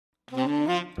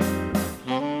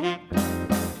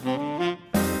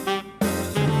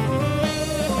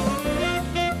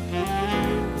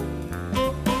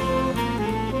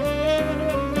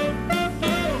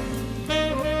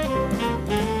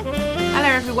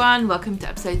everyone, welcome to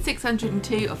episode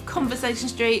 602 of Conversation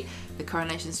Street, the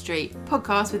Coronation Street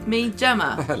podcast with me,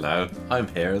 Gemma. Hello, I'm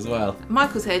here as well.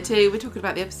 Michael's here too. We're talking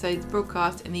about the episodes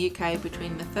broadcast in the UK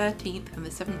between the 13th and the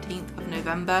 17th of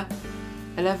November.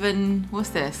 11, what's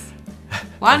this?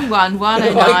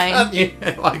 11109. Why can't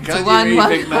you read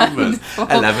big numbers?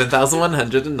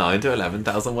 11,109 to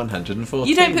 11,114.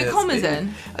 You don't put commas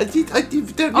in? I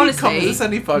don't honestly, need commas, it's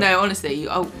only five. No, honestly,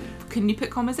 can you put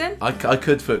commas in? I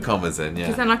could put commas in, yeah.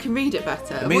 Because then I can read it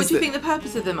better. What do you think the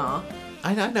purpose of them are?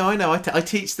 I know. I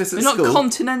teach this at We're school. not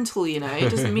continental, you know. It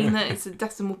doesn't mean that it's a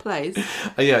decimal place.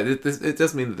 Yeah, it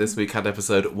does mean that this week had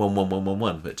episode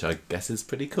 11111, which I guess is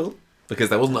pretty cool. Because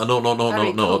there wasn't a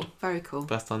naught. Very cool.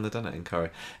 First time they've done it in Curry.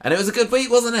 And it was a good week,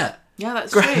 wasn't it? Yeah,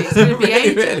 that's true. It's going to be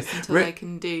ages until really. they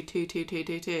can do 2.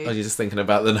 Oh, you're just thinking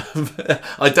about the number.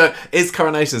 Is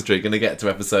Coronation Street going to get to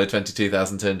episode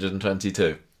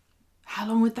 22,222? How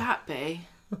long would that be?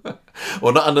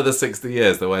 Well, not under the 60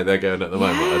 years, the way they're going at the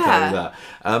moment, I'll tell you that.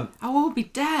 I will be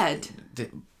dead.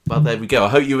 Well, there we go. I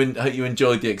hope you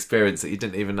enjoyed the experience that you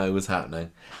didn't even know was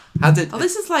happening.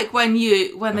 This is like when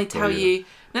they tell you...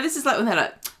 No, this is like when they're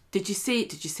like, Did you see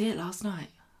it last night?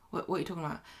 What are you talking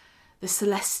about? The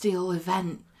celestial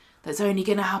event that's only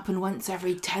going to happen once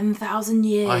every 10,000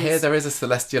 years. I hear there is a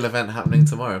celestial event happening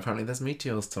tomorrow. Apparently there's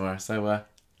meteors tomorrow, so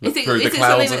look through the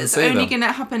clouds and see them. Is it something that's only going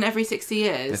to happen every 60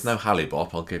 years? There's no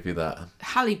Hallybop, I'll give you that.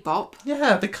 Hallybop?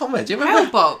 Yeah, the comet, do you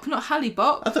remember? Hellbop, not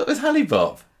Hallybop. I thought it was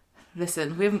Hallybop.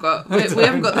 Listen, we haven't got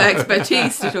the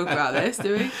expertise to talk about this,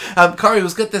 do we? Curry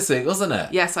was good this week, wasn't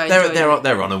it? Yes, I enjoyed it.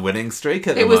 They're on a winning streak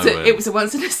at the moment. It was a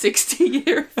once in a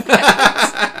 60-year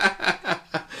event.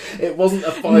 It wasn't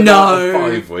a 5 out of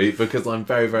 5 week because I'm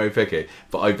very, very picky.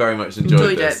 But I very much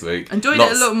enjoyed this week. Enjoyed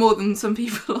it a lot more than some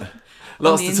people.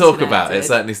 Lots to talk about. It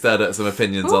certainly stirred up some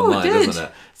opinions online, doesn't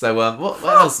it? So what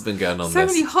else has been going on? So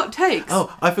many hot takes.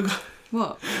 Oh, I forgot.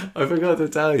 What? I forgot to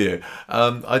tell you.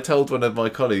 I told one of my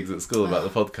colleagues at school about the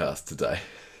podcast today.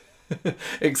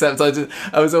 Except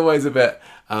I was always a bit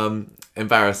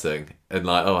embarrassing and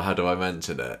like, how do I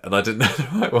mention it? And I didn't know the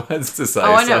right words to say.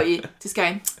 I know what you just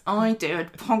going. I do a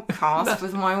podcast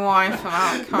with my wife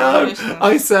about coronation. No,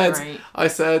 I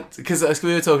said because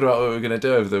we were talking about what we were going to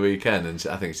do over the weekend, and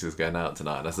I think she was going out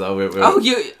tonight. And I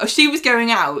said, she was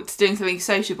going out doing something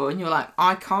sociable, and you're like,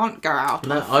 I can't go out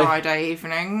on Friday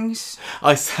evenings.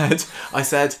 I said,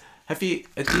 have you?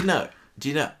 Do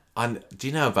you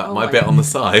know about my bit on the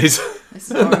side? This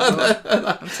is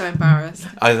horrible. I'm so embarrassed.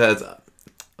 I said,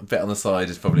 a bit on the side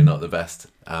is probably not the best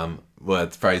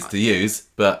phrase to use,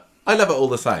 but I love it all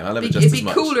the same. I love it just as much.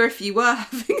 It'd be cooler if you were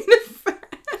having an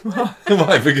affair.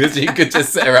 Why? Because you could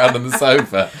just sit around on the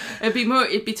sofa.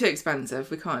 It'd be too expensive.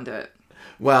 We can't do it.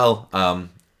 Well,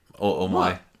 or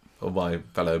my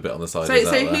fellow bit on the side.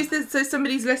 So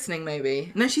somebody's listening,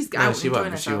 maybe. No, she's out. She won't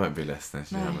be listening. She won't be listening.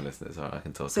 It's alright. I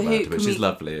can talk about her, but she's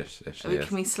lovely if she is.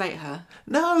 Can we slate her?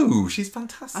 No, she's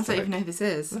fantastic. I don't even know who this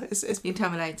is. You can tell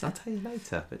me later. I'll tell you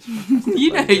later. But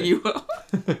you know who you are.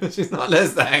 She's not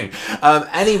listening.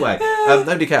 Anyway,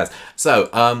 nobody cares.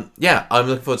 So, I'm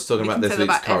looking forward to talking about this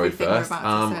week's Corrie first.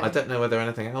 I don't know whether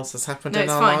anything else has happened in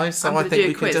our lives, so I think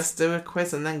we can just do a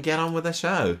quiz and then get on with the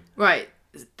show. Right.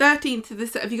 13th to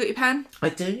the... Have you got your pen? I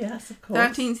do, yes, of course.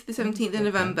 13th to the 17th of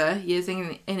November, years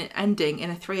ending in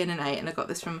a 3 and an 8, and I got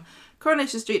this from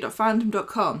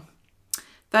coronationstreet.fandom.com.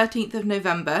 13th of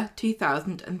November,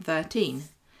 2013.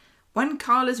 When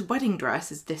Carla's wedding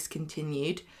dress is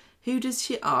discontinued, who does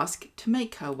she ask to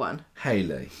make her one?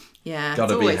 Hayley. Yeah,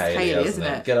 Gotta it's always be Hayley, isn't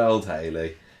it? Good old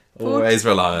Hayley. Always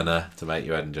rely on her to make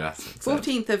your wedding dress.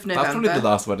 14th of November. That's probably the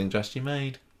last wedding dress she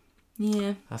made.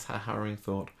 Yeah. That's her harrowing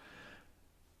thought.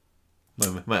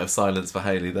 Moment of silence for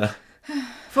Hayley there.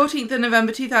 14th of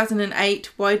November 2008.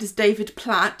 Why does David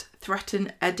Platt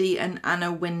threaten Eddie and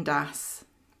Anna Windass?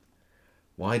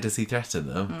 Why does he threaten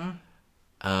them?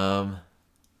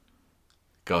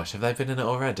 Gosh, have they been in it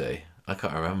already? I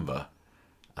can't remember.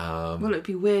 Well, it'd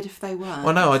be weird if they weren't.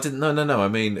 Well, no, I didn't. No. I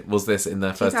mean, was this in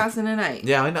their first... 2008.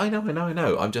 Yeah, I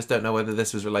know. I just don't know whether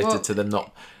this was related to them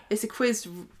not... It's a quiz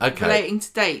relating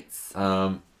to dates.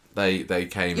 They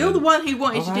came. You're the one who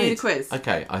wanted to do the quiz.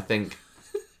 Okay, I think,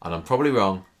 and I'm probably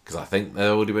wrong because I think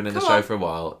they've already been in the show for a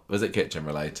while. Was it kitchen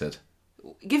related?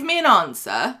 Give me an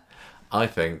answer. I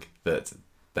think that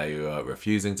they were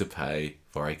refusing to pay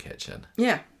for a kitchen.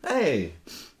 Yeah. Hey.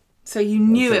 So you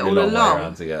knew it all along.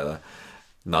 Around together.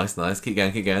 Nice. Keep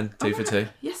going. 2 for 2.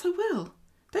 Yes, I will.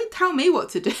 Don't tell me what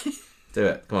to do. Do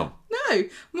it. Come on. No, I'm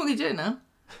not going to do it now.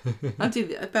 I'll do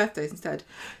the birthdays instead.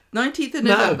 19th of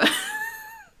November.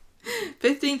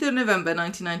 15th of November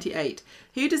 1998.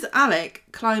 Who does Alec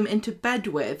climb into bed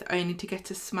with only to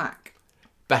get a smack?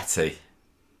 Betty.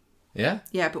 Yeah?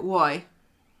 Yeah, but why?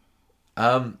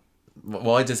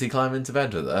 Why does he climb into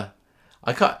bed with her?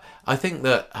 I think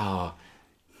that...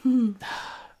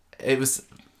 It was...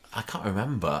 I can't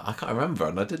remember,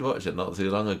 and I did watch it not too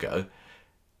long ago.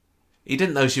 He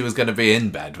didn't know she was going to be in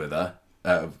bed with her.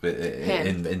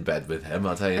 In bed with him,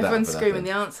 I'll tell you Everyone's that. Everyone's screaming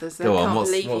the answers. Go on, can't what's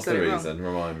believe the he got reason? It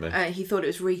wrong. Remind me. He thought it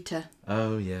was Rita.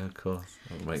 Oh, yeah, of course.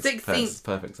 That makes 16th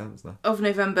perfect sense now. Of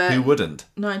November... Who wouldn't?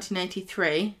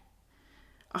 1983.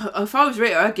 If I was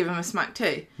Rita, I'd give him a smack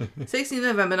too. 16th of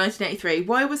November 1983.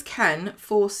 Why was Ken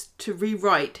forced to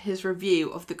rewrite his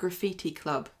review of the Graffiti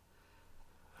Club?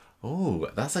 Oh,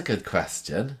 that's a good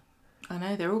question. I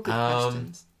know, they're all good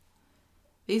questions.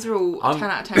 These are all 10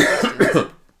 out of 10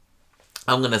 questions.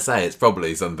 I'm going to say it's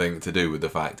probably something to do with the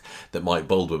fact that Mike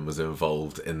Baldwin was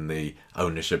involved in the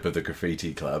ownership of the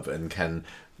Graffiti Club and can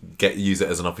use it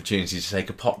as an opportunity to take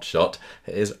a pot shot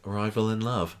at his rival in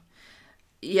love.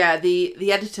 Yeah,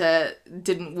 the editor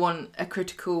didn't want a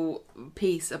critical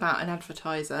piece about an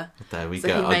advertiser. There we so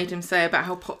go. So he made him say about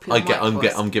how popular Mike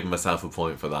was. I'm giving myself a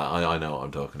point for that. I know what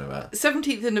I'm talking about.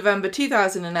 17th of November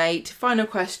 2008. Final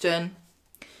question.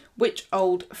 Which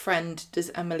old friend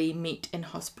does Emily meet in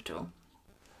hospital?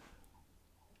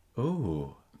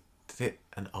 Ooh. Is it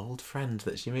an old friend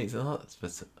that she meets in the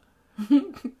hospital?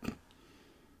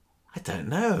 I don't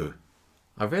know.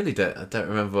 I really don't. I don't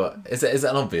remember what... Is it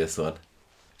an obvious one?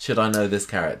 Should I know this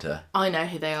character? I know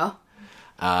who they are.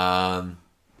 I'm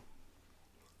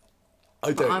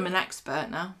an expert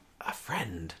now. A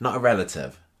friend, not a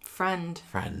relative. Friend.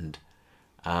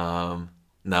 No,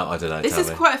 I don't know. This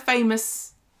is quite a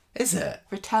famous... Is it?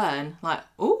 Return. Like,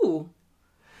 ooh.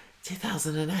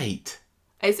 2008.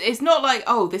 It's not like,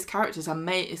 oh, this character's a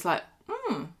mate. It's like,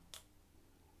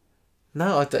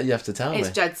 No, you have to tell me.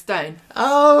 It's Jed Stone.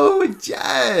 Oh,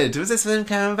 Jed! Was this him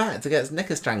coming back to get his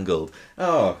knicker strangled?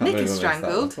 Oh, I can't Knicker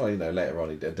strangled? Well, later on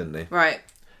he did, didn't he? Right.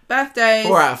 Birthdays.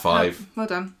 4 out of 5. Well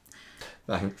done.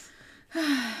 Thanks.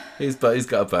 He's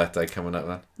got a birthday coming up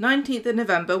then. 19th of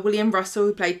November, William Russell,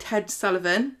 who played Ted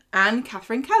Sullivan, and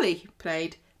Catherine Kelly, who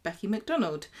played Becky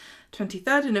McDonald.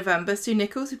 23rd of November, Sue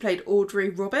Nichols, who played Audrey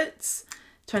Roberts.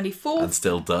 24th. And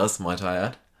still does, might I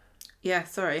add. Yeah,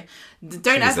 sorry.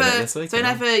 Don't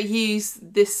ever use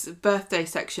this birthday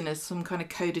section as some kind of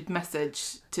coded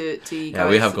message to you guys. Yeah,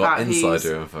 we have got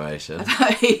insider information.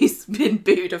 About who's been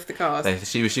booed off the cast.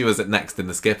 She was next in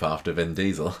the skip after Vin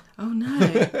Diesel. Oh no.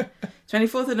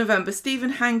 24th of November,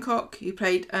 Stephen Hancock, who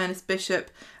played Ernest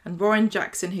Bishop, and Warren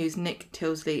Jackson, who's Nick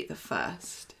Tilsley the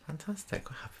First. Fantastic.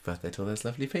 Well, happy birthday to all those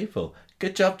lovely people.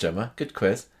 Good job, Gemma. Good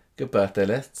quiz. Good birthday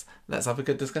lists. Let's have a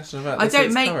good discussion about this.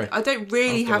 I don't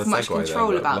really have much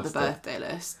control about the birthday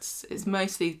lists. It's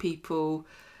mostly people...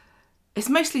 It's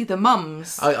mostly the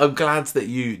mums. I'm glad that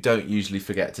you don't usually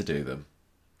forget to do them.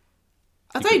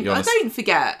 I don't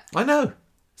forget. I know.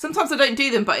 Sometimes I don't do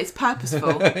them, but it's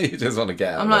purposeful. You just want to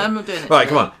get out. I'm not doing it. Right,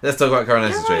 come on. Let's talk about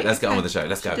Coronation Street. Let's get on with the show.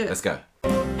 Let's go.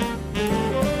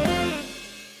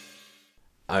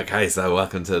 Okay, so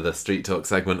welcome to the Street Talk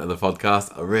segment of the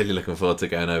podcast. I'm really looking forward to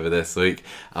going over this week.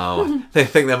 I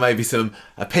think there may be some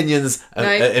opinions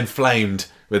inflamed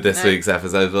with this week's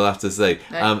episode. We'll have to see.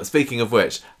 Speaking of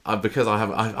which, because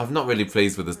I'm not really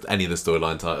pleased with any of the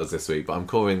storyline titles this week, but I'm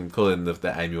calling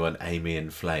the Amy one Amy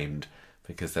Inflamed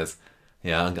because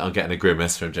I'm getting a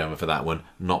grimace from Gemma for that one.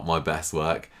 Not my best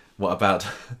work. What about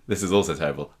this is also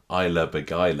terrible. Isla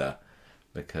Beguiler,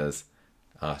 because.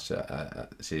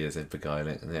 She is in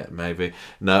beguiling. Yeah, maybe.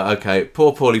 No, okay.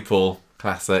 Poor Paulie Paul.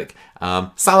 Classic.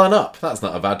 Salon Up. That's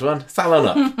not a bad one. Salon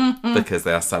Up. Because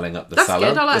they are selling up the That's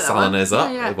salon. Good. I like the salon is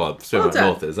up. Yeah. Well, Swim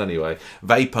North is anyway.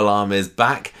 Vape Alarm is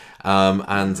back.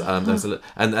 And there's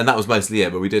and that was mostly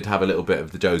it, but we did have a little bit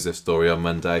of the Joseph story on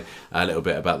Monday, a little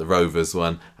bit about the Rovers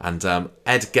one, and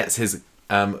Ed gets his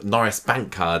Norris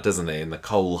bank card, doesn't he, in the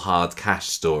Cole Hard Cash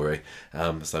story.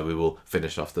 So we will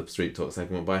finish off the Street Talk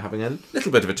segment by having a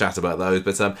little bit of a chat about those.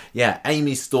 But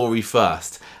Amy's story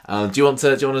first. Do you want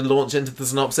to launch into the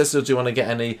synopsis, or do you want to get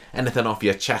anything off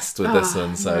your chest with this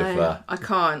one so far? I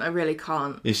can't. I really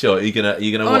can't. You sure? Are you gonna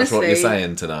Honestly, watch what you're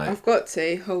saying tonight? I've got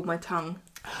to hold my tongue.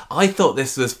 I thought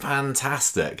this was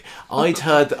fantastic. I'd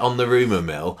heard on the rumour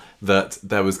mill that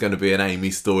there was going to be an Amy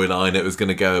storyline. It was going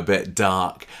to go a bit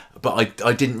dark, but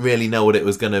I didn't really know what it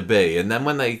was going to be. And then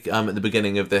when they, at the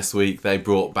beginning of this week, they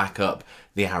brought back up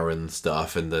the Aaron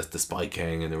stuff and the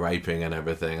spiking and the raping and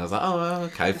everything. I was like, oh,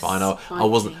 okay, fine. I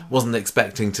wasn't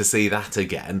expecting to see that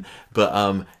again,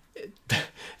 but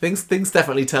things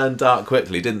definitely turned dark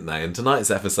quickly, didn't they? And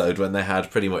tonight's episode, when they had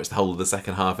pretty much the whole of the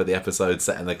second half of the episode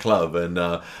set in the club, and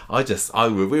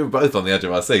we were both on the edge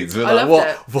of our seats. We were like,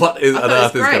 what on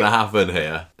earth is going to happen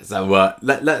here? So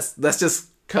let's just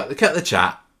cut the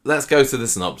chat. Let's go to the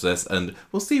synopsis, and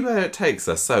we'll see where it takes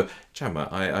us. So, Gemma,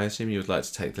 I assume you would like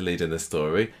to take the lead in this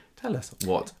story. Tell us,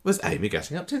 what was Amy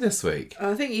getting up to this week?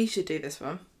 I think you should do this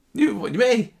one.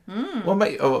 Me? Well,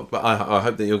 mate. But I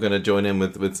hope that you're going to join in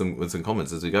with some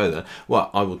comments as we go there. Well,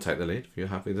 I will take the lead if you're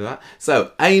happy with that.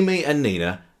 So, Amy and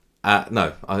Nina.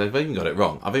 No, I've even got it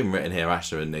wrong. I've even written here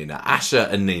Asher and Nina. Asher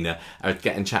and Nina are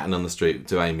chatting on the street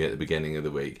to Amy at the beginning of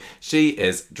the week. She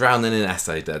is drowning in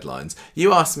essay deadlines.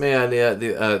 You asked me earlier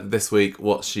this week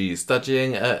what she's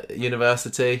studying at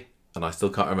university, and I still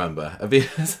can't remember. Have you?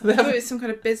 I thought it was some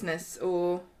kind of business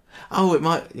or... Oh, it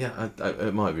might. Yeah,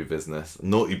 it might be business.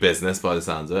 Naughty business by the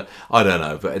sounds of it. I don't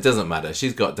know, but it doesn't matter.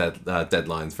 She's got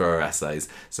deadlines for her essays,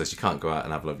 so she can't go out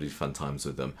and have lovely fun times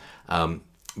with them.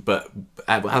 But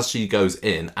as she goes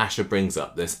in, Asher brings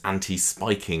up this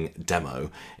anti-spiking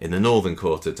demo in the Northern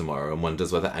Quarter tomorrow and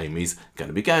wonders whether Amy's going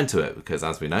to be going to it, because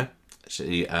as we know,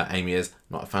 Amy is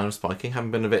not a fan of spiking,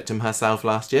 having been a victim herself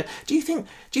last year. Do you think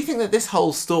that this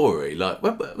whole story, like,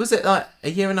 was it like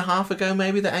a year and a half ago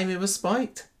maybe that Amy was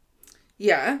spiked?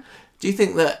 Yeah. Do you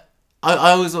think that...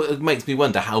 I always... It makes me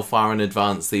wonder how far in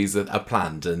advance these are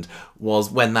planned, and was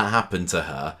when that happened to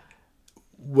her,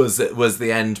 was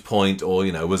the end point, or,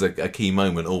 you know, was a key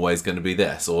moment always going to be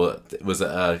this? Or was it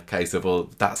a case of, well,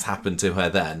 that's happened to her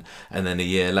then, and then a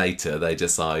year later they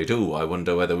decide, I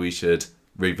wonder whether we should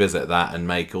revisit that and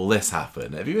make all this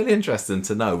happen? It'd be really interesting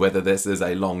to know whether this is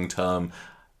a long-term,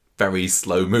 very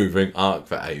slow-moving arc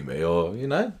for Amy, or, you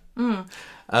know...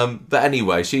 But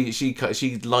anyway,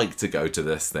 she'd like to go to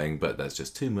this thing, but there's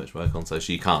just too much work on, so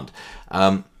she can't.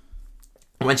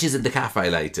 When she's at the cafe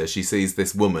later, she sees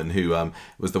this woman who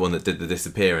was the one that did the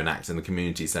disappearing act in the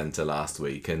community centre last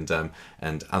week, and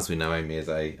as we know, Amy is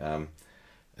a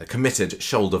committed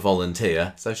shoulder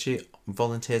volunteer, so she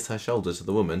volunteers her shoulder to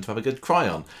the woman to have a good cry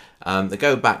on. They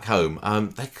go back home. I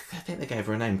think they gave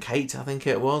her a name, Kate, I think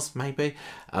it was, maybe.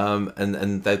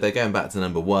 And they're going back to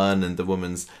number 1, and the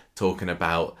woman's talking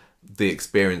about the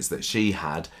experience that she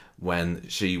had when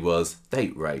she was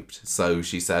date raped. So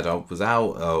she said, I was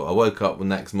out, I woke up the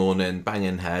next morning,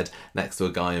 banging head next to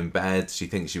a guy in bed. She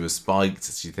thinks she was spiked.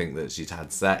 She thinks that she'd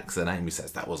had sex. And Amy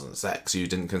says, that wasn't sex. You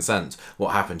didn't consent.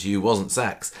 What happened to you wasn't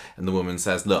sex. And the woman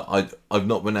says, look, I've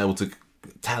not been able to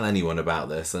tell anyone about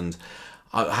this. And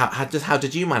how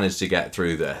did you manage to get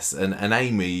through this? And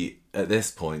Amy, at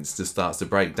this point, just starts to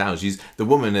break down. The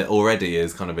woman already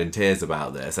is kind of in tears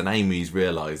about this, and Amy's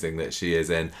realising that she is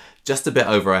in just a bit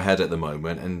over her head at the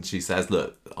moment, and she says,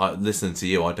 look, listen to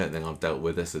you, I don't think I've dealt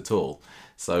with this at all.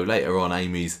 So later on,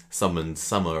 Amy's summoned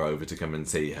Summer over to come and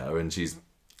see her, and she's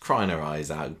crying her eyes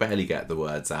out, barely get the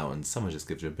words out, and Summer just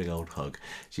gives her a big old hug.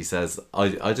 She says,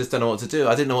 I just don't know what to do.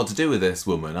 I didn't know what to do with this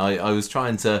woman. I was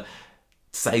trying to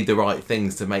say the right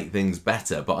things to make things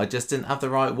better, but I just didn't have the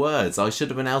right words. I should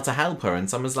have been able to help her. And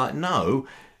someone's like, no,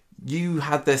 you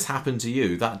had this happen to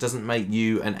you. That doesn't make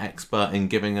you an expert in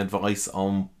giving advice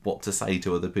on what to say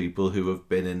to other people who have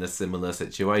been in a similar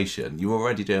situation. You're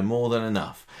already doing more than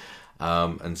enough.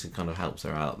 And she kind of helps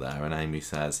her out there. And Amy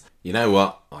says, you know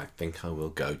what? I think I will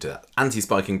go to that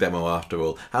anti-spiking demo after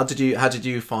all. How did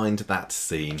you find that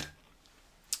scene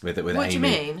with Amy? What do you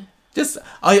mean?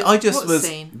 I just what was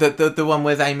scene? the one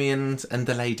with Amy and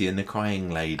the lady and the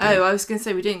crying lady. Oh, I was going to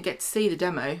say we didn't get to see the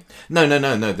demo. No.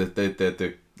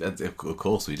 Of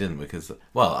course we didn't, because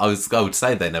I would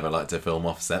say they never like to film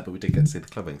off set, but we did get to see the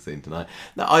clubbing scene tonight.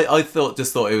 No, I thought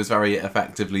it was very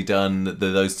effectively done.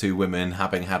 Those two women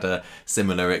having had a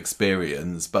similar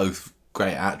experience, both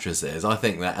great actresses. I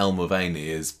think that Elle Mulvaney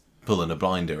is pulling a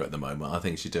blinder at the moment. I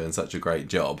think she's doing such a great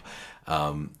job,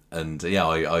 and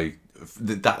yeah,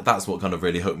 that's what kind of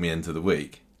really hooked me into the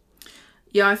week.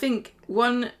 Yeah, I think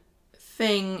one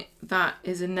thing that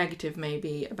is a negative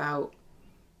maybe about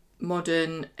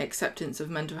modern acceptance of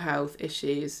mental health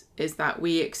issues is that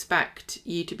we expect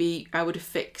you to be able to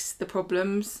fix the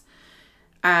problems,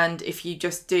 and if you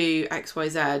just do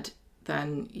XYZ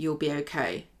then you'll be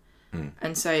okay.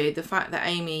 And so the fact that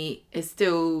Amy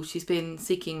she's been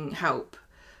seeking help,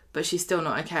 but she's still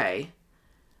not okay,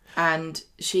 and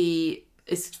she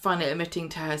is finally admitting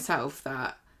to herself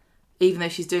that even though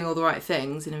she's doing all the right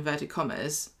things, in inverted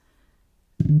commas,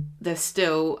 there's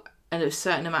still a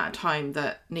certain amount of time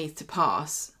that needs to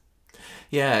pass.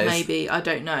 Yeah, maybe, I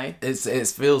don't know. It's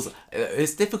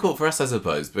difficult for us, I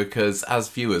suppose, because as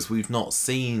viewers we've not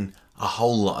seen a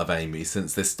whole lot of Amy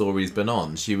since this story's been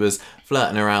on. She was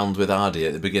flirting around with Ardy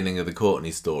at the beginning of the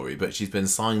Courtney story, but she's been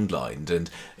sidelined, and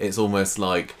it's almost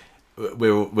like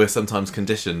we're sometimes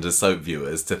conditioned as soap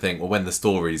viewers to think, well, when the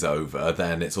story's over,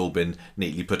 then it's all been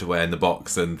neatly put away in the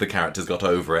box and the characters got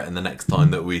over it, and the next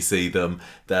time that we see them,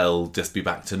 they'll just be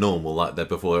back to normal like they're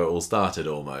before it all started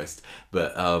almost.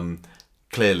 But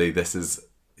clearly this is,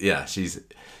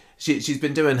 she's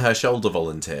been doing her shoulder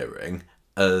volunteering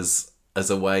as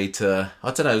a way to,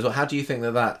 I don't know, how do you think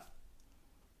that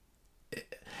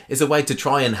is a way to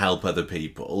try and help other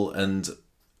people? And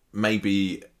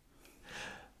maybe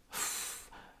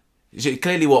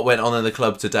clearly what went on in the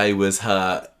club today was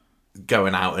her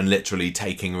going out and literally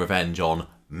taking revenge on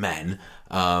men,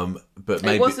 but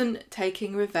maybe it wasn't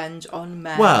taking revenge on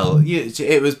men. Well,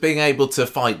 it was being able to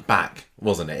fight back,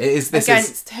 wasn't it?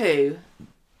 Against who?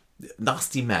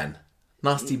 Nasty men.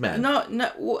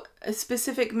 Not a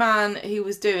specific man who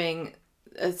was doing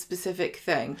a specific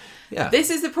thing. Yeah. This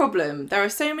is the problem. There are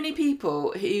so many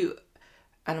people who,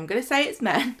 and I'm going to say it's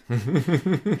men,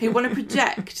 who want to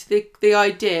project the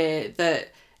idea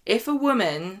that if a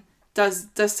woman does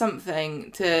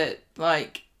something to,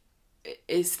 like,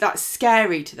 is that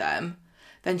scary to them,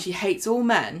 then she hates all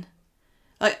men.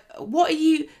 Like, what are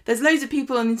you... There's loads of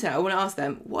people on the internet, I want to ask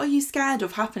them, what are you scared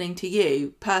of happening to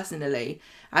you, personally,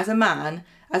 as a man,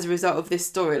 as a result of this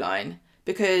storyline?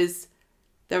 Because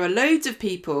there are loads of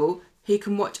people who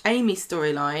can watch Amy's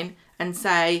storyline and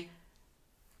say,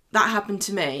 that happened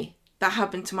to me, that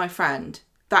happened to my friend,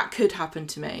 that could happen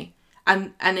to me.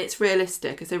 And it's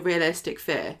realistic, it's a realistic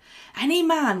fear. Any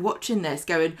man watching this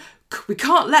going, we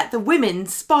can't let the women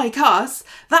spike us,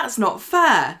 that's not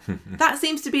fair. That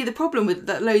seems to be the problem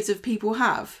that loads of people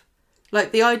have.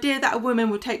 Like, the idea that a woman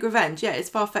will take revenge, it's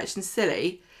far-fetched and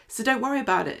silly, so don't worry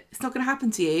about it. It's not going to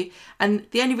happen to you. And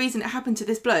the only reason it happened to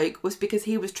this bloke was because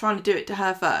he was trying to do it to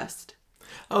her first.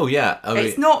 Oh, yeah.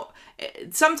 It's not...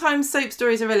 Sometimes soap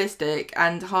stories are realistic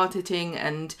and hard-hitting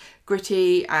and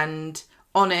gritty and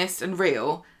honest and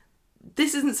real.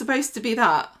 This isn't supposed to be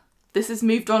that. This has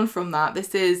moved on from that.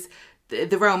 This is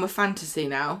the realm of fantasy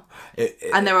now.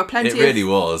 And there are plenty really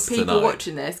of people tonight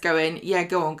watching this going, yeah,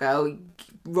 go on, girl,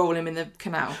 roll him in the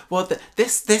canal. Well,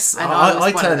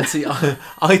 I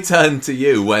turned to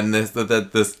you when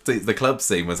the club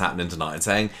scene was happening tonight and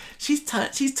saying she's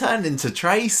turned into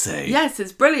Tracy. Yes,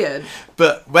 it's brilliant.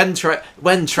 But when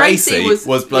Tracy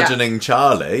was bludgeoning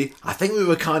Charlie, I think we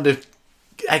were kind of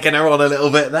egging her on a little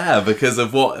bit there because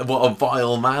of what a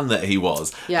vile man that he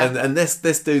was. Yeah. And this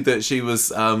dude that she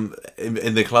was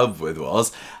in the club with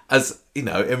was, as you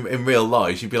know, in real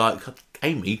life, she'd be like,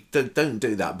 Amy, don't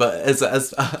do that. But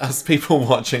as people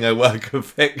watching a work of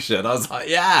fiction, I was like,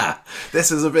 yeah,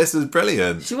 this is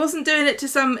brilliant. She wasn't doing it to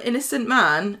some innocent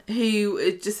man who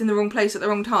was just in the wrong place at the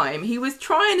wrong time. He was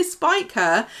trying to spike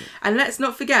her, and let's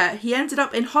not forget, he ended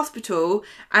up in hospital,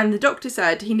 and the doctor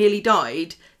said he nearly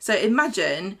died. So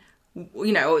imagine,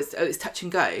 you know, it's touch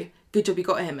and go. Good job you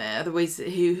got him there. Otherwise,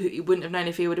 he wouldn't have known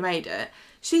if he would have made it.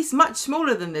 She's much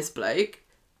smaller than this bloke.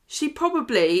 She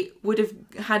probably would have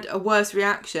had a worse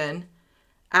reaction,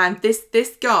 and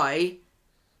this guy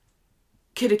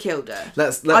could have killed her.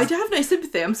 I have no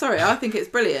sympathy. I'm sorry. I think it's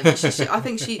brilliant. I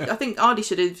think Ardy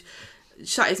should have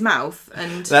shut his mouth.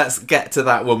 And let's get to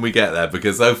that when we get there,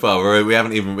 because so far we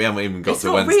haven't even got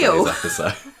to Wednesday's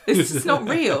episode. It's just not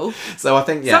real. So I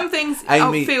think some things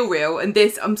feel real, and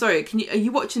this. I'm sorry. Are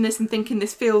you watching this and thinking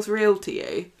this feels real to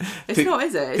you? It's not,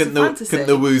 is it? It's a fantasy. Couldn't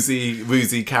the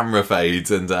woozy camera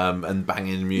fades and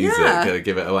banging music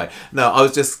give it away? No, I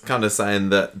was just kind of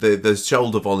saying that the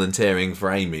shoulder volunteering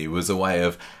for Amy was a way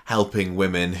of helping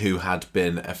women who had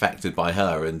been affected by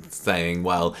her and saying,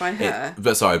 well, by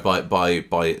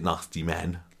nasty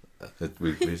men.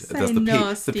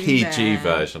 That's the PG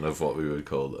version of what we would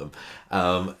call them.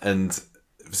 And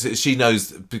she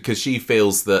knows, because she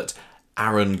feels that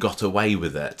Aaron got away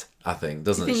with it, I think,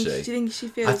 doesn't she? Do you think she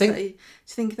feels do you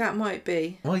think that might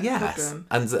be a problem?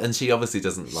 And she obviously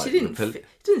doesn't like... She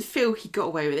didn't feel he got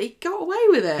away with it. He got away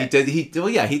with it. He did get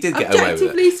away with it.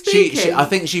 Objectively speaking. I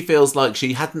think she feels like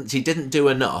she didn't do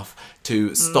enough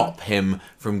to stop him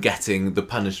from getting the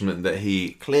punishment that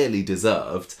he clearly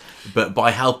deserved. But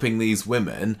by helping these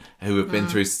women who have been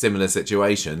through similar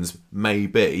situations,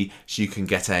 maybe she can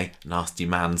get a nasty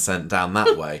man sent down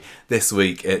that way. This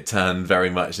week it turned very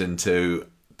much into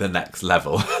the next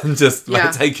level and just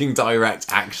taking direct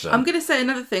action. I'm going to say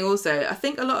another thing also. I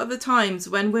think a lot of the times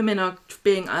when women are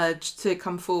being urged to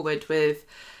come forward with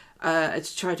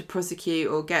to try to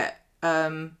prosecute or get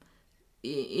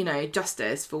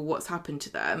justice for what's happened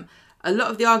to them, a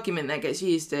lot of the argument that gets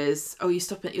used is, oh, you're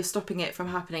stopping it from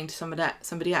happening to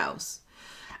somebody else.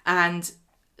 And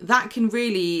that can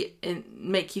really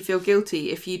make you feel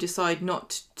guilty if you decide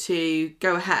not to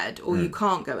go ahead, or you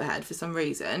can't go ahead for some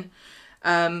reason.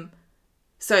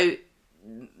 So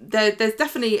there's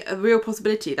definitely a real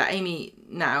possibility that Amy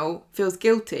now feels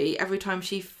guilty every time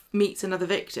she meets another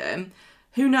victim.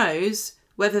 Who knows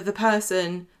whether the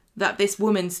person that this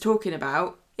woman's talking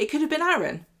about, it could have been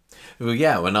Aaron. Well,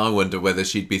 yeah, and I wonder whether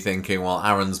she'd be thinking, well,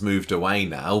 Aaron's moved away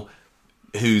now.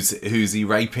 Who's he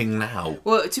raping now?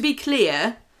 Well, to be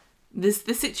clear, the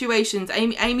situations,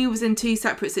 Amy was in 2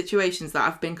 separate situations that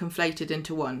have been conflated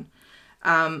into one.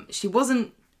 She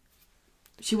wasn't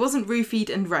roofied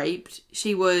and raped.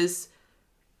 She was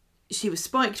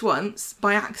spiked once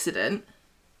by accident.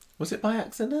 Was it by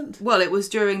accident? Well, it was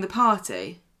during the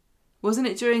party. Wasn't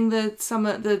it during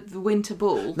the winter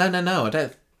ball? No, I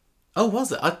don't. Oh,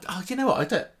 was it? You know what? I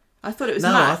don't. I thought it was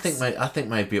no, Max. I think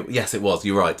maybe. Yes, it was.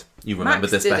 You're right. You remember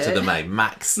this better than me.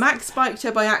 Max spiked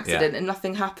her by accident and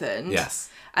nothing happened. Yes.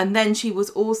 And then she was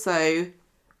also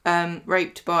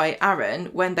raped by Aaron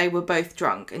when they were both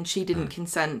drunk, and she didn't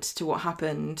consent to what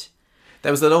happened.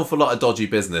 There was an awful lot of dodgy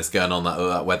business going on that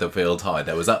Weatherfield High.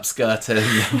 There was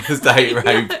upskirting, there was date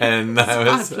raping,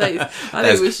 there's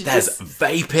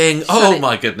vaping. Oh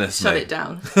my goodness Shut me. it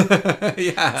down.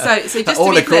 Yeah. So just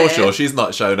All to be clear, she's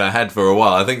not shown her head for a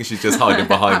while. I think she's just hiding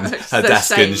behind her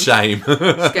desk in shame. She's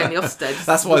getting the Ofsted.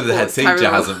 That's why the head teacher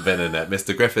hasn't been in it.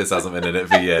 Mr. Griffiths hasn't been in it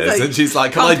for years. And she's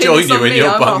like, can I join you in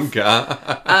your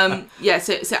bunker? Yeah,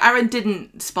 so Aaron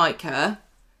didn't spike her,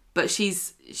 but she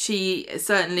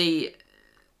certainly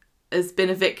has been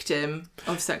a victim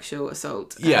of sexual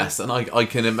assault. Yes, and I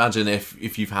can imagine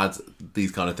if you've had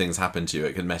these kind of things happen to you,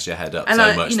 it can mess your head up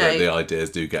so much that the ideas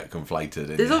do get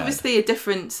conflated. There's obviously a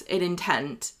difference in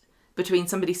intent between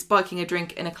somebody spiking a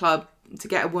drink in a club to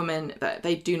get a woman that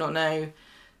they do not know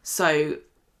so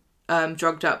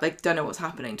drugged up, they don't know what's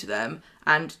happening to them,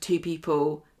 and 2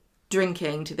 people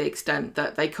drinking to the extent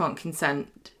that they can't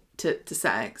consent to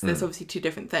sex. There's obviously 2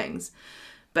 different things.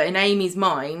 But in Amy's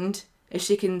mind, if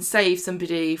she can save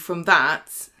somebody from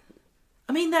that,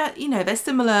 I mean, they're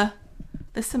similar.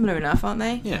 They're similar enough, aren't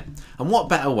they? Yeah. And what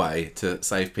better way to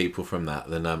save people from that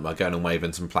than by going and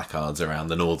waving some placards around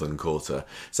the Northern Quarter?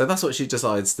 So that's what she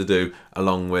decides to do,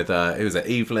 along with who was it?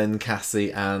 Evelyn,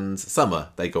 Cassie, and Summer.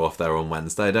 They go off there on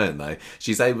Wednesday, don't they?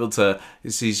 She's able to.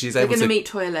 They're going to meet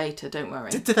Toya later. Don't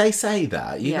worry. Did they say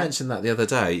that? You mentioned that the other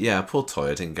day. Yeah, poor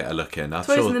Toya didn't get a look in.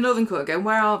 Toya's in the Northern Quarter going,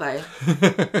 where are they?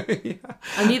 Yeah.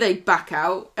 I knew they'd back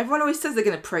out. Everyone always says they're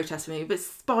going to protest me, but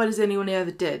Spider's the only one who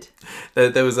ever did.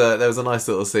 There was a nice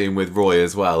little scene with Roy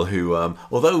as well, who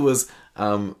although was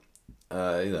he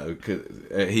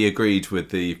agreed with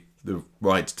the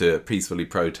right to peacefully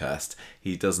protest,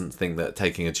 he doesn't think that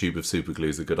taking a tube of super glue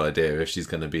is a good idea if she's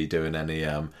going to be doing any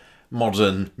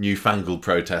modern newfangled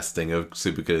protesting of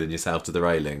super gluing yourself to the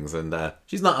railings. And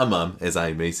she's not a mum, is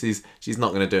Amy. She's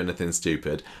not going to do anything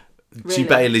stupid.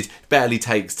 Really? She barely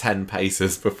takes 10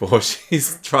 paces before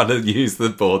she's trying to use the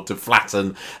board to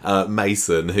flatten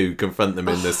Mason, who confront them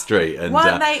in the street. And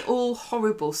weren't they all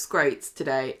horrible scroats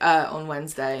today on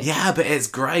Wednesday? Yeah, but it's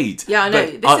great. Yeah, I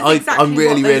know. I'm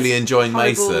really enjoying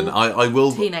Mason. I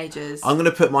will. Teenagers. I'm going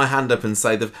to put my hand up and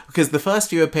say because the first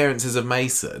few appearances of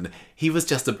Mason, he was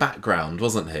just a background,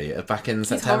 wasn't he? Back in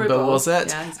September, horrible. Was it?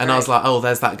 Yeah, and I was like, oh,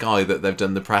 there's that guy that they've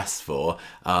done the press for.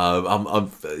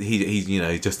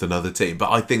 He's just another team. But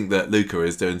I think that Luca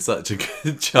is doing such a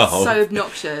good job. So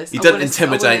obnoxious. He doesn't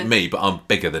intimidate me, but I'm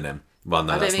bigger than him. Well,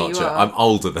 no, that's not true. I'm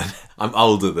older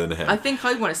than him. I think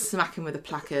I want to smack him with a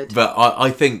placard. But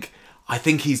I think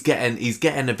he's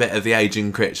getting a bit of the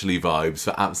Agent Critchley vibes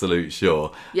for absolute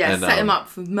sure. Yeah, set him up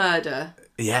for murder.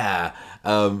 Yeah.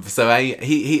 So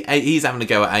he's having a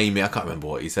go at Amy. I can't remember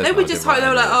what he said. They were just they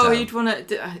were like, oh, who'd want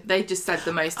to? They just said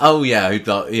the most. Oh yeah,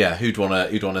 who'd want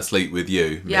to sleep with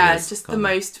you? Yeah, just the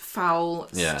most foul,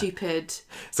 stupid.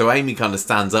 So Amy kind of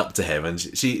stands up to him, and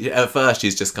she at first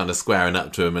she's just kind of squaring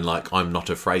up to him and like, I'm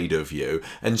not afraid of you,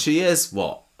 and she is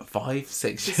what?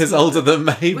 5-6 years older than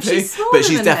maybe, but she's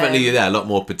definitely a lot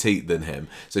more petite than him.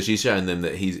 So she's showing them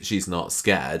that she's not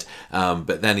scared.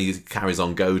 But then he carries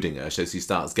on goading her, so she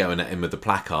starts going at him with the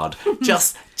placard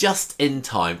just in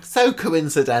time. So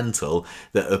coincidental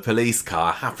that a police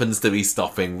car happens to be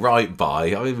stopping right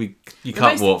by. I mean, you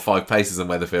can't walk 5 paces in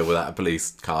Weatherfield without a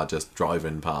police car just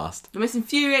driving past. The most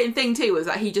infuriating thing too was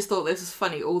that he just thought this was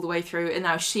funny all the way through, and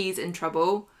now she's in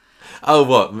trouble. Oh,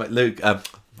 what, Luke?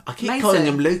 I keep Mason. calling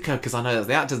him Luca because I know that's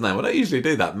the actor's name. I don't usually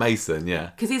do that. Mason, yeah.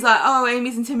 Because he's like, oh,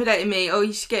 Amy's intimidating me. Oh,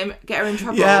 you should get her in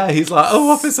trouble. Yeah, he's like, oh,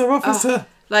 officer.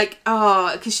 Like,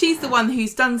 because she's the one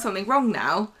who's done something wrong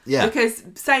now. Yeah. Because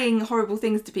saying horrible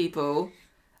things to people,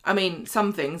 I mean,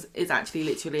 some things is actually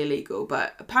literally illegal,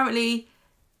 but apparently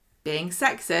being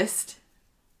sexist,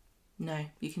 no,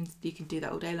 you can do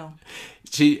that all day long.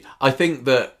 I think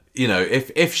that, you know,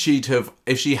 if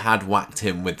she had whacked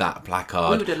him with that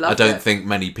placard, I don't think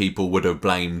many people would have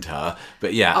blamed her.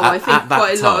 But yeah, at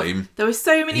that time, there were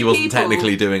so many he wasn't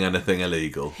technically doing anything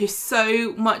illegal. Who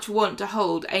so much want to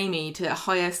hold Amy to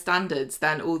higher standards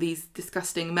than all these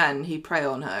disgusting men who prey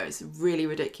on her. It's really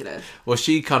ridiculous. Well,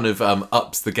 she kind of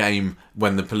ups the game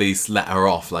when the police let her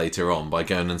off later on by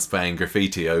going and spraying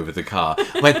graffiti over the car.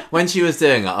 When she was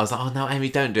doing it, I was like, oh no, Amy,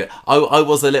 don't do it. I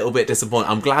was a little bit disappointed.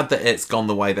 I'm glad that it's gone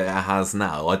the way that it has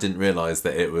now. I didn't realise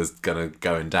that it was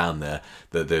going down there,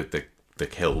 the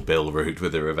Kill Bill route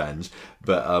with the revenge.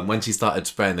 But when she started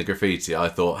spraying the graffiti, I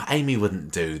thought Amy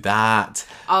wouldn't do that.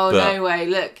 Oh, but, no way!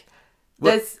 Look,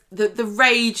 there's the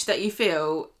rage that you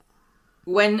feel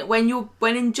when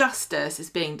injustice is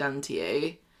being done to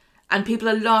you, and people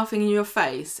are laughing in your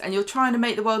face, and you're trying to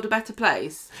make the world a better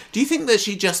place. Do you think that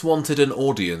she just wanted an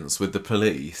audience with the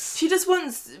police? She just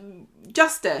wants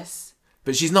justice.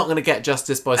 But she's not going to get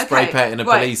justice by spray painting a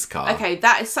police car. Okay,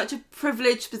 that is such a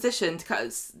privileged position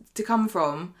to come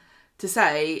from, to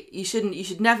say you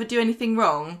should never do anything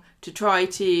wrong to try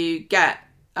to get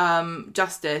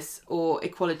justice or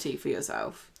equality for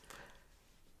yourself.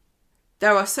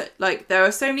 There are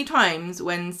so many times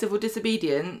when civil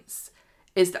disobedience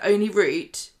is the only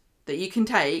route that you can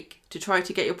take to try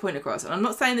to get your point across. And I'm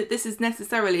not saying that this is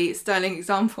necessarily a sterling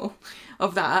example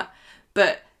of that,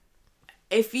 but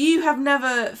if you have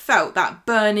never felt that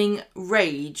burning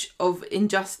rage of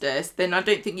injustice, then I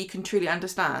don't think you can truly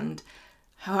understand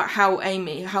how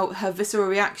her visceral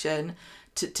reaction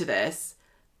to this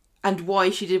and why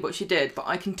she did what she did. But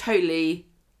I can totally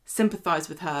sympathise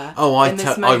with her. Oh, I did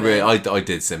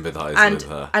sympathise with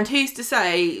her. And who's to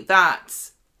say that,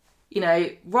 you know,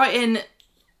 writing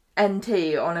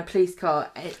NT on a police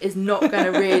car is not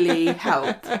going to really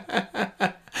help.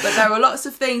 But there are lots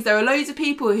of things. There are loads of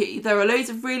people. There are loads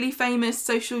of really famous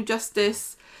social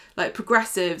justice, like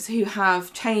progressives, who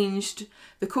have changed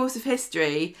the course of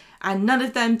history, and none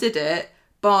of them did it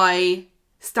by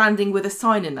standing with a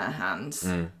sign in their hands.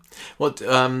 Mm. What?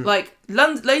 Like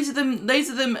loads of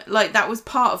them. Like that was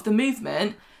part of the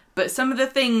movement. But some of the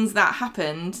things that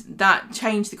happened that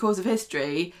changed the course of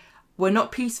history were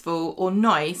not peaceful or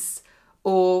nice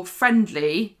or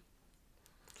friendly.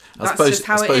 I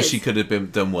suppose she could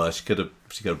have done worse. She could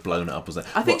have blown it up or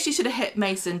something. I think she should have hit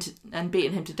Mason and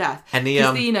beaten him to death.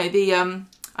 Because the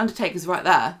Undertaker's right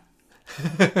there.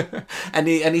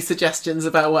 Any suggestions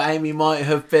about what Amy might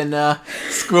have been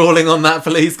scrawling on that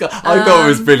police car? I thought it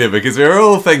was brilliant because we were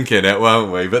all thinking it,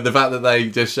 weren't we? But the fact that they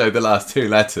just showed the last two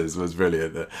letters was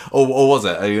brilliant. Or was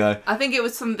it? I think it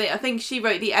was something. I think she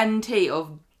wrote the NT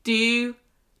of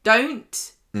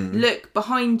don't look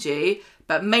behind you.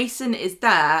 But Mason is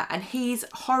there and he's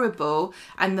horrible,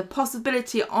 and the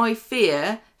possibility I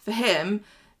fear for him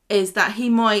is that he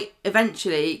might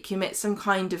eventually commit some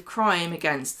kind of crime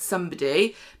against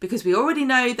somebody, because we already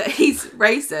know that he's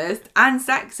racist and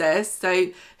sexist,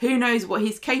 so who knows what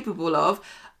he's capable of.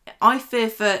 I fear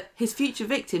for his future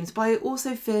victims, but I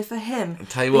also fear for him. I'll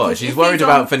tell you what, she's worried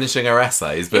about finishing her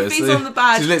essays, but if he's on the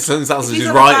bad, she's literally sounds like she's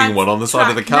writing one on the side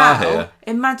of the car now, here.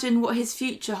 Imagine what his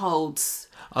future holds.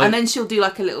 And then she'll do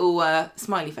like a little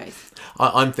smiley face.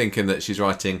 I'm thinking that she's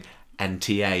writing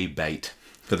NTA bait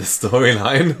for the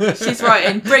storyline. She's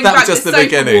writing, bring back the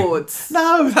soap awards.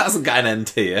 No, that hasn't got an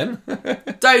NT in.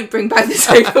 Don't bring back the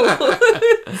soap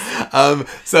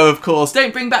awards. So, of course...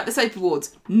 Don't bring back the soap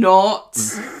awards. Not.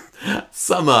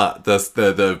 Summer,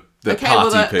 the okay,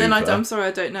 party well, pooper. Then I'm sorry,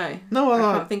 I don't know. No, I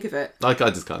can't think of it. I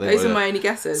just can't think Those of it. are my only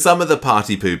guesses. Some of the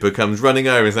party pooper comes running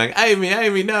over and saying,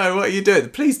 Amy, no, what are you doing? The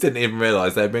police didn't even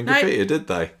realise they'd been graffiti, did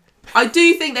they? I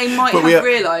do think they might have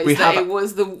realised that it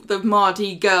was the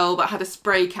Mardi girl that had a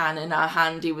spray can in her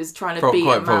hand who was trying to beat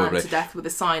a man to death with a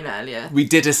sign earlier. We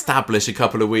did establish a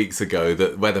couple of weeks ago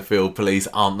that Weatherfield police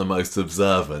aren't the most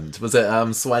observant. Was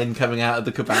it Swain coming out of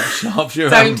the kebab shop? Do you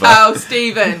remember? Don't tell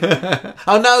Stephen.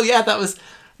 Oh no, yeah, that was...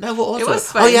 No, what was it? It was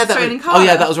Swain.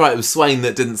 That was right. It was Swain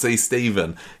that didn't see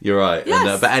Stephen. You're right. Yes.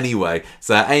 And, but anyway,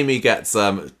 so Amy gets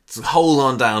hold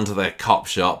on down to the cop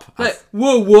shop. Like,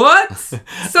 whoa, what?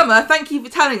 Summer, thank you for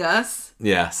telling us.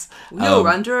 Yes. You're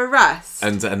under arrest.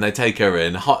 And they take her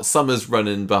in. Summer's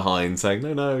running behind saying,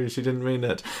 no, she didn't mean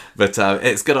it. But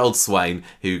it's good old Swain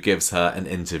who gives her an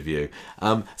interview.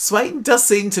 Swain does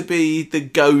seem to be the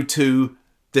go-to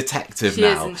detective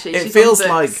now. Isn't she? It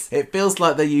feels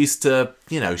like they used to,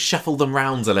 shuffle them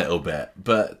round a little bit,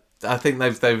 but I think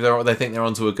they think they're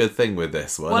onto a good thing with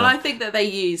this one. Well, I think that they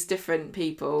use different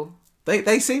people. They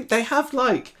have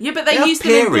like but they use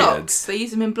them in blocks. They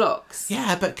use them in blocks.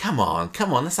 Yeah, but come on,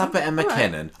 let's have a bit of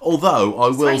McKinnon. Right. Although I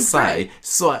will say,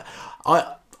 so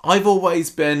I've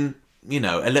always been,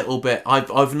 a little bit.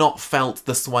 I've not felt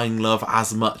the Swain love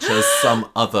as much as some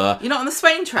other. You're not on the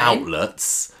Swain train.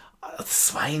 Outlets. The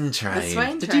Swain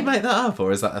train. Did you make that up,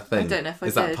 or is that a thing? I don't know if I did.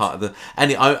 Is that part of the?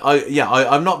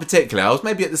 I'm not particular. I was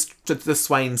maybe at the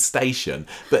Swain station,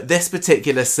 but this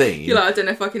particular scene. You're like, I don't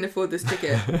know if I can afford this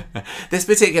ticket. This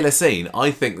particular scene,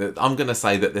 I think that I'm going to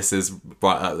say that this is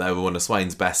right up there with one of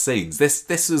Swain's best scenes.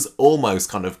 This was almost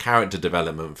kind of character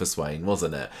development for Swain,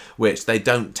 wasn't it? Which they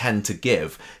don't tend to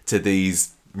give to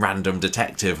these random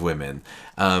detective women.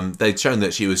 They'd shown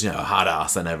that she was, a hard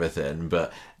ass and everything,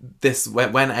 but this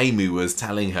when Amy was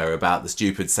telling her about the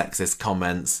stupid sexy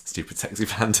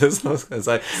Flanders, I was going to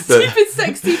say stupid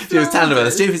sexy Flanders. She was telling her about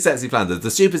the stupid sexy Flanders,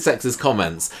 the stupid sexist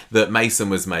comments that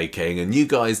Mason was making, and you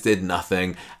guys did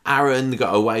nothing. Aaron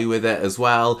got away with it as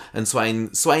well, and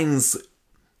Swain's.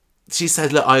 She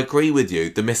said, look, I agree with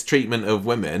you. The mistreatment of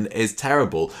women is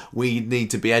terrible. We need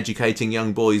to be educating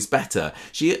young boys better.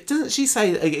 Doesn't she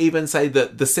even say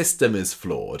that the system is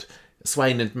flawed?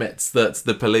 Swain admits that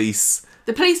the police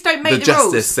don't make the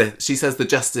rules. She says the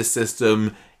justice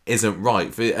system isn't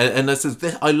right. And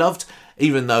I loved,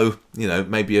 even though,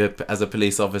 maybe as a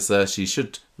police officer, she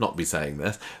should not be saying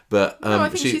this, but no, I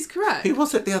think she's correct. Who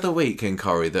was it the other week in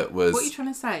Corrie that was? What are you trying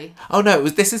to say? Oh no,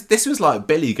 this was like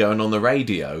Billy going on the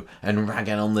radio and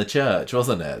ragging on the church,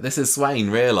 wasn't it? This is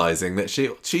Swain realising that she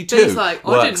too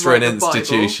works for an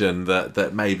institution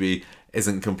that maybe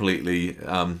isn't completely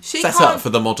set up for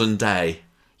the modern day.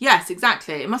 Yes,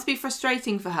 exactly. It must be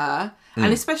frustrating for her,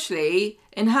 and especially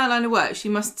in her line of work, she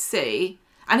must see.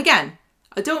 And again,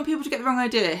 I don't want people to get the wrong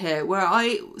idea here.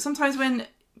 Sometimes when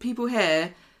people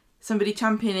hear somebody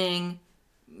championing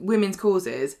women's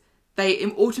causes, they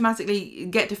automatically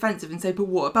get defensive and say, "But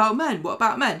what about men? What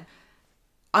about men?"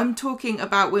 I'm talking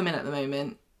about women at the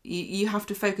moment. You have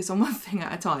to focus on one thing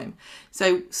at a time.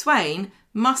 So Swain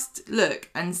must look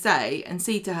and say and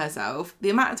see to herself the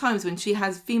amount of times when she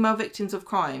has female victims of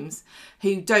crimes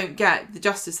who don't get the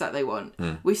justice that they want.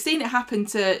 We've seen it happen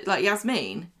to like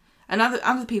Yasmin and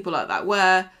other people like that,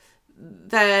 where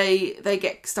they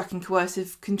get stuck in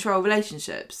coercive control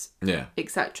relationships,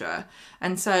 etc.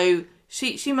 And so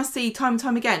she must see time and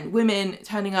time again women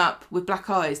turning up with black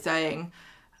eyes saying,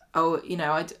 "Oh,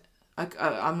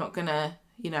 I'm not gonna."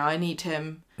 I need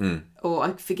him, or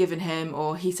I've forgiven him,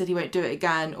 or he said he won't do it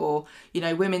again, or,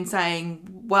 women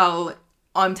saying, well,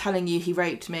 I'm telling you he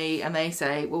raped me, and they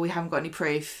say, well, we haven't got any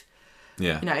proof.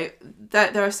 Yeah.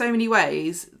 There are so many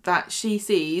ways that she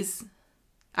sees,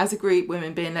 as a group,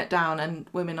 women being let down, and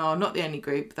women are not the only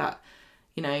group that,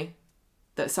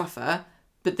 that suffer,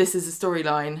 but this is a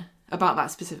storyline about that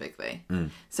specifically.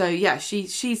 So, yeah,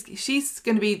 she's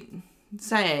going to be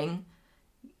saying,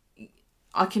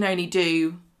 I can only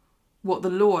do what the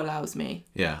law allows me.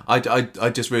 Yeah, I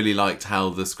just really liked how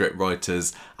the script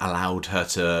writers allowed her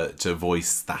to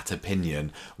voice that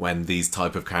opinion when these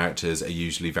type of characters are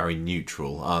usually very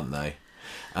neutral, aren't they?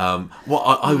 What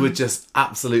I would just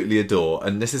absolutely adore,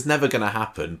 and this is never going to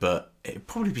happen, but it'd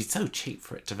probably be so cheap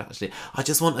for it to actually. I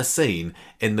just want a scene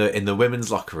in the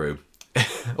women's locker room.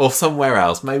 Or somewhere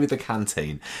else, maybe the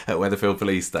canteen at Weatherfield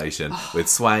Police Station, with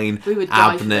Swain,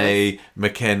 Abney,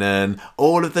 McKinnon,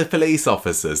 all of the police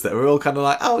officers that were all kind of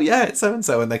like, oh yeah, it's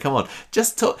so-and-so when they come on.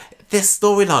 This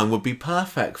storyline would be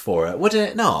perfect for it,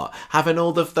 wouldn't it not? Having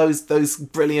all of those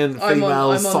brilliant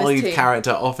female side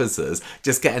character officers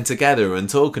just getting together and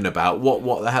talking about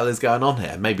what the hell is going on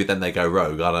here. Maybe then they go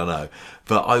rogue, I don't know.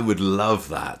 But I would love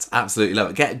that. Absolutely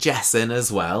love it. Get Jess in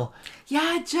as well.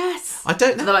 Yeah, Jess. I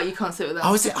don't know. They're like, you can't sit with us.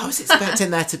 I was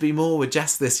expecting there to be more with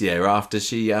Jess this year after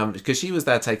she, because she was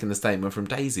there taking the statement from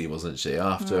Daisy, wasn't she?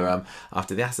 After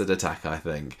the acid attack, I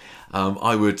think.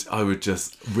 I would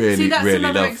just really, really love that. See, that's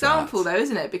another example, though,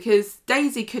 isn't it? Because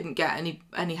Daisy couldn't get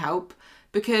any help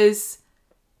because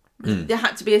there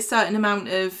had to be a certain amount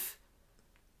of,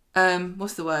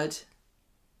 what's the word?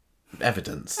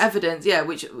 Evidence, yeah,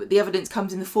 which the evidence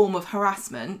comes in the form of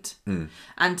harassment.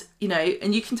 And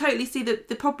you can totally see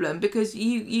the problem, because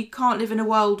you can't live in a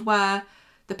world where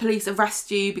the police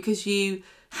arrest you because you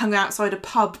hung outside a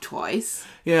pub twice.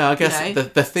 Yeah, I guess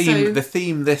the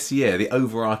theme this year, the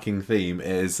overarching theme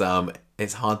is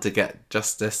it's hard to get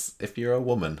justice if you're a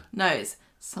woman. No, it's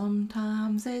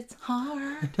sometimes it's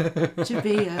hard to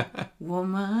be a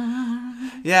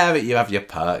woman. Yeah, but you have your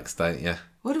perks, don't you?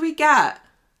 What do we get?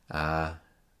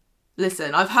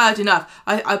 Listen, I've heard enough.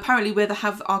 I apparently we're the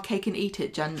have our cake and eat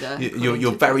it gender.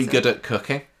 You're very good at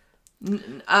cooking.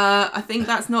 I think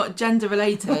that's not gender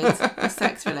related, or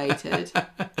sex related.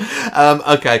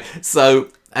 Okay, so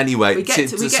anyway, we get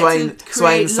to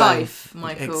create life,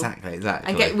 Michael. Exactly.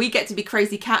 And we get to be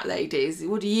crazy cat ladies.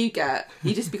 What do you get?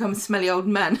 You just become smelly old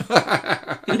men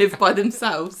who live by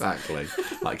themselves. Exactly.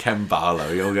 Like Ken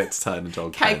Barlow, you all get to turn into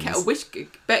old Ken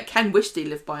wished he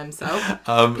lived by himself.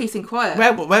 Peace and quiet.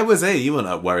 Where was he? You weren't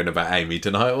up worrying about Amy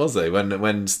tonight, was he?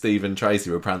 When Steve and Tracy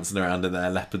were prancing around in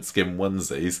their leopard skin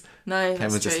onesies. No, Ken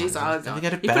that's true. He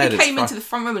probably came into the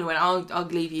front room and went, I'll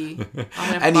leave you.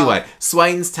 Anyway,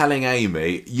 Swain's telling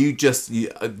Amy, this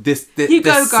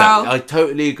go, girl. I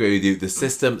totally agree with you. The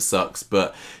system sucks,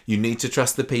 but you need to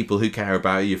trust the people who care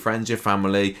about you, your friends, your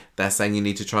family. They're saying you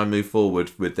need to try and move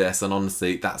forward with this, and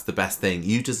honestly, that's the best thing.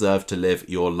 You deserve to live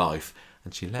your life.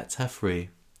 And she lets her free.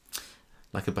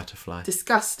 Like a butterfly.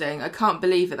 Disgusting. I can't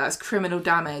believe it. That's criminal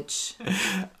damage.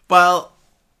 Well,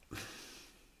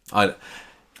 I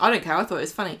don't care. I thought it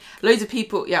was funny. Loads of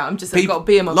people. Yeah, I've got a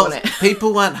beer mug on it.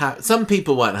 Some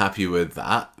people weren't happy with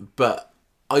that, but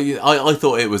I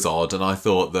thought it was odd, and I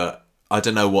thought that I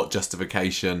don't know what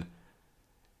justification.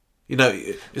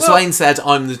 Swain said,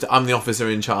 "I'm the officer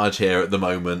in charge here at the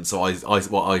moment, so I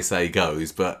what I say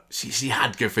goes." But she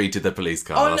had graffitied the police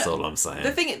car. That's all I'm saying.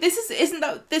 The thing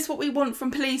isn't this what we want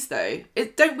from police though?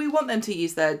 Don't we want them to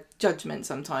use their judgment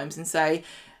sometimes and say,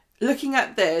 looking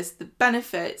at this, the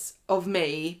benefits of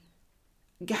me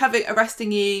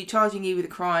arresting you, charging you with a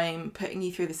crime, putting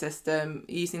you through the system,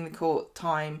 using the court's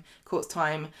time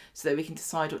so that we can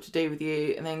decide what to do with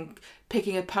you, and then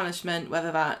picking a punishment,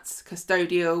 whether that's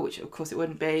custodial, which of course it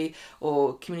wouldn't be,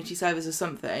 or community service or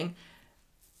something.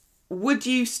 Would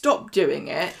you stop doing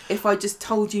it if I just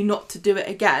told you not to do it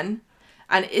again?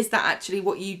 And is that actually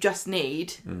what you just need?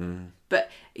 Mm-hmm. But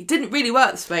it didn't really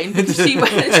work, Swain, because she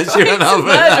went and tried to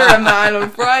murder a man on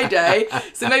Friday.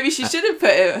 So maybe she should have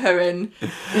put her in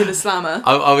the slammer.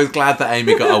 I was glad that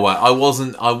Amy got away. I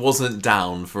wasn't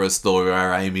down for a story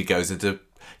where Amy goes into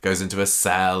a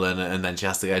cell and then she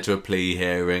has to go to a plea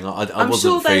hearing. I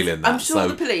wasn't feeling that. I'm sure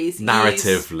the police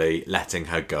narratively letting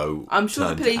her go. I'm sure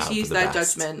the police use their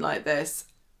judgment like this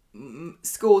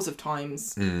scores of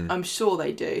times. I'm sure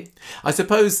they do. I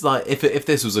suppose, like, if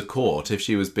this was a court, if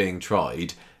she was being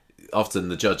tried, often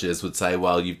the judges would say,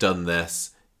 well, you've done this,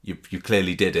 you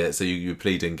clearly did it, so you're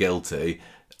pleading guilty.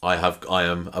 I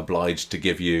am obliged to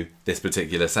give you this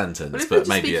particular sentence. But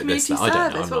maybe at this,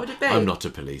 I don't know. I'm not a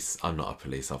police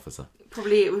officer.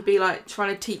 Probably it would be like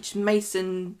trying to teach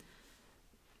Mason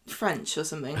French or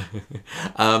something.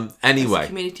 Anyway,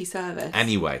 community service.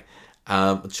 Anyway.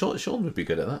 Sean would be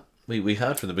good at that. We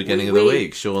heard from the beginning of the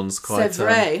week. Sean's quite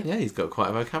he's got quite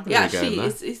a vocabulary going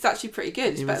there. It's actually pretty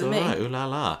good. It's better than me. Right. Ooh la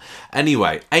la.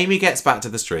 Anyway, Amy gets back to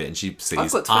the street and she sees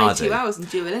I've got 22 hours in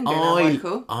Duolingo now,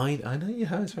 Michael. I know you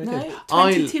have. It's very good.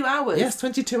 22 hours. Yes,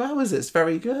 22 hours. It's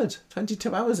very good.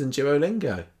 22 hours in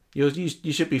Duolingo. You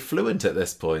should be fluent at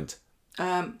this point.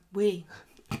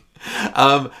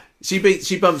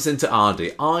 She bumps into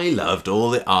Ardy. I loved all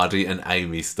the Ardy and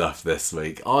Amy stuff this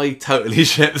week. I totally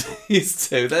shipped these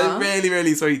two. They're really,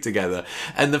 really sweet together.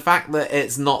 And the fact that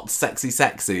it's not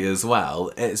sexy as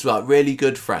well, it's like really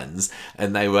good friends.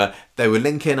 And they were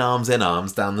linking arms in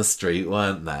arms down the street,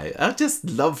 weren't they? I just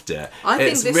loved it.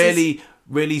 It's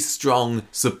really strong,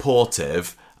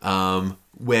 supportive.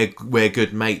 We're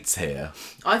good mates here.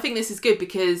 I think this is good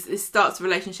because this starts a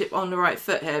relationship on the right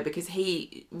foot here, because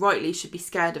he rightly should be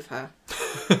scared of her.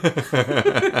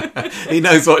 He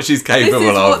knows what she's capable of now.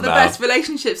 This is what the best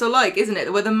relationships are like, isn't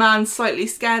it? Where the man's slightly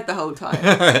scared the whole time.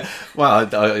 Well,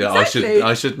 exactly.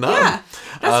 I should know. Yeah,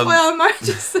 that's why our marriage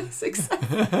is so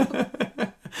successful.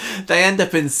 They end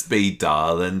up in speed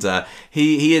dial, and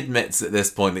he admits at this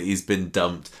point that he's been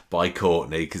dumped by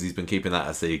Courtney because he's been keeping that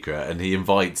a secret, and he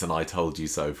invites an "I told you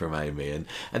so" from Amy,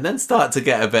 and then start to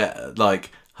get a bit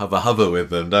like hubba with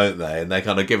them, don't they? And they're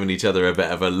kind of giving each other a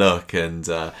bit of a look, and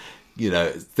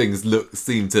things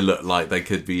seem to look like they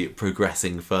could be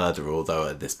progressing further, although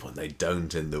at this point they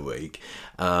don't in the week.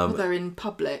 They're in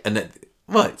public. And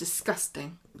what?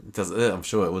 Disgusting. I'm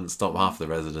sure it wouldn't stop half the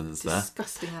residents there.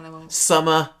 Disgusting animals.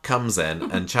 Summer comes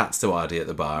in and chats to Ardy at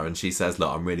the bar, and she says,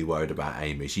 look, I'm really worried about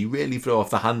Amy. She really flew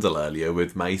off the handle earlier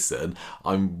with Mason.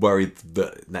 I'm worried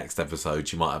that next episode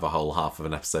she might have a whole half of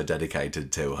an episode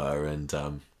dedicated to her. And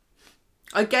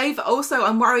I'm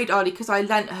worried, Ardy, because I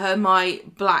lent her my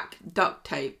black duct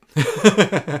tape.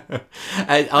 and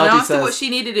I asked her what she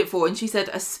needed it for, and she said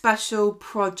a special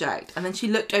project. And then she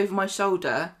looked over my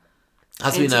shoulder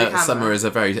As we know, Summer is a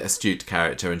very astute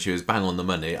character, and she was bang on the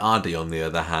money. Ardy, on the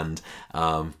other hand,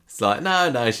 it's like,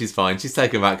 no, she's fine. She's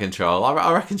taken back control.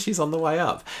 I reckon she's on the way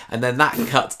up. And then that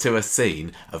cuts to a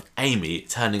scene of Amy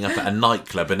turning up at a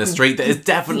nightclub in a street that is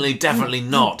definitely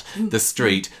not the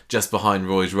street just behind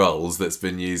Roy's Rolls that's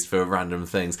been used for random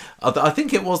things. I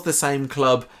think it was the same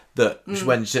club that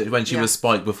when she was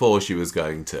spiked before she was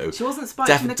going to. She wasn't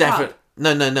spiked in the club.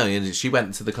 No. She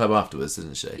went to the club afterwards,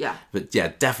 didn't she? Yeah. But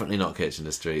yeah, definitely not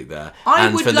Kitchener Street there.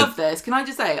 I would love this. Can I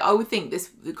just say, I would think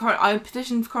this. I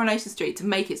petitioned for Coronation Street to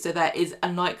make it so there is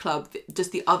a nightclub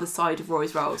just the other side of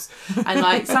Roy's Rolls. And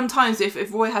like sometimes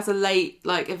if Roy has a late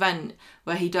like event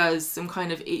where he does some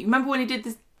kind of. Remember when he did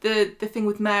this, the thing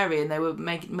with Mary and they were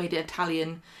made an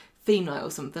Italian theme night or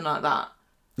something like that?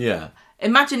 Yeah.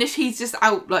 Imagine if he's just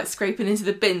out like scraping into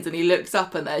the bins and he looks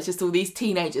up and there's just all these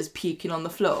teenagers puking on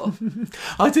the floor.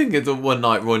 I think it's one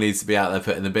night Roy needs to be out there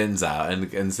putting the bins out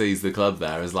and sees the club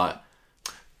there. Is like,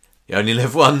 you only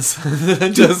live once.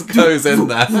 And just goes in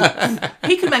there.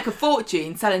 He could make a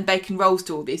fortune selling bacon rolls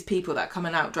to all these people that are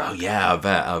coming out drunk. Oh yeah, I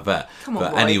bet. Come on,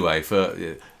 but Roy. Anyway,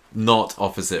 for not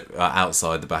opposite,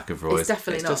 outside the back of Roy's. It's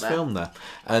definitely not just there. filmed there.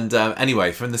 And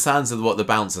anyway, from the sounds of what the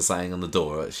bouncer's saying on the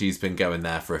door, she's been going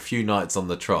there for a few nights on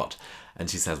the trot. And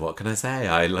she says, what can I say?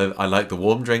 I like the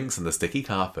warm drinks and the sticky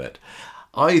carpet.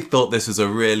 I thought this was a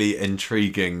really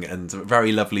intriguing and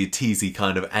very lovely teasy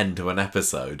kind of end to an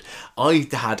episode. I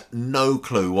had no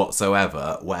clue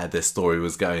whatsoever where this story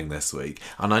was going this week.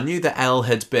 And I knew that Elle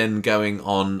had been going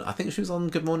on, I think she was on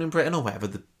Good Morning Britain or whatever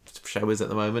the show is at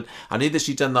the moment. I knew that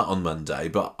she'd done that on Monday,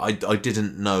 but I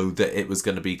didn't know that it was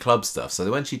going to be club stuff.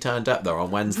 So when she turned up there on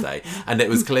Wednesday and it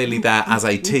was clearly there as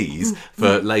a tease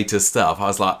for later stuff, I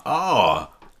was like,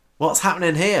 oh, what's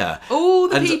happening here? All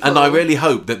the people. And I really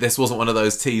hope that this wasn't one of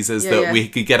those teasers we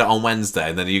could get it on Wednesday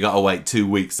and then you got to wait 2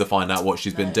 weeks to find out what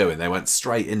she's been doing. They went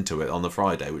straight into it on the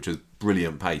Friday, which was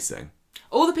brilliant pacing.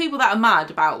 All the people that are mad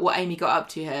about what Amy got up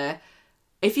to here,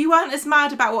 if you weren't as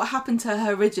mad about what happened to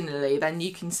her originally, then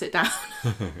you can sit down.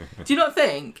 Do you not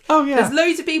think? Oh, yeah. There's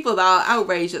loads of people that are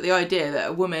outraged at the idea that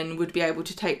a woman would be able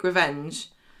to take revenge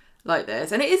like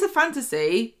this. And it is a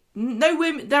fantasy. No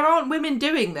women, there aren't women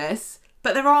doing this,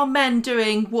 but there are men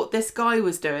doing what this guy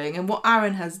was doing and what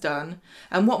Aaron has done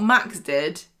and what Max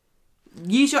did.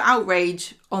 Use your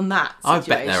outrage on that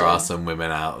situation. I bet there are some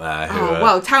women out there who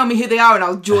well, tell me who they are and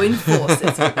I'll join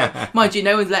forces. Mind you,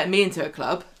 no one's letting me into a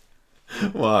club.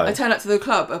 Why? I turn up to the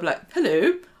club, I'll be like,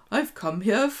 hello, I've come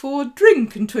here for a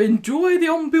drink and to enjoy the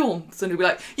ambience. And he'll be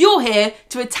like, you're here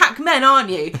to attack men, aren't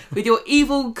you? With your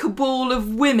evil cabal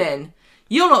of women.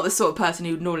 You're not the sort of person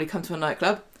who would normally come to a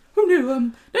nightclub. Oh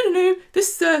no,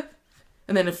 this,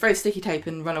 and then throw sticky tape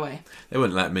and run away. They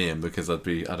wouldn't let me in because I'd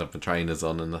have my trainers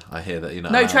on, and I hear that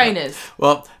no trainers.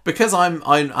 Well, because I'm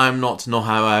not, nor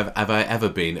have I ever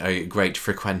been a great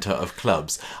frequenter of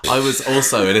clubs. I was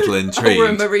also a little intrigued. Or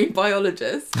a marine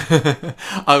biologist.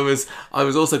 I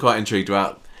was also quite intrigued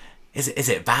about. Is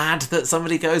it bad that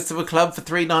somebody goes to a club for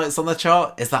 3 nights on the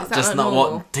trot? Is that just not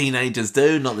what teenagers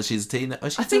do? Not that she's a teenager. Oh,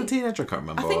 she's still a teenager. I can't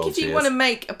remember. I think if you want to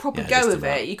make a proper go of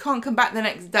it, you can't come back the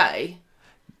next day.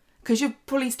 Because you'll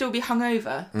probably still be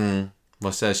hungover.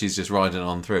 Well, so she's just riding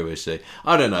on through, is she?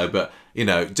 I don't know, but,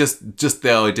 just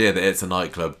the idea that it's a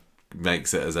nightclub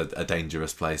makes it as a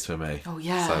dangerous place for me. Oh,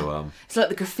 yeah. So, it's like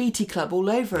the graffiti club all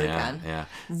over again.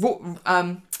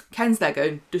 Yeah. Ken's there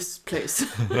going, this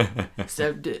place.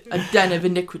 So, a den of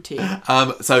iniquity.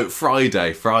 So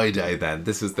Friday then.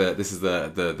 This is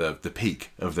the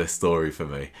peak of this story for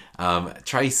me.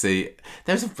 Tracy,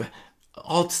 there's a...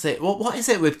 odd thing. What is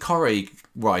it with Corrie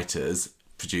writers,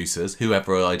 producers,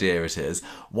 whoever idea it is,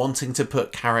 wanting to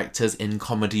put characters in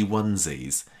comedy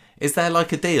onesies? Is there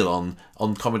like a deal on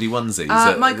comedy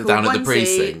onesies Michael, down at the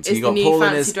precinct? You got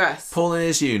Paul in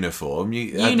his uniform,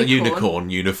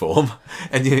 unicorn uniform,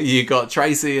 and you got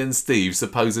Tracy and Steve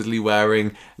supposedly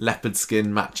wearing leopard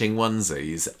skin matching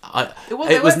onesies.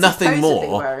 It was nothing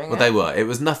more. They were. It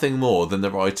was nothing more than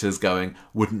the writers going,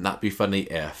 "Wouldn't that be funny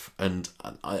if?" And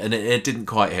it didn't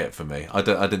quite hit for me. I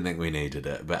didn't think we needed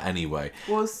it, but anyway.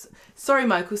 Sorry,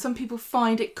 Michael. Some people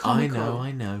find it comical.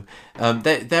 I know.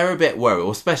 They're a bit worried,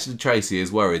 or especially Tracy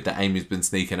is worried that Amy's been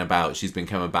sneaking about. She's been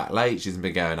coming back late. She's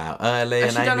been going out early.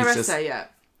 Has she done her essay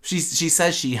yet? She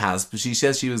says she has, but she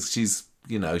says she's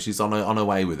on her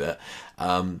way with it.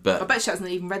 But I bet she hasn't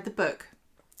even read the book.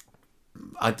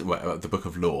 The book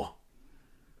of law.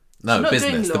 No,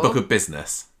 business. The book of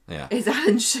business. Yeah. Is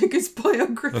Alan Sugar's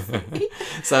biography.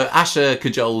 So Asher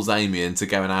cajoles Amy into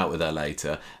going out with her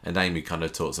later, and Amy kind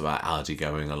of talks about Ardy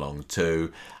going along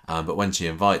too. But when she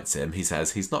invites him, he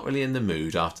says he's not really in the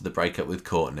mood after the breakup with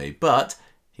Courtney, but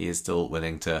he is still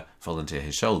willing to volunteer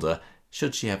his shoulder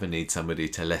should she ever need somebody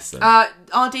to listen.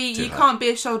 RD, you can't be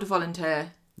a shoulder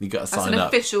volunteer. You got to That's sign an up.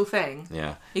 official thing.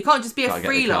 Yeah. You can't just be Gotta a get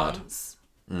the card. freelance.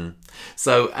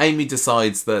 So Amy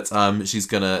decides that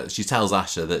she tells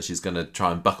Asher that she's gonna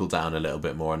try and buckle down a little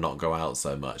bit more and not go out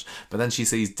so much. But then she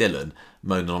sees Dylan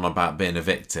moaning on about being a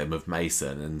victim of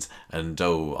Mason and I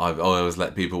always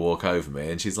let people walk over me,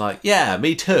 and she's like, yeah,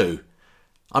 me too.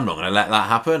 I'm not going to let that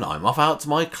happen. I'm off out to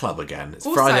my club again. It's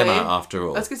Also, Friday night after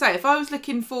all. I was going to say, if I was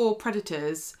looking for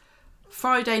predators,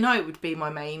 Friday night would be my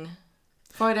main.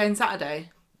 Friday and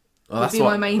Saturday. Well, that's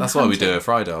why we do a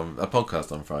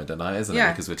podcast on Friday night, isn't it?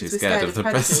 Because we're too scared of the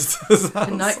predators.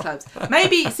 In nightclubs.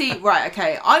 Maybe,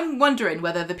 okay, I'm wondering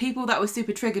whether the people that were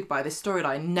super triggered by this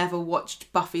storyline never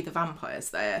watched Buffy the Vampire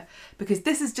Slayer, because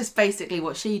this is just basically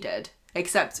what she did,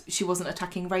 except she wasn't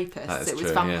attacking rapists, it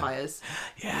was vampires.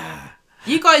 Yeah.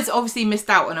 You guys obviously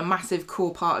missed out on a massive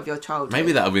core part of your childhood.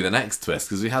 Maybe that'll be the next twist,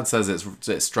 because we had says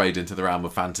it's strayed into the realm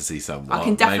of fantasy somewhat. I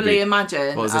can definitely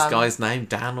imagine. What was this guy's name?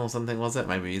 Dan or something, was it?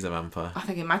 Maybe he's a vampire. I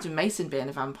think imagine Mason being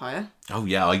a vampire. Oh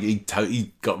yeah, he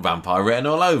totally got vampire written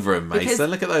all over him, Mason.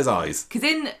 Look at those eyes. Because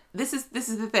this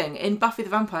is the thing, in Buffy the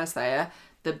Vampire Slayer,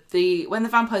 the when the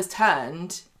vampires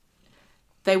turned,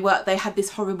 they had this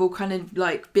horrible kind of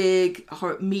like big,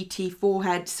 meaty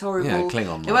foreheads, horrible. Yeah,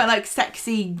 Klingon. They weren't like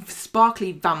sexy,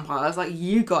 sparkly vampires like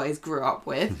you guys grew up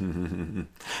with.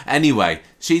 Anyway,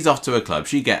 she's off to a club.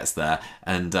 She gets there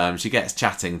and she gets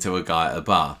chatting to a guy at a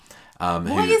bar.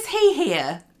 Why is he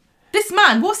here? This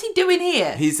man, what's he doing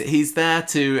here? He's there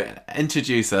to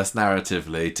introduce us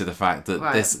narratively to the fact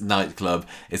that this nightclub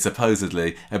is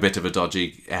supposedly a bit of a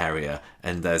dodgy area,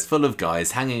 and there's full of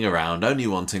guys hanging around, only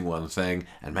wanting one thing,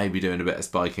 and maybe doing a bit of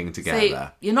spiking to get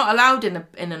there. You're not allowed in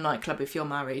a nightclub if you're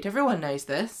married. Everyone knows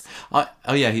this.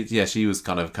 She was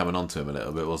kind of coming on to him a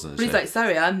little bit, wasn't she? But he's like,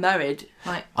 sorry, I'm married.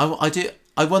 Like,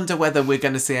 I wonder whether we're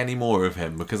going to see any more of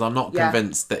him, because I'm not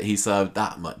convinced that he served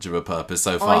that much of a purpose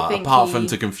so far, apart from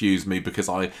to confuse me, because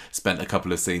I spent a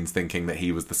couple of scenes thinking that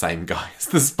he was the same guy as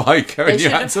the spiker, and you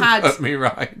had to put me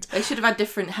right. They should have had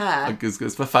different hair.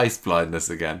 It's for face blindness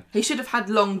again. He should have had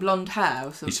long blonde hair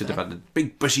or something. He should have had a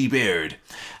big bushy beard.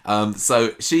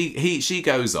 So she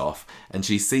goes off and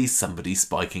she sees somebody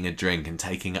spiking a drink and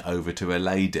taking it over to a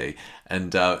lady,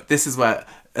 and this is where,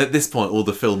 at this point, all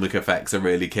the filmic effects are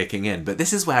really kicking in. But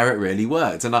this is where it really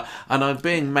worked. And I'm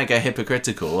being mega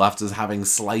hypocritical after having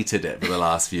slated it for the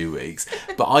last few weeks.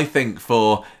 But I think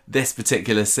for this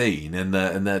particular scene and the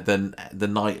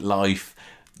nightlife,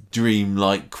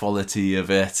 dream-like quality of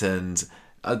it, and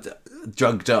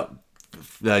drugged up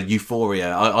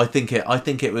euphoria, I think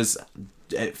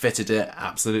it fitted it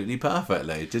absolutely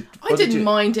perfectly. I didn't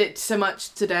mind it so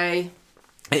much today.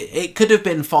 It could have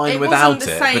been fine without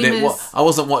it, but I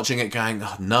wasn't watching it going,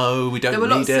 oh, no, we don't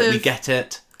need it, we get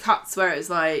it. Cuts where it's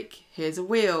like, here's a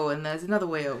wheel and there's another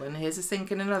wheel and here's a sink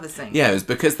and another sink. Yeah, it was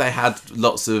because they had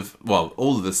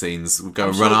all of the scenes go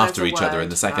and run after each other in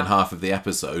the second half of the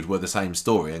episode were the same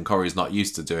story, and Corey's not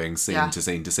used to doing scene to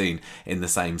scene to scene in the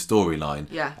same storyline.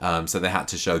 Yeah. So they had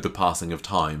to show the passing of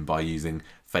time by using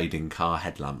fading car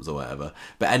headlamps or whatever.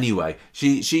 But anyway,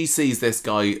 she sees this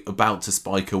guy about to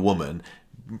spike a woman,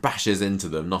 bashes into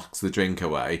them, knocks the drink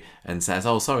away, and says,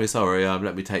 "Oh, sorry,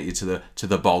 let me take you to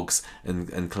the bogs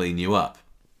and clean you up."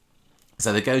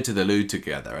 So they go to the loo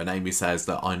together, and Amy says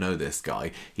that, "I know this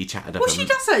guy. He chatted up." Well, she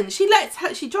doesn't.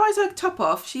 She dries her top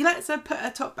off. She lets her put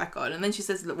her top back on, and then she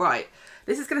says, "Look, right,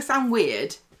 this is going to sound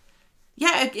weird."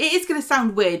 Yeah, it is going to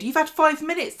sound weird. You've had 5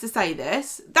 minutes to say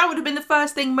this. That would have been the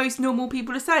first thing most normal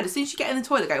people have said. As soon as you get in the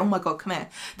toilet, go, "Oh my God, come here."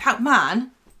 That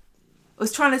man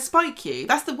was trying to spike you.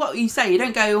 That's what you say. You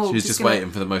don't go, she was just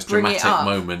waiting for the most dramatic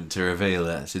moment to reveal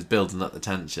it. She's building up the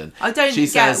tension. I don't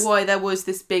get why there was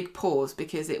this big pause,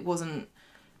 because it wasn't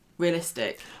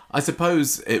realistic. I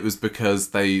suppose it was because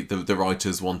the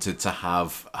writers wanted to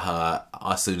have her,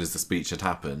 as soon as the speech had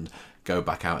happened, go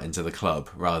back out into the club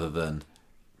rather than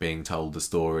being told the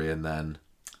story and then...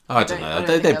 I don't know.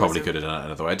 They probably could have done it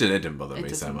another way. It didn't bother me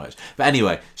so much. But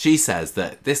anyway, she says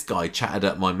that this guy chatted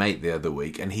up my mate the other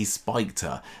week and he spiked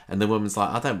her. And the woman's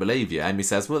like, "I don't believe you." Amy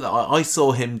says, "Well, I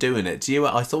saw him doing it to you.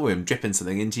 I saw him dripping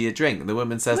something into your drink." And the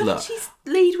woman says, "Why look..." did she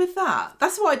lead with that?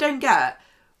 That's what I don't get.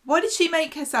 Why did she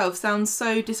make herself sound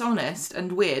so dishonest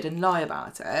and weird and lie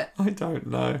about it? I don't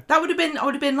know. I would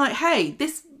have been like, "Hey,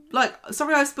 this... Like,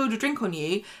 sorry I spilled a drink on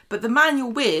you, but the man you're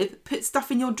with put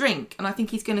stuff in your drink and I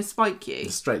think he's going to spike you."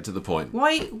 Straight to the point.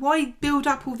 Why build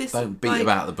up all this... Don't beat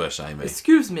about the bush, Amy.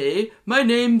 "Excuse me, my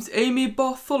name's Amy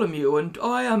Bartholomew and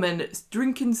I am a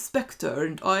drink inspector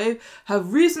and I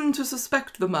have reason to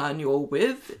suspect the man you're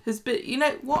with has been..." You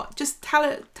know what? Just tell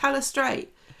her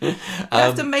straight. You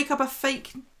have to make up a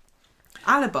fake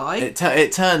alibi.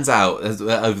 It turns out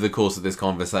over the course of this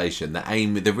conversation that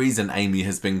the reason Amy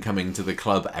has been coming to the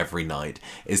club every night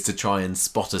is to try and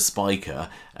spot a spiker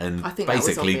and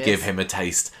basically give him a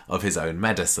taste of his own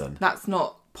medicine. That's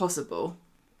not possible.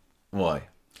 Why?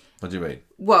 What do you mean?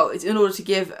 Well, it's in order to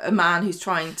give a man who's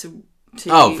trying to...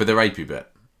 Oh, for the rapey bit.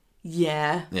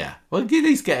 Yeah. Yeah. Well, at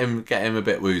least get him a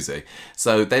bit woozy.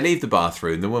 So they leave the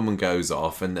bathroom. The woman goes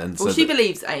off, and well, she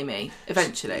believes Amy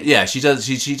eventually. Yeah, she does.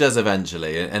 She does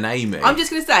eventually, and Amy. I'm just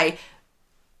going to say,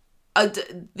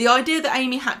 the idea that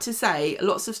Amy had to say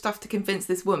lots of stuff to convince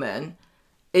this woman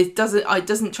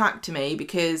doesn't track to me,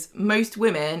 because most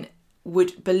women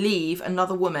would believe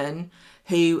another woman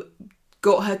who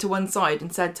got her to one side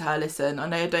and said to her, listen, I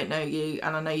know I don't know you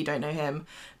and I know you don't know him,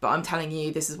 but I'm telling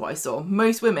you this is what I saw.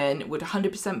 Most women would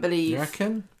 100% believe... You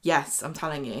reckon? Yes, I'm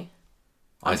telling you.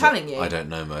 I don't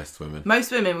know most women.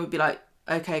 Most women would be like,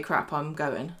 okay, crap, I'm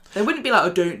going. They wouldn't be like, I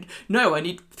don't know, I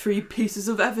need 3 pieces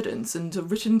of evidence and a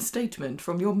written statement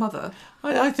from your mother.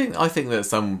 I think that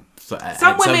some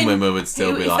women would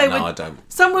still be like, no, I don't.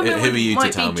 Some women who are you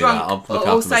might to tell be me drunk, that? I'll look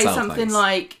or after say myself, something thanks.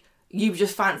 like, you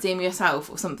just fancy him yourself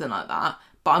or something like that.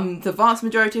 But the vast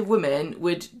majority of women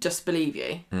would just believe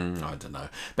you. I don't know.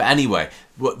 But anyway,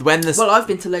 when this... Well, I've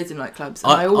been to loads of nightclubs,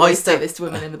 and I always say this to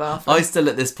women in the bathroom. I still,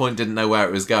 at this point, didn't know where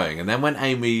it was going. And then when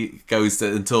Amy goes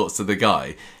and talks to the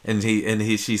guy, and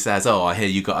she says, oh, I hear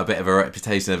you got a bit of a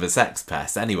reputation of a sex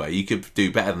pest. Anyway, you could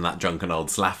do better than that drunken old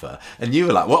slapper. And you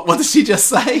were like, what did she just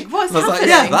say? What's and I was happening? like,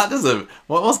 yeah, that doesn't...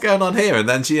 What's going on here? And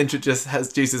then she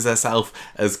introduces herself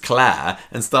as Claire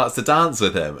and starts to dance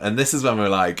with him. And this is when we're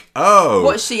like,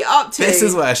 oh... What's she up to? This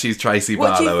is where she's Tracy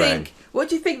Barlow. What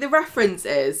do you think the reference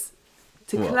is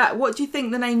to Claire? What do you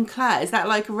think the name Claire is? That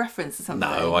like a reference to something?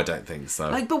 No, I don't think so.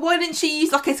 Like, but why didn't she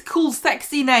use like a cool,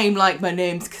 sexy name like my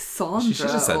name's Cassandra? She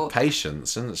should have said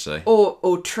Patience, shouldn't she?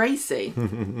 Or Tracy.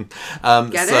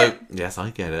 Get it? Yes, I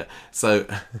get it. So,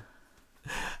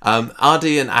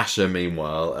 Ardy and Asher,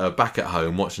 meanwhile, are back at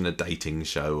home watching a dating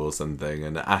show or something,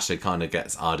 and Asher kind of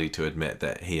gets Ardy to admit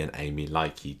that he and Amy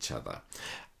like each other.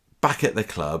 Back at the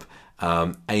club,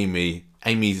 Amy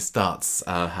starts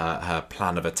her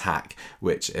plan of attack,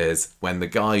 which is when the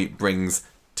guy brings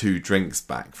 2 drinks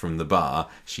back from the bar,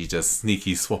 she just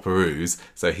sneaky swapperoos,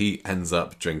 so he ends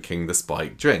up drinking the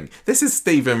spiked drink. This is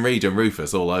Stephen Reed and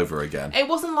Rufus all over again. It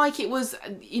wasn't like it was,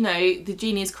 the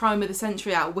genius crime of the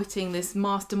century outwitting this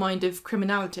mastermind of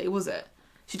criminality, was it?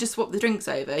 She just swapped the drinks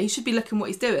over. He should be looking what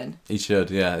he's doing. He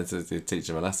should, yeah. To teach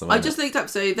him a lesson. I just looked up.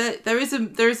 So there is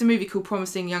a movie called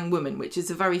Promising Young Woman, which is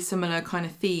a very similar kind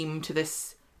of theme to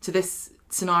this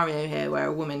scenario here, where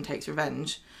a woman takes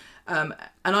revenge. And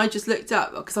I just looked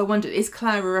up because I wondered, is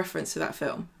Claire a reference to that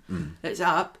film? Looked it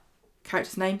up.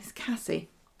 Character's name is Cassie.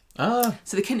 Ah.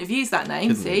 So they couldn't have used that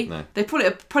name, see? No. They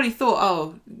probably thought,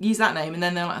 oh, use that name, and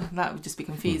then they're like, that would just be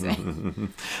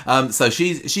confusing. So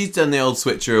she's done the old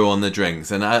switcheroo on the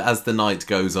drinks, and as the night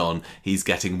goes on, he's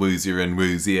getting woozier and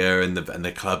woozier, and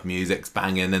the club music's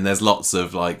banging, and there's lots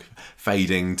of like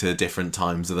fading to different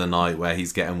times of the night where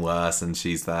he's getting worse, and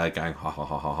she's there going ha ha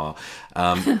ha ha ha.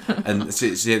 And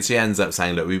she ends up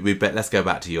saying, look, let's go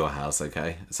back to your house,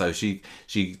 okay? So she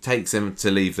takes him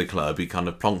to leave the club. He kind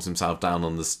of plonks himself down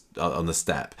on the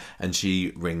step, and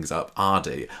she rings up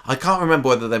Ardy. I can't remember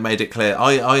whether they made it clear.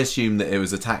 I assumed that it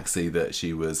was a taxi that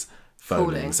she was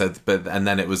phoning. So, and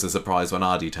then it was a surprise when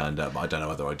Ardy turned up. I don't know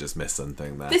whether I just missed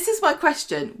something there. This is my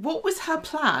question. What was her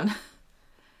plan?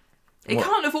 It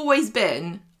can't have always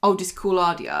been, I'll just call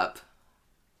Ardy up.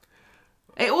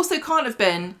 It also can't have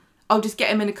been, I'll just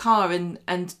get him in a car and ...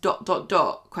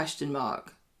 question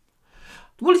mark.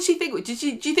 What did she think? Do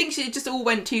you think she just all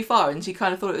went too far and she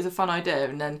kind of thought it was a fun idea,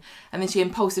 and then she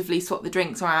impulsively swapped the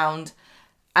drinks around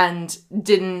and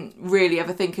didn't really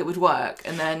ever think it would work,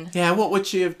 and then... Yeah, what would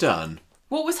she have done?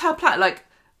 What was her plan? Like,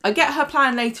 I get her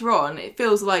plan later on. It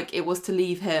feels like it was to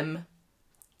leave him...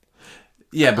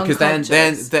 Yeah, because then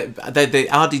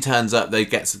Ardy turns up, they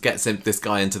gets this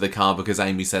guy into the car because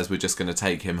Amy says we're just going to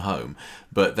take him home,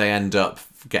 but they end up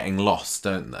getting lost,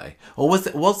 don't they? Or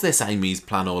was this Amy's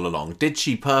plan all along? Did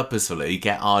she purposefully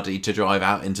get Ardy to drive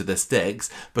out into the sticks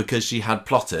because she had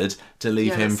plotted to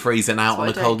leave him freezing out on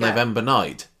a cold November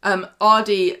night?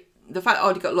 The fact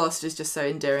Ardy got lost is just so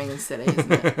endearing and silly,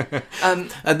 isn't it?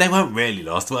 And they weren't really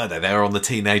lost, were they? They were on the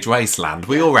teenage wasteland.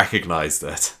 We all recognised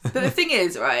it. But the thing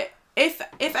is, right, if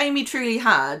Amy truly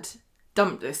had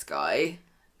dumped this guy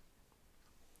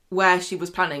where she was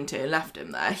planning to and left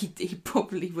him there, he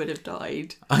probably would have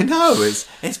died. I know,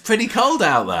 it's pretty cold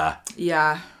out there.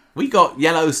 Yeah. We got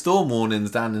yellow storm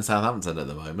warnings down in Southampton at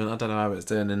the moment. I don't know how it's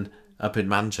doing in up in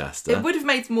Manchester. It would have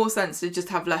made more sense to just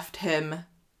have left him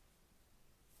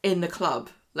in the club.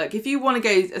 Like, if you want to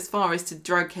go as far as to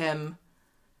drug him,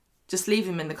 just leave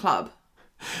him in the club.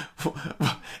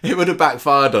 It would have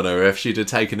backfired on her if she'd have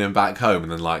taken him back home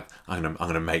and then like, I'm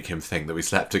gonna make him think that we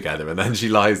slept together, and then she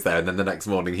lies there and then the next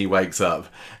morning he wakes up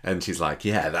and she's like,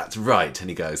 yeah, that's right, and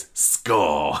he goes,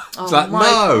 score. She's like,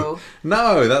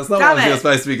 no, that's not what you're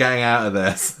supposed to be getting out of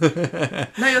this.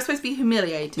 No, you're supposed to be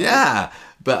humiliated. Yeah.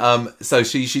 But so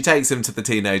she takes him to the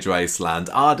teenage wasteland.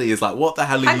 Ardy is like, what the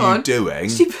hell are you doing?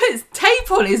 She puts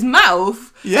tape on his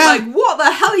mouth. Yeah. Like, what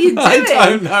the hell are you doing? I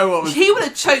don't know what was... He would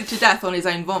have choked to death on his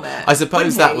own vomit. I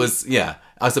suppose that was... Yeah.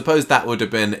 I suppose that would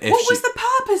have been if what was the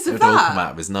purpose of it would that? all come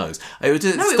out of his nose. It would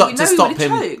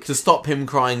to stop him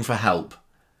crying for help.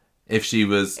 If she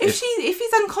was... If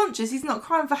he's unconscious, he's not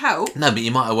crying for help. No, but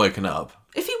you might have woken up.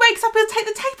 If he wakes up, he'll take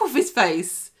the tape off his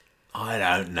face. I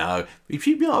don't know.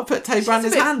 She might have put tape around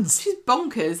his hands. She's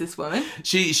bonkers, this woman.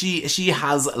 She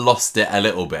has lost it a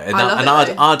little bit. And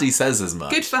it, Ardy says as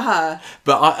much. Good for her.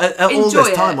 But at all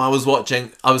this time I was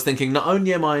watching, I was thinking, not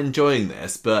only am I enjoying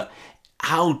this, but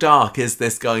how dark is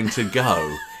this going to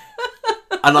go?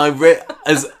 And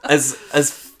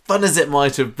as fun as it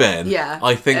might have been,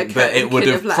 I think that it would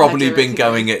have probably been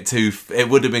going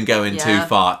too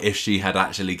far if she had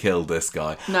actually killed this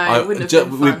guy. No, it wouldn't have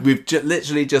been fun. We've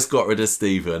literally just got rid of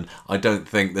Stephen. I don't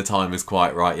think the time is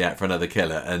quite right yet for another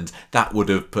killer, and that would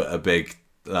have put a big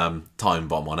time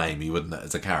bomb on Amy, wouldn't it,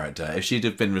 as a character, if she'd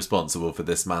have been responsible for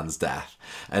this man's death.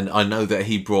 And I know that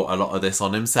he brought a lot of this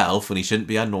on himself, and he shouldn't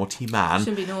be a naughty man.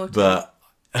 Shouldn't be naughty. But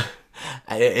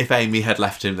if Amy had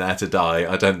left him there to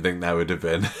die, I don't think there would have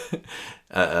been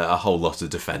a whole lot of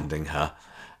defending her.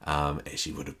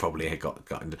 She would have probably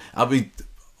gotten... I mean,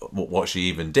 what she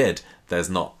even did, there's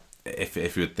not, if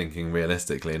you're thinking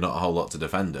realistically, not a whole lot to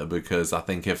defend her, because I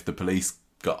think if the police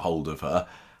got hold of her,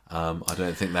 I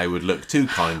don't think they would look too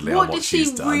kindly on what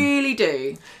she's done. What did she really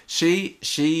do?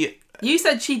 She... You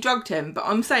said she drugged him, but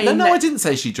I'm saying... No, I didn't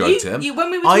say she drugged him.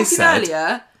 When we were talking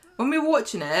earlier, when we were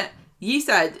watching it, you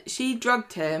said she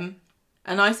drugged him,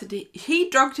 and I said he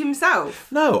drugged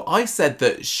himself. No, I said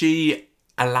that she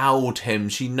allowed him,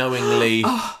 she knowingly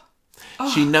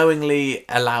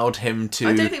allowed him to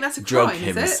I don't think that's a drug crime,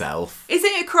 himself. Is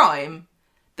it a crime?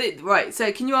 Right,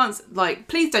 so can you answer, like,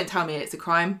 please don't tell me it's a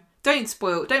crime.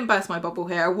 Don't burst my bubble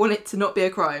here. I want it to not be a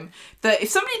crime. That if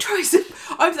somebody tries to...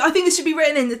 I think this should be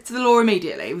written into the law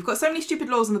immediately. We've got so many stupid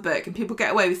laws in the book and people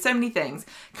get away with so many things.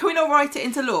 Can we not write it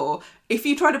into law? If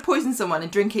you try to poison someone and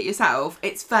drink it yourself,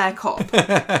 it's fair cop.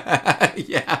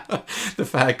 Yeah, the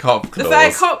fair cop clause. The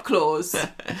fair cop clause.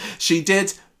 She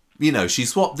did... she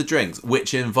swapped the drinks,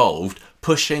 which involved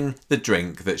pushing the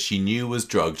drink that she knew was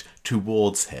drugged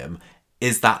towards him.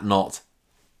 Is that not...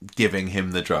 giving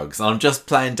him the drugs? I'm just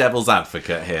playing devil's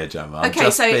advocate here, Gemma. I'm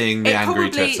just being the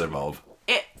angry Twitter mob.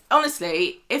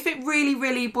 Honestly, if it really,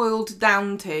 really boiled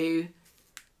down to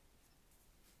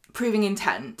proving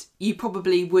intent, you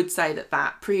probably would say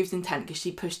that proves intent because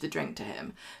she pushed the drink to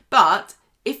him. But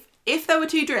if there were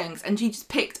two drinks and she just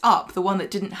picked up the one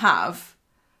that didn't have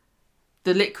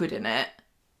the liquid in it,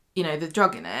 the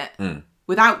drug in it,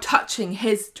 without touching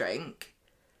his drink...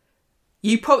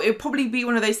 it would probably be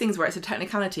one of those things where it's a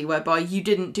technicality whereby you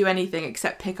didn't do anything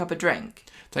except pick up a drink.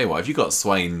 Tell you what, if you got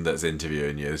Swain that's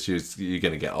interviewing you, you're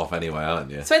going to get off anyway,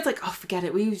 aren't you? Swain's like, oh, forget it.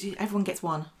 Everyone gets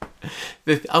one.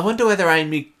 I wonder whether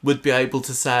Amy would be able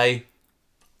to say,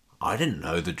 I didn't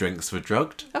know the drinks were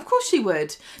drugged. Of course she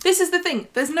would. This is the thing.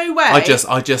 There's no way. I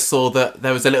just saw that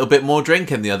there was a little bit more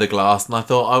drink in the other glass, and I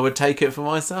thought I would take it for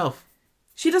myself.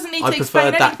 She doesn't need to explain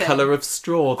anything. I preferred that colour of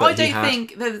straw that he had. I don't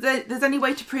think that there's any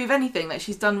way to prove anything that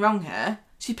she's done wrong here.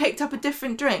 She picked up a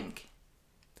different drink.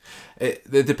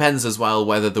 It depends as well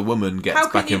whether the woman gets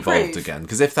back involved again.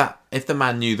 Because if the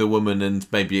man knew the woman and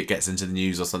maybe it gets into the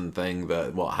news or something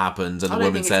that what happened and the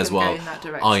woman says, well,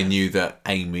 I knew that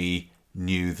Amy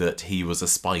knew that he was a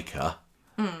spiker.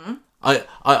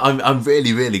 I'm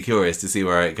really, really curious to see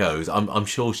where it goes. I'm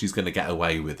sure she's going to get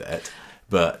away with it.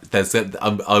 But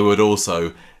I would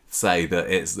also say that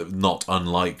it's not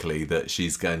unlikely that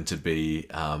she's going to be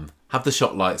have the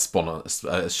shot light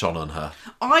shone on her.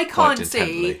 I can't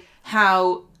see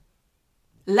how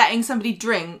letting somebody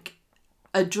drink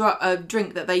a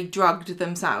drink that they drugged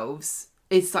themselves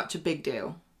is such a big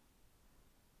deal.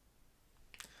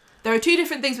 There are two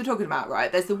different things we're talking about,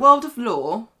 right? There's the world of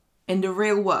law in the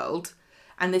real world,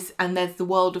 and there's the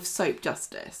world of soap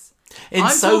justice. In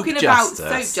Soap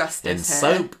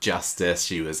Justice,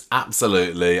 she was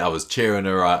absolutely... I was cheering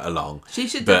her right along. She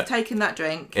should have taken that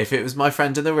drink. If it was my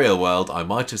friend in the real world, I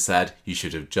might have said, you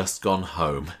should have just gone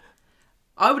home.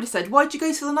 I would have said, why'd you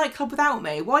go to the nightclub without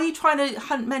me? Why are you trying to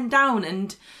hunt men down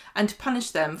and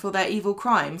punish them for their evil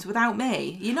crimes without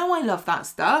me? You know I love that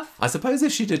stuff. I suppose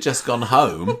if she'd have just gone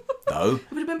home, though...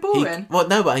 It would have been boring.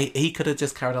 But he could have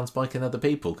just carried on spiking other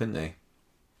people, couldn't he?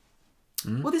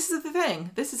 Well, this is the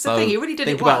thing. He really did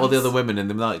it once. Think about all the other women in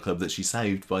the nightclub that she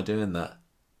saved by doing that.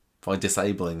 By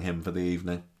disabling him for the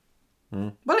evening.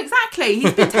 Well, exactly.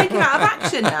 He's been taken out of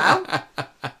action now.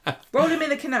 Roll him in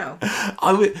the canal.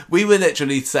 We were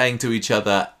literally saying to each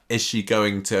other, is she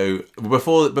going to...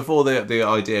 Before the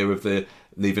idea of the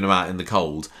leaving him out in the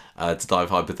cold to die of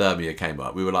hypothermia came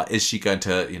up, we were like, is she going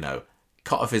to,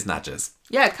 cut off his nadgers?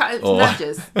 Yeah, cut his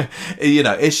nadgers.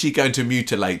 Is she going to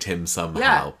mutilate him somehow?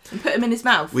 Yeah, and put him in his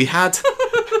mouth. We had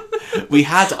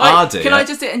Ardee. Can I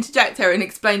just interject here and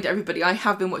explain to everybody, I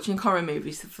have been watching horror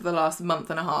movies for the last month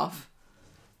and a half.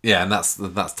 Yeah, and that's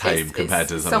tame compared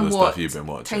to some of the stuff you've been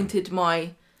watching. Tainted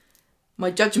my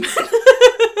judgment.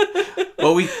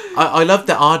 Well, I love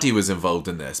that Ardee was involved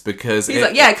in this because he's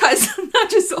cut his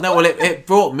nudges off. No, well, it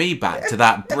brought me back to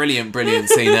that brilliant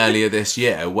scene earlier this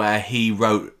year where he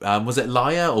wrote, was it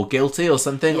liar or guilty or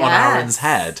something on Aaron's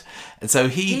head, and so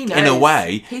he in a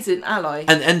way, he's an ally,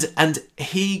 and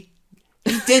he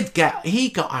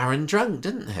got Aaron drunk,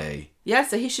 didn't he? Yeah,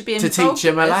 so he should be involved to teach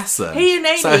him a lesson. He and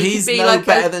Amy so he's be no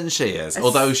better than she is.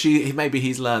 Although maybe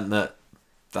he's learned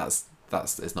that's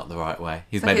it's not the right way.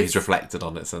 He's reflected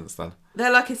on it since then.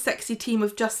 They're like a sexy team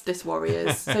of justice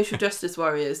warriors, social justice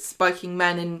warriors, spiking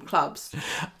men in clubs.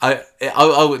 I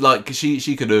would like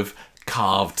she could have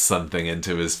carved something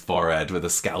into his forehead with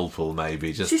a scalpel,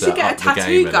 maybe just to up the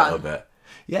game a little bit.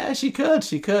 Yeah, she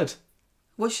could.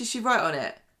 What should she write on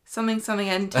it? Something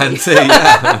NT.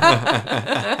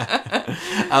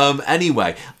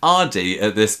 Anyway, Ardee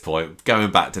at this point, going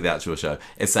back to the actual show,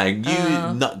 is saying,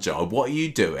 you nut job, what are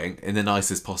you doing in the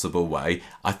nicest possible way?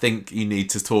 I think you need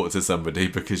to talk to somebody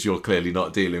because you're clearly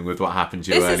not dealing with what happened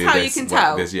to you earlier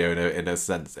this year in a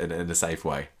sense, in a safe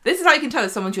way. This is how you can tell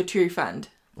if someone's your true friend.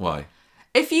 Why?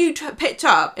 If you pitch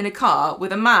up in a car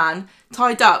with a man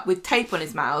tied up with tape on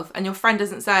his mouth and your friend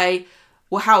doesn't say,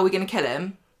 well, how are we going to kill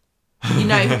him? You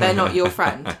know they're not your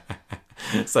friend.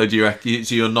 So do you reckon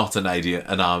you're not an Amy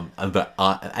and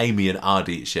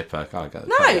Ardee shipper? Can't get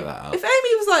that out. If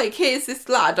Amy was like, here's this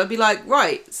lad, I'd be like,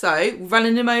 right, so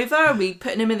running him over, are we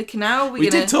putting him in the canal? We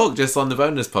did talk just on the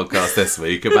bonus podcast this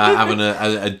week about having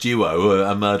a duo,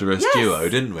 a murderous duo,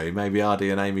 didn't we? Maybe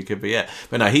Ardee and Amy could be it.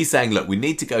 But no, he's saying, look, we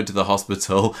need to go to the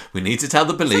hospital. We need to tell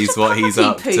the police what he's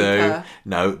up to.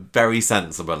 No, very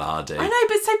sensible, Ardee. I know,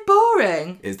 but it's so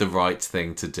boring. It's the right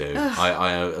thing to do.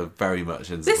 I very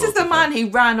much in support. This is the man who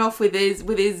ran off with his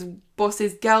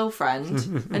boss's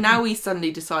girlfriend, and now he's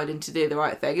suddenly deciding to do the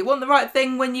right thing. It wasn't the right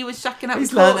thing when you were shacking up.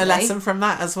 He's learned a lesson from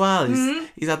that as well.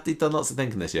 He's done lots of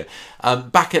thinking this year.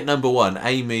 Back at number one,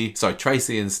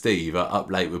 Tracy and Steve are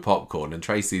up late with popcorn, and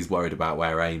Tracy's worried about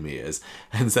where Amy is.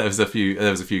 And so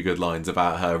there was a few good lines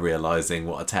about her realising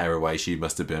what a tearaway she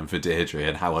must have been for Deirdre,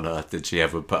 and how on earth did she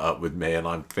ever put up with me, and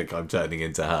I think I'm turning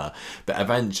into her. But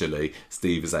eventually,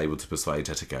 Steve is able to persuade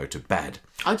her to go to bed.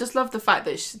 I just love the fact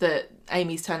that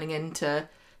Amy's turning into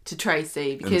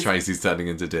Tracy. Because and Tracy's turning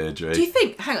into Deirdre. Do you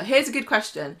think... Hang on, here's a good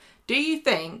question. Do you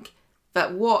think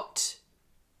that what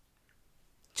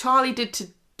Charlie did to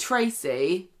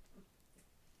Tracy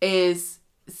is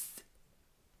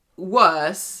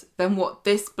worse than what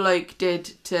this bloke did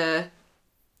to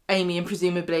Amy and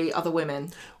presumably other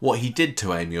women? What he did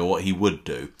to Amy or what he would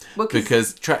do? Well,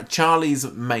 because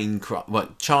Charlie's main crime...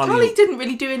 Charlie didn't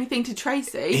really do anything to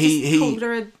Tracy. He called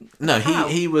her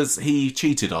he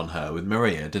cheated on her with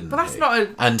Maria, didn't he? But that's not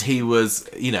a... And he was,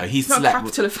 he slept... not a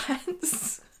capital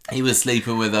offence. He was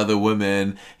sleeping with other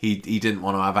women. He didn't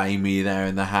want to have Amy there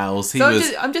in the house.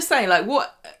 I'm just saying, like,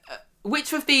 what...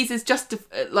 Which of these is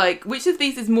which of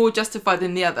these is more justified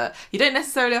than the other? You don't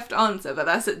necessarily have to answer,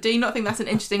 but do you not think that's an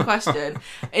interesting question?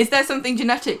 Is there something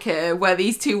genetic here where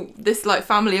this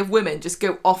family of women just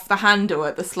go off the handle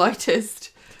at the slightest?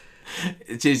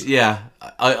 It is, yeah.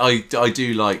 I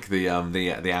do like the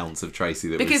ounce of Tracy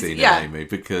that we've seen in Amy,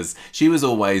 because she was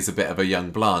always a bit of a young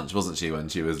Blanche, wasn't she, when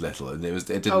she was little? And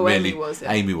Amy was,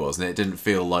 and it didn't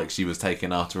feel like she was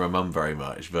taken after her mum very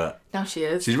much, but now she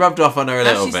is. She's rubbed off on her a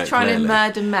little bit. She's trying to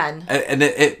murder men.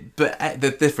 But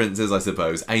the difference is, I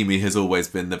suppose, Amy has always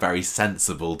been the very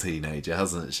sensible teenager,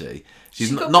 hasn't she?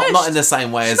 She's not in the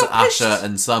same way as Asher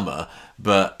and Summer,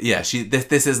 but yeah,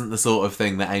 this isn't the sort of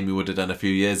thing that Amy would have done a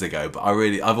few years ago. But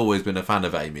I've always been a fan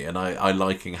of Amy, and I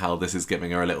liking how this is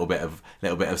giving her a little bit of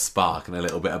spark and a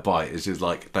little bit of bite. It's just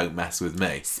like, don't mess with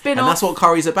me. That's what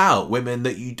Corrie's about: women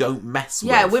that you don't mess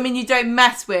with. Yeah, women you don't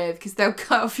mess with, because they'll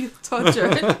cut off your todger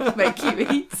and make you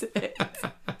eat it.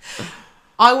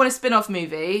 I want a spin-off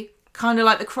movie, kind of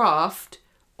like The Craft,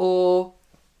 or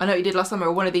I know what you did last summer,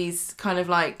 or one of these kind of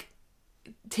like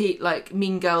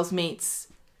Mean Girls meets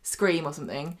Scream or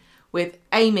something, with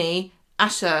Amy,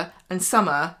 Asher, and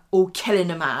Summer all killing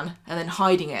a man and then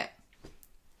hiding it.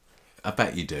 I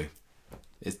bet you do.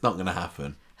 It's not going to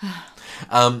happen.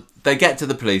 They get to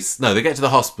the police. No, they get to the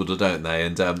hospital, don't they?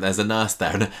 And there's a nurse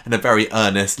there and a very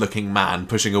earnest-looking man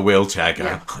pushing a wheelchair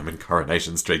going, I'm in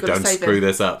Coronation Street, don't screw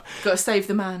this up. Got to save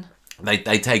the man. They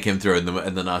take him through,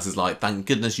 and the nurse is like, thank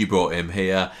goodness you brought him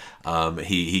here.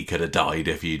 He could have died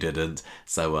if you didn't.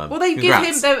 So, well, they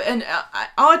congrats. give him...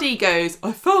 RD goes,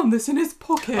 I found this in his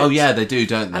pocket. Oh, yeah, they do,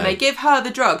 don't they? And they give her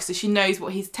the drug so she knows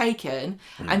what he's taken.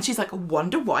 And she's like, I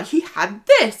wonder why he had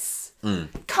this.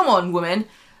 Come on, woman.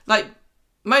 Like,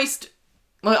 I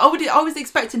was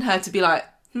expecting her to be like,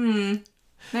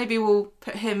 maybe we'll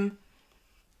put him...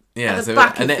 Yeah, at the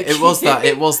back of the queue.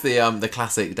 It was the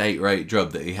classic date rape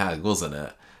drug that he had, wasn't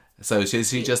it? So is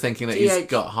she just thinking that he's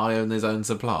got high on his own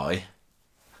supply?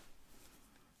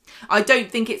 I don't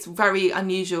think it's very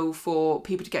unusual for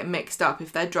people to get mixed up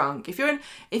if they're drunk. If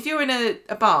you're in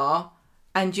a bar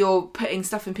and you're putting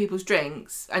stuff in people's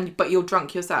drinks but you're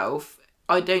drunk yourself,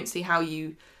 I don't see how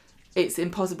it's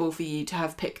impossible for you to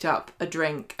have picked up a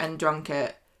drink and drunk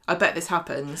it. I bet this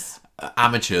happens.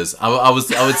 Amateurs. I would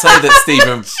say that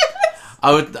Stephen.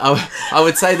 I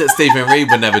would say that Stephen Reed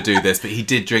would never do this, but he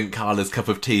did drink Carla's cup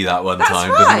of tea that one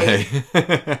time,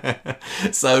 didn't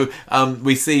he? So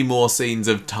we see more scenes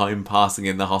of time passing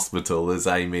in the hospital as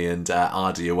Amy and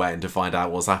Ardy are waiting to find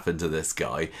out what's happened to this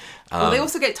guy. Well, they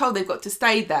also get told they've got to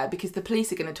stay there because the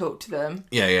police are going to talk to them.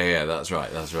 Yeah. That's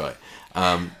right.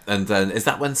 And then is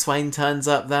that when Swain turns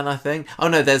up? Then I think. Oh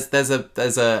no, there's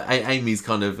a Amy's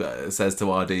kind of says to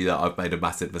RD that I've made a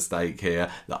massive mistake here.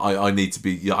 That I need to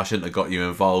be. I shouldn't have got you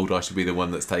involved. I should be the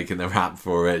one that's taking the rap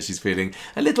for it. She's feeling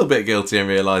a little bit guilty and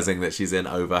realizing that she's in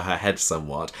over her head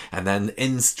somewhat. And then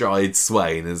in strides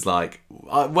Swain is like,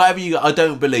 whatever you. I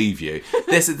don't believe you.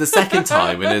 This is the second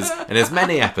time in as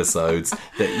many episodes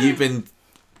that you've been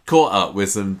caught up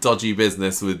with some dodgy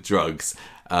business with drugs.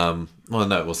 Sorry,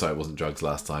 it wasn't drugs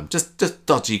last time. Just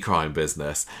dodgy crime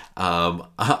business. What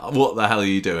the hell are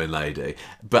you doing, lady?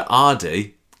 But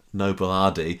Ardy, noble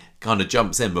Ardy, kind of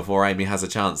jumps in before Amy has a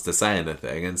chance to say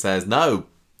anything and says, "No,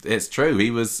 it's true.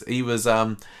 He was.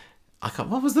 I can't.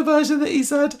 What was the version that he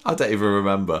said? I don't even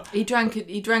remember. He drank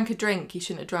a drink he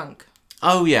shouldn't have drunk.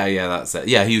 Oh yeah, that's it.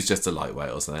 Yeah, he was just a lightweight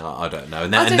or something. I don't know.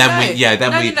 And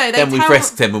then we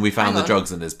frisked him and we found the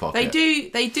drugs in his pocket.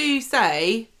 They do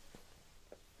say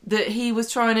that he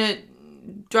was trying to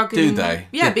drug him. Do they?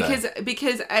 Yeah,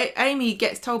 because Amy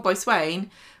gets told by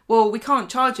Swain, well, we can't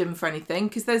charge him for anything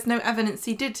because there's no evidence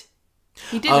he did.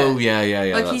 He didn't. Oh yeah.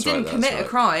 Like he didn't commit a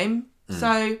crime.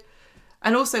 So.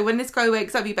 And also, when this guy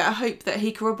wakes up, you better hope that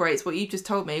he corroborates what you just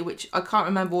told me, which I can't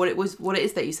remember what it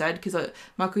is that you said, because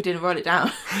Michael didn't write it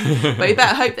down. But you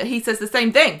better hope that he says the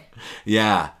same thing.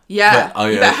 Yeah. Yeah.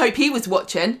 You better hope he was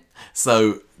watching.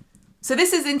 So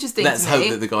this is interesting Let's to me. hope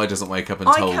that the guy doesn't wake up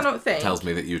and tells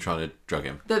me that you were trying to drug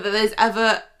him. That there's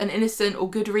ever an innocent or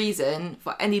good reason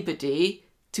for anybody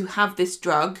to have this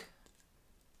drug,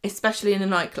 especially in a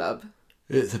nightclub.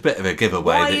 It's a bit of a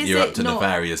giveaway that you're up to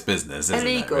nefarious business, isn't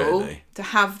it, really? Illegal to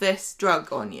have this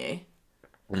drug on you.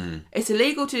 It's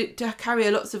illegal to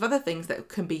carry lots of other things that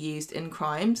can be used in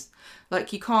crimes.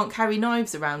 Like, you can't carry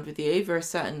knives around with you over a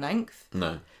certain length.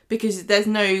 No. Because there's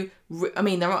no... I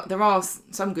mean, there are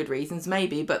some good reasons,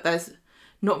 maybe, but there's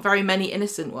not very many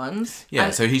innocent ones.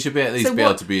 Yeah, so he should be at least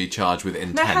able to be charged with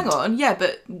intent. No, hang on. Yeah,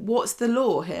 but what's the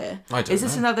law here? I don't know. Is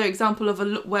this another example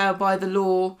of whereby the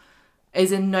law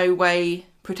is in no way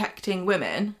protecting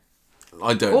women?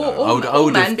 I don't know. I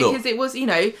would have thought, because it was,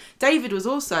 David was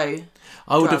also.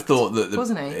 I would have thought that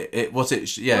wasn't he? He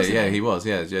was. Yeah, he was.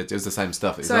 Yeah, it was the same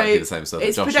stuff. Exactly the same stuff.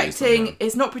 It's protecting.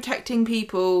 It's not protecting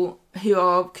people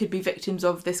who could be victims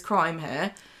of this crime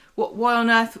here. Why on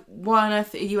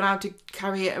earth are you allowed to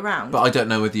carry it around? But I don't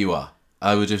know whether you are.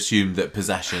 I would assume that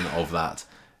possession of that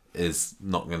is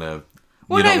not going to.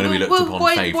 You're not going to be looked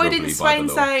upon favourably by the law. Why didn't Swain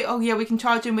say, "Oh yeah, we can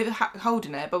charge him with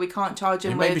holding it, but we can't charge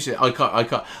him with"? Maybe I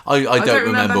can't. I don't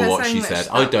remember what she said.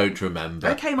 I don't remember.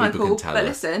 Okay, Michael, but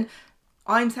listen,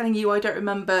 I'm telling you, I don't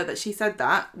remember that she said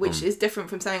that, which is different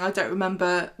from saying I don't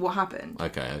remember what happened.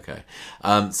 Okay.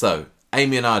 So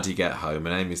Amy and Ardy get home,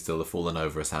 and Amy's still fallen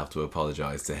over herself to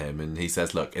apologise to him, and he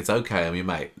says, "Look, it's okay. I'm your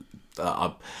mate."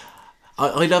 I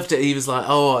loved it. He was like,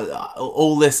 "Oh,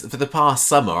 all this for the past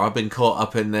summer, I've been caught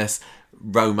up in this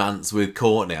romance with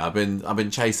Courtney. I've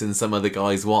been chasing some other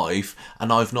guy's wife,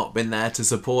 and I've not been there to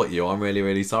support you. I'm really,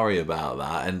 really sorry about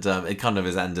that. And it kind of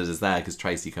has ended as there, because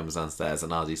Tracy comes downstairs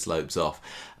and Ardy slopes off.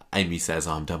 Amy says,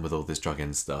 I'm done with all this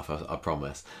drugging stuff, I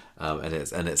promise. And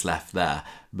it's left there.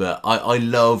 But I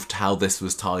loved how this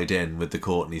was tied in with the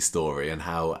Courtney story, and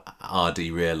how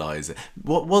Ardy realised it.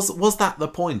 What was that the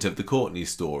point of the Courtney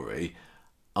story,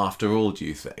 after all, do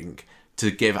you think?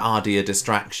 To give Ardy a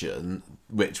distraction,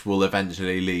 which will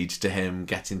eventually lead to him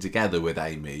getting together with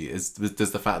Amy? Does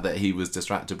the fact that he was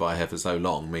distracted by her for so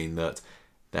long mean that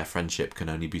their friendship can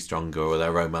only be stronger, or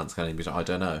their romance can only be stronger? I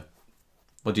don't know.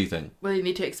 What do you think? Well, you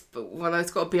need to...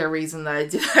 there's got to be a reason there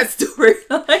to that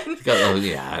storyline.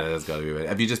 Yeah, there's got to be.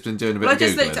 Have you just been doing a bit of Googling? I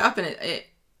just looked it up in it.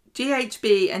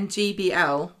 GHB and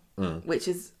GBL, which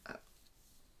is...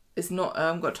 It's not... I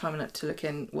haven't got time enough to look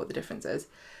in what the difference is.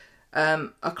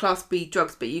 Are Class B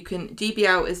drugs, but you can...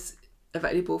 GBL is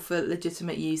available for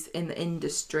legitimate use in the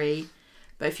industry,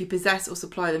 but if you possess or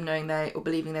supply them knowing they or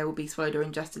believing they will be swallowed or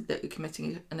ingested, that you're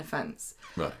committing an offence.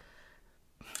 Right.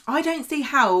 I don't see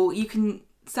how you can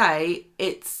say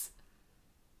it's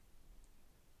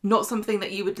not something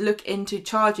that you would look into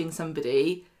charging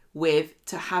somebody with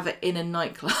to have it in a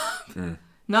nightclub.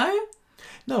 No?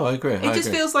 No, I agree. It just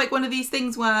feels like one of these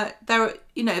things where there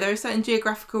are certain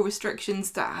geographical restrictions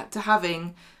to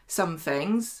having some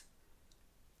things.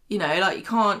 You know, like you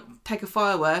can't take a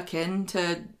firework in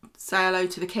to say hello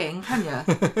to the king, can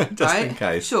you? Just right? in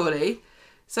case. Surely.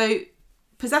 So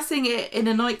possessing it in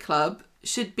a nightclub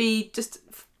should be just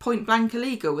point blank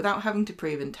illegal without having to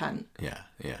prove intent. Yeah.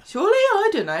 Surely, I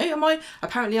don't know.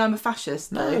 Apparently I'm a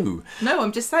fascist. No,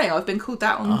 I'm just saying I've been called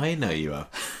that on. I know you are.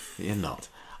 You're not.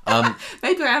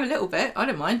 Maybe I am a little bit. I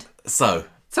don't mind. So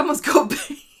someone's got to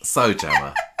be. So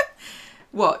Gemma,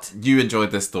 what? You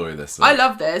enjoyed this story this week. I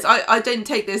love this. I don't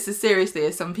take this as seriously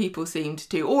as some people seemed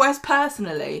to, or as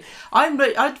personally.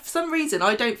 For some reason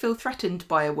I don't feel threatened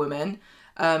by a woman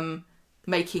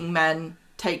making men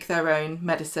take their own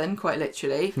medicine, quite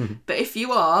literally. But if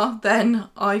you are, then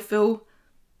I feel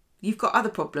you've got other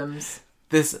problems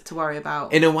to worry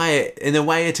about. In a way,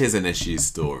 it is an issue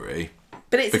story.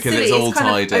 But it's all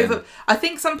tied in. I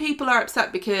think some people are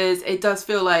upset because it does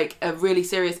feel like a really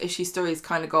serious issue story has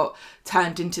kind of got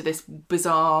turned into this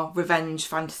bizarre revenge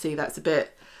fantasy that's a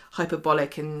bit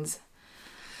hyperbolic and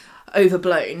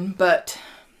overblown. But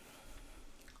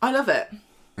I love it.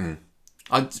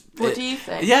 What do you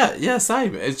think? Yeah,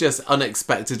 same. It's just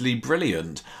unexpectedly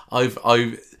brilliant.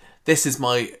 This is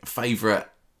my favourite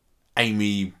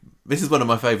Amy. This is one of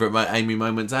my favourite Amy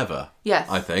moments ever. Yes.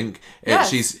 I think.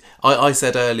 Yes. I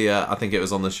said earlier, I think it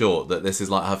was on the short, that this is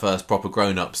like her first proper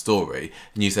grown-up story,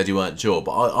 and you said you weren't sure,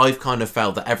 but I've kind of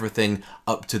felt that everything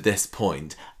up to this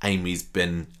point, Amy's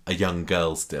been a young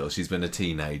girl still. She's been a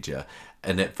teenager.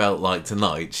 And it felt like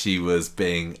tonight she was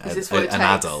being an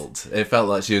adult. It felt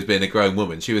like she was being a grown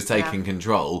woman. She was taking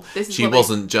control. She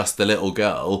wasn't just the little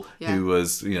girl who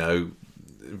was,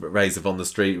 raised up on the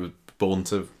street, born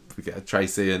to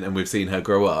Tracy, and we've seen her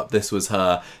grow up. This was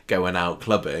her going out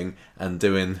clubbing and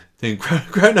doing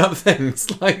grown-up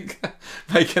things, like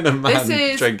making a man drink his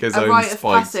own spiked drink. This is a rite of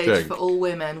passage for all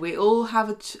women. We all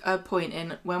have a point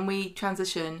in when we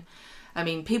transition. I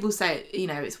mean, people say,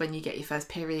 it's when you get your first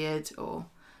period, or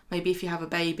maybe if you have a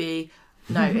baby.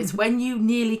 No, it's when you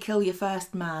nearly kill your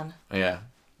first man. Yeah.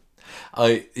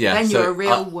 Then you're a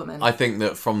real woman. I think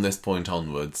that from this point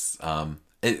onwards,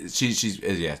 she's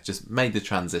just made the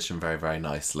transition very, very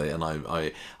nicely, and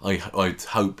I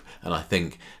hope and I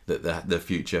think that the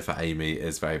future for Amy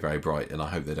is very, very bright, and I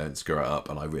hope they don't screw it up,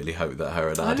 and I really hope that her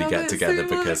and Ardy get together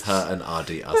because her and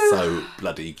Ardy are so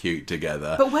bloody cute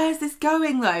together. But where's this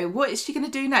going though? What is she going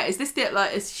to do now? Is this it?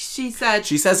 Like, as she said,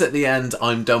 she says at the end,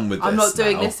 "I'm done with this. I'm not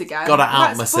doing this again. Got it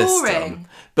out my system."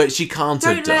 But she can't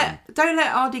have done. Don't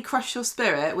let Ardy crush your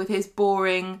spirit with his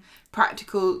boring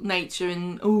practical nature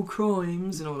and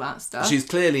crimes and all that stuff. She's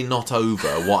clearly not over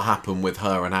what happened with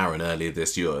her and Aaron earlier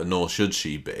this year, nor should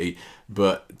she be.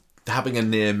 But having a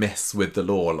near miss with the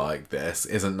law like this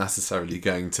isn't necessarily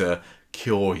going to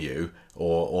cure you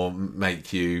or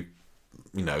make you,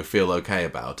 feel okay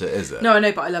about it, is it? No, I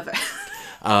know, but I love it.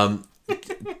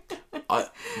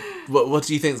 What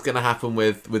do you think's going to happen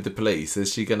with the police?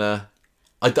 Is she going to...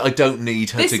 I don't need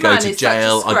her to go to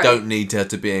jail. I don't need her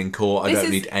to be in court. I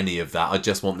don't need any of that. I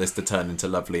just want this to turn into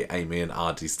lovely Amy and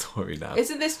Ardy story now.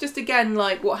 Isn't this just again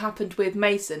like what happened with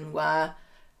Mason, where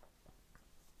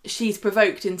she's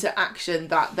provoked into action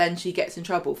that then she gets in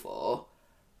trouble for,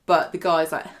 but the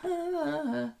guy's like,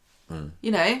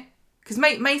 because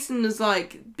Mason was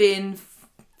like being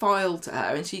filed to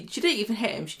her, and she didn't even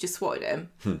hit him. She just swatted him.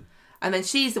 And then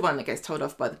she's the one that gets told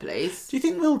off by the police. Do you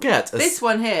think we'll get this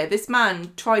one here? This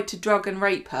man tried to drug and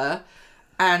rape her,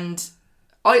 and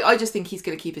I just think he's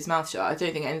going to keep his mouth shut. I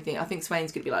don't think anything. I think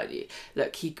Swain's going to be like,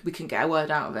 look, we couldn't get a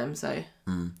word out of him, so.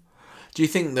 Do you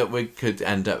think that we could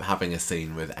end up having a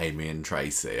scene with Amy and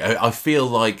Tracy? I feel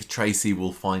like Tracy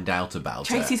will find out about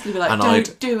Tracy's it. going to be like,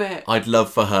 don't do it. I'd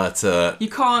love for her to You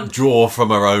can't draw from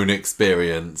her own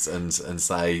experience and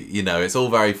say, you know, it's all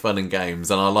very fun and games,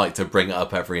 and I like to bring it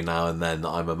up every now and then that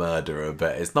I'm a murderer,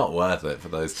 but it's not worth it for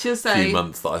those few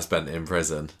months that I spent in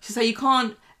prison. She'll say, you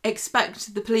can't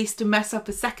expect the police to mess up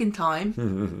a second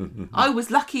time. I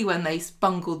was lucky when they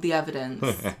bungled the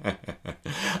evidence.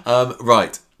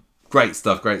 Right. Great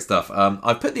stuff.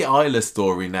 I put the Isla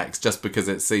story next just because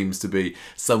it seems to be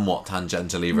somewhat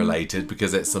tangentially related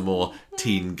because it's some more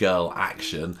teen girl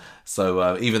action.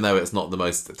 So even though it's not the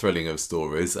most thrilling of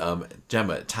stories,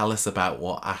 Gemma, tell us about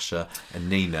what Asher and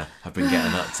Nina have been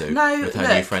getting up to with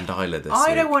her new friend Isla this week.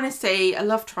 I don't want to see a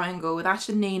love triangle with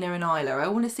Asher, Nina and Isla. I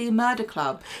want to see a murder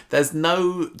club. There's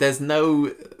no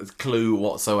clue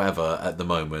whatsoever at the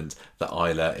moment that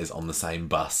Isla is on the same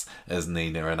bus as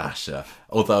Nina and Asher.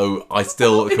 Although I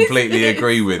still completely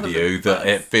agree with you that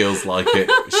it feels like it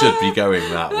should be going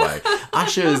that way.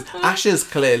 Asher's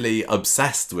clearly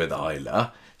obsessed with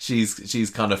Isla.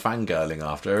 She's kind of fangirling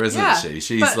after her, isn't she?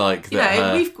 She's like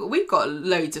that. We've got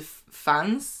loads of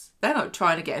fans. They're not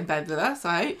trying to get in bed with us,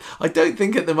 I hope. I don't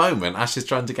think at the moment Ash is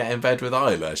trying to get in bed with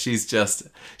Isla. She just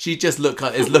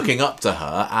is looking up to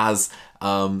her as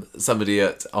somebody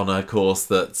on her course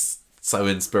that's so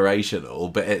inspirational,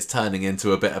 but it's turning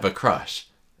into a bit of a crush,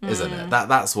 isn't it?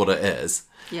 That's what it is.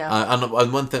 Yeah. And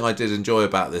one thing I did enjoy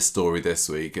about this story this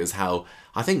week is how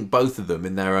I think both of them,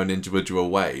 in their own individual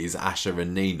ways, Asher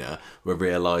and Nina, were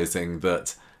realising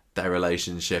that their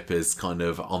relationship is kind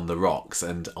of on the rocks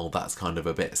and, that's kind of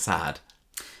a bit sad.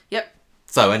 Yep.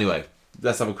 So anyway,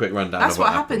 let's have a quick rundown That's of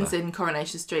what happens in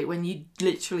Coronation Street when you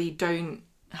literally don't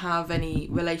have any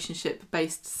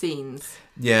relationship-based scenes.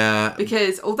 Yeah.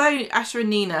 Because although Asher and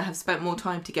Nina have spent more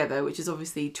time together, which is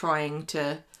obviously trying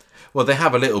to... Well, they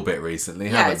have a little bit recently,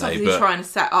 haven't they? Yeah, it's obviously trying to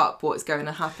set up what's going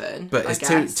to happen. But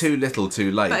it's too little,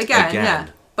 too late. But again, yeah.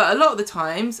 But a lot of the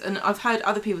times, and I've heard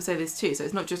other people say this too, so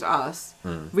it's not just us.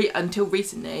 Until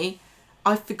recently,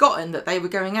 I've forgotten that they were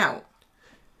going out.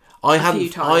 I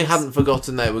hadn't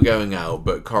forgotten they were going out,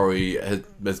 but Corrie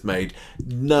has made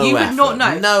no effort. You would not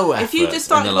know. No effort. If you just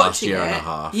started in the last watching year it, and a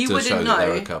half you to wouldn't show know that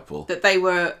they're a couple. That they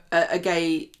were a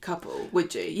gay couple,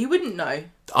 would you? You wouldn't know.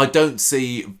 I don't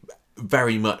see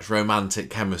very much romantic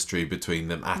chemistry between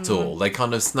them at all. They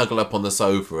kind of snuggle up on the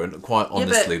sofa, and quite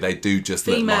honestly, they do just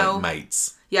look like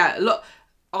mates. Yeah, look,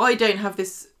 I don't have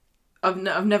this. I've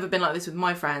never been like this with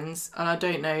my friends, and I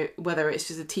don't know whether it's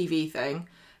just a TV thing.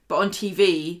 But on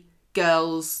TV,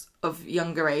 girls of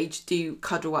younger age do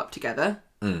cuddle up together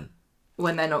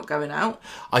when they're not going out.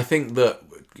 I think that,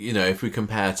 if we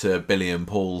compare to Billy and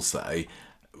Paul, say,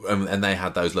 and they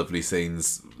had those lovely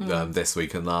scenes this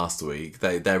week and last week,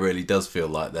 there really does feel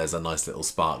like there's a nice little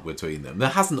spark between them. There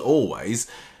hasn't always.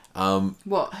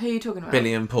 What? Who are you talking about?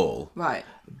 Billy and Paul. Right.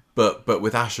 But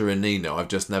with Asher and Nina, I've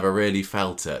just never really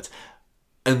felt it.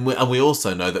 And we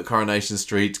also know that Coronation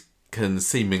Street can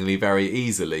seemingly very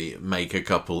easily make a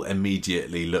couple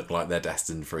immediately look like they're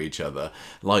destined for each other,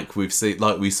 like we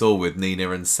saw with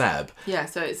Nina and Seb. Yeah,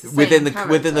 so it's the same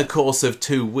within the course of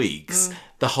 2 weeks,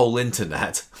 the whole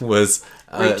internet was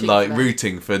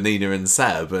rooting for Nina and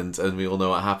Seb, and we all know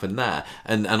what happened there.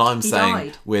 And I'm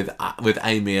saying with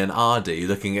Amy and Ardy,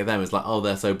 looking at them, it's like, oh,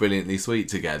 they're so brilliantly sweet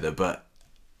together, but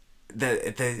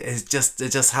it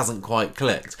just hasn't quite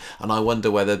clicked. And I wonder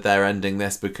whether they're ending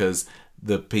this because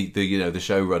the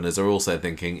showrunners are also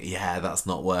thinking, yeah, that's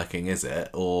not working, is it?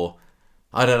 Or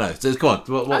I don't know. So come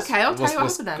on. I'll tell you what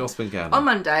happened then. What's been going on? On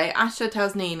Monday, Asher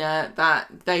tells Nina that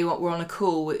they were on a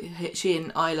call with she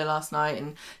and Isla last night,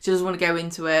 and she doesn't want to go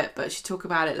into it, but she'll talk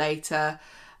about it later.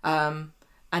 And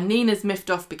Nina's miffed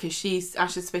off because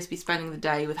Asher's supposed to be spending the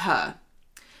day with her.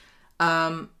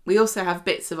 We also have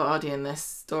bits of Ardy in this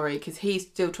story because he's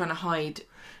still trying to hide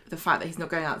the fact that he's not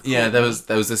going out. Yeah, there was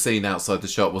a scene outside the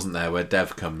shop, wasn't there, where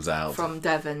Dev comes out from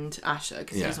Dev and Asher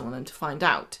because he doesn't want them to find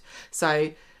out.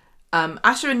 So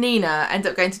Asher and Nina end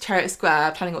up going to Chariot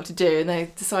Square, planning what to do, and they're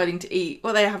deciding to eat.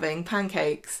 What are they having?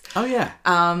 Pancakes. Oh yeah.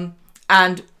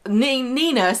 And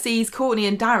Nina sees Courtney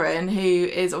and Darren, who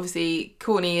is obviously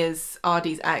Courtney is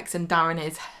Ardy's ex and Darren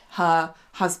is her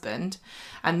husband,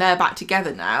 and they're back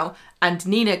together now. And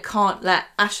Nina can't let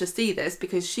Asha see this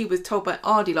because she was told by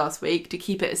Ardy last week to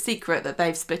keep it a secret that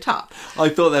they've split up. I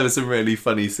thought there were some really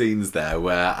funny scenes there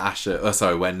where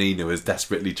where Nina was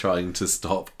desperately trying to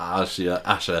stop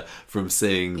Asha from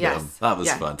seeing them. That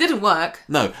was fun. Didn't work.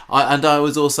 No, I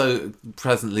was also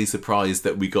pleasantly surprised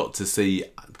that we got to see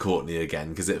Courtney again,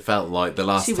 because it felt like the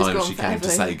last time she came to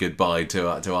say goodbye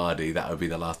to Ardy, that would be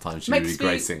the last time she would be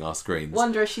gracing our screens.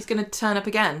 Wonder if she's going to turn up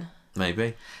again.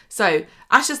 Maybe. So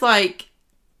Asha's like,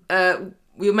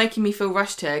 you're making me feel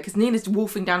rushed here, because Nina's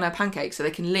wolfing down her pancakes so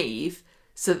they can leave,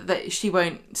 so that she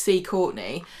won't see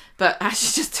Courtney. But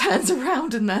Asha just turns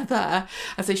around and they're there.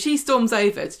 And so she storms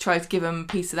over to try to give them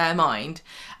a piece of their mind.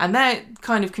 And they're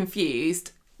kind of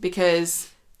confused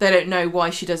because they don't know why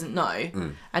she doesn't know.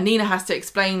 And Nina has to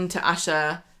explain to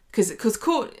Asha, because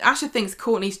Asha thinks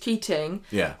Courtney's cheating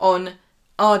on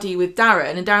Ardy with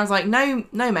Darren, and Darren's like, no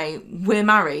mate, we're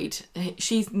married.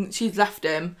 She's left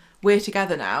him, we're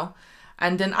together now.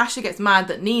 And then Asha gets mad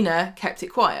that Nina kept it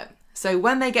quiet. So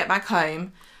when they get back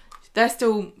home,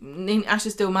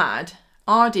 Asha's still mad.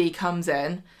 Ardy comes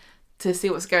in to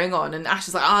see what's going on, and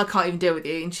Asha's like, I can't even deal with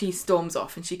you, and she storms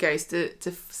off and she goes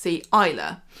to see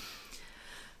Isla.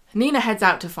 Nina heads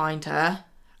out to find her,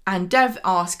 and Dev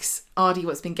asks Ardy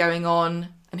what's been going on,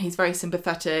 and he's very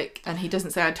sympathetic, and he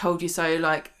doesn't say I told you so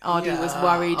like Ardy was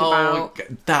worried about.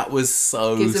 That was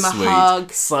so gives him sweet. A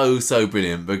hug. So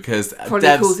brilliant, because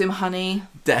probably calls him honey.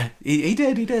 He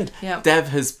did. Yep. Dev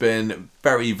has been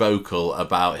very vocal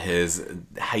about his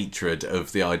hatred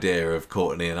of the idea of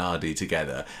Courtney and Ardy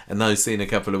together. And those seen a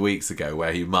couple of weeks ago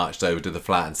where he marched over to the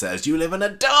flat and says, "You live in a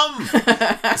dump."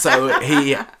 So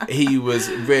he was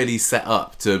really set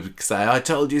up to say, "I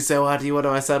told you so, Ardy, what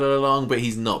have I said all along?" But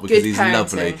he's not, because he's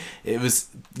lovely. It was,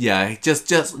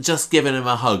 just giving him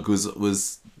a hug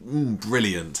was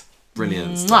brilliant.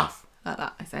 Brilliant stuff. Like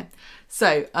that, I say.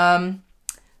 So,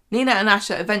 Nina and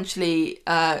Asha eventually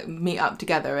meet up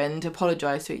together and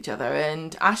apologise to each other.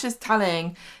 And Asha's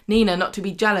telling Nina not to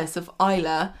be jealous of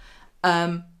Isla.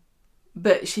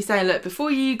 But she's saying, look,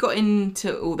 before you got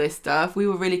into all this stuff, we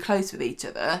were really close with each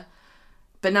other.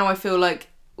 But now I feel like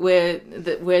we're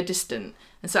distant.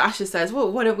 And so Asha says,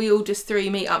 well, why don't we all just three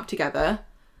meet up together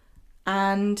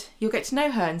and you'll get to know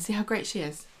her and see how great she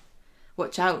is.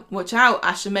 Watch out,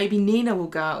 Asha. Maybe Nina will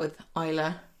go out with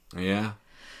Isla. Yeah.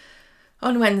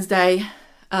 On Wednesday,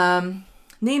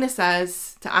 Nina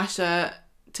says to Asha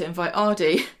to invite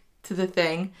Ardy to the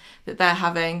thing that they're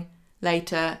having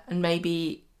later, and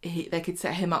maybe they could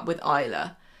set him up with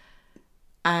Isla.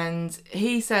 And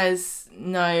he says,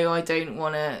 "No, I don't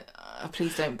want to.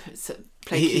 Please don't play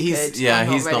Cupid."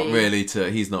 He's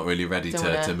not really ready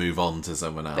to move on to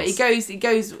someone else. But he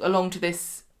goes along to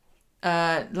this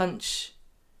lunch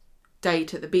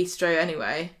date at the bistro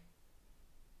anyway.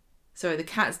 Sorry, the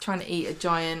cat's trying to eat a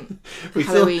giant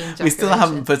Halloween decoration. We still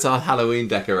haven't put our Halloween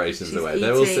decorations away. Eating.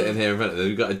 They're all sitting here in front of them.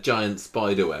 We've got a giant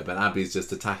spider web and Abby's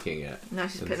just attacking it. Now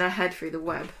she's putting her head through the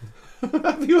web.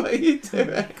 Abby, what are you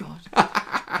doing? Oh my God.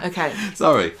 Okay.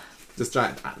 Sorry. I'll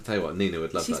tell you what, Nina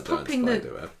would love that giant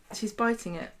spider web. She's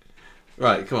biting it.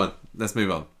 Right, come on. Let's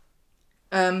move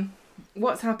on.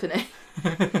 What's happening?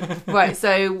 Right,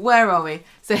 so where are we?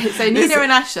 So Nina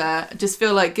and Asha just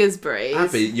feel like gooseberries.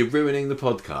 Abby, you're ruining the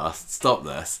podcast. Stop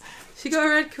this. She got a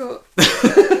red cup.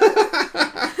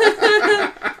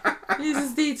 He's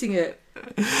just eating it.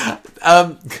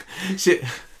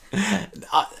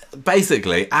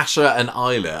 Basically, Asha and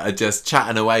Isla are just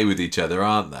chatting away with each other,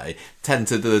 aren't they? 10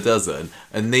 to the dozen.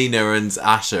 And Nina and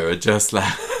Asha are just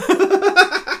like...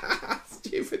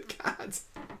 Stupid cat.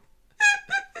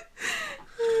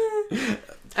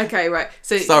 Okay, right.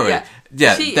 So sorry.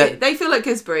 They feel like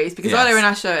gooseberries because Yes. Isla and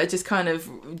Asha are just kind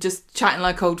of just chatting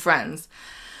like old friends.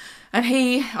 And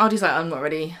Ardy's like, I'm not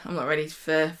ready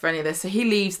for any of this. So he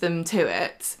leaves them to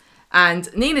it.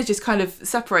 And Nina just kind of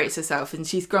separates herself and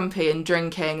she's grumpy and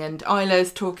drinking, and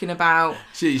Isla's talking about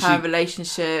her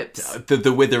relationships.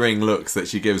 The withering looks that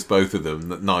she gives both of them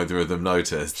that neither of them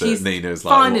noticed. That Nina's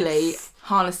like... finally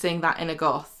harnessing that inner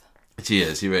goth. She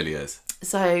is, she really is.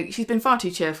 So she's been far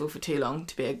too cheerful for too long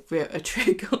to be a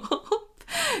true goth.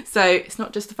 So it's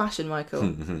not just the fashion,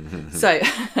 Michael. So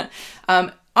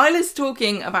Isla's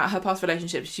talking about her past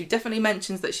relationships. She definitely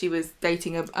mentions that she was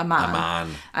dating a man.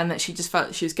 And that she just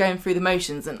felt she was going through the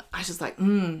motions. And I was just like,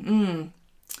 Maybe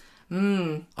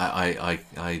I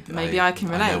can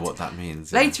relate. I know what that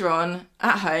means. Later on,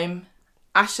 at home,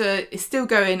 Asha is still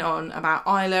going on about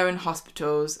Isla and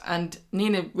hospitals. And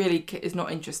Nina really is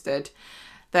not interested.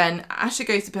 Then Asha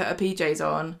goes to put her PJs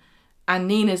on. And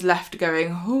Nina's left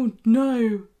going, oh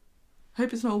no.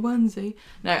 hope it's not a onesie.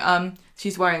 No,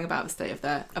 she's worrying about the state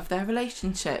of their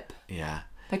relationship. Yeah.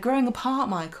 They're growing apart,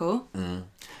 Michael.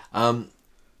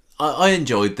 I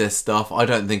enjoyed this stuff. I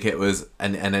don't think it was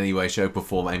in any way, shape or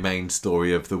form a main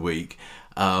story of the week.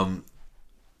 I'd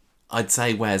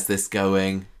say where's this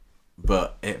going?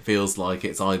 But it feels like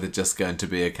it's either just going to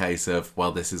be a case of,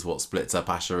 well, this is what splits up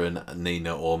Asha and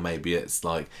Nina, or maybe it's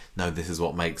like, no, this is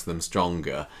what makes them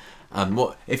stronger.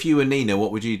 What if you were Nina?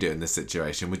 What would you do in this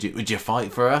situation? Would you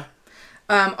fight for her?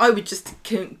 I would just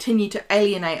continue to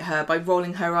alienate her by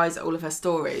rolling her eyes at all of her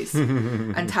stories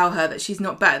and tell her that she's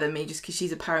not better than me just because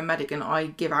she's a paramedic and I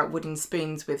give out wooden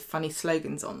spoons with funny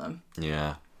slogans on them.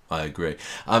 Yeah, I agree.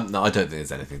 No, I don't think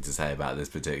there's anything to say about this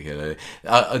particularly.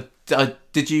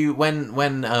 Did you,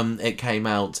 when it came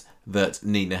out that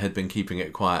Nina had been keeping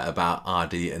it quiet about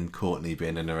Adi and Courtney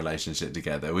being in a relationship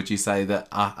together, would you say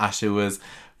that Asha was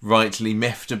rightly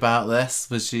miffed about this?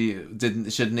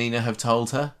 Should Nina have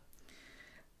told her?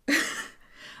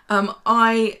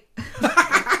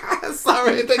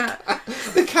 Sorry,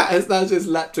 the cat has now just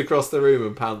leapt across the room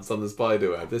and pounced on the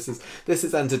spider web. This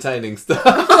is entertaining stuff.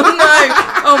 Oh no!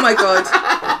 Oh my god.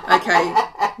 Okay.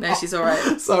 No, she's all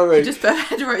right. Sorry. She just put her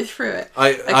head right through it.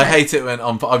 I hate it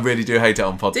I really do hate it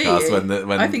on podcasts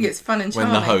when I think it's fun and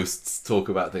charming when the hosts talk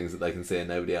about things that they can see and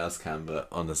nobody else can. But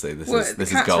honestly, this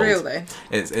is gold. Real though.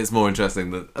 It's more interesting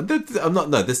than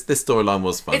this storyline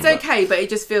was fun. It's okay, but it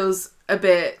just feels a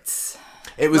bit.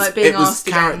 It was like being asked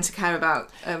again to care about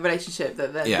a relationship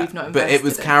that we've not invested but it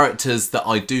was in. Characters that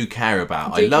I do care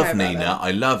about. I love Nina.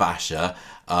 I love Asha.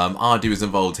 Adi was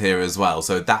involved here as well,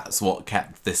 so that's what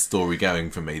kept this story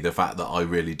going for me. The fact that I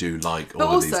really do like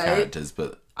all of these characters.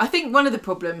 But I think one of the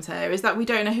problems here is that we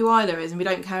don't know who Isla is, and we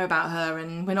don't care about her,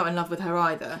 and we're not in love with her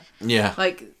either. Yeah,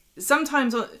 like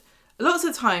sometimes, lots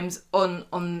of times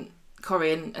on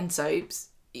Corrie and soaps,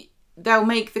 they'll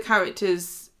make the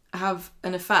characters have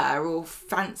an affair or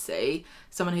fancy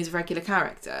someone who's a regular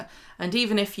character, and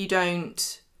even if it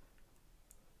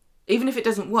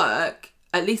doesn't work,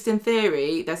 at least in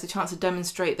theory there's a chance to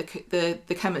demonstrate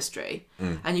the chemistry,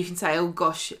 and you can say, oh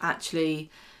gosh, actually,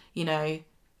 you know,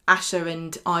 Asha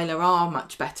and Isla are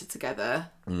much better together.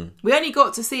 We only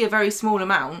got to see a very small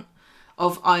amount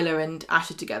of Isla and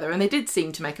Asha together, and they did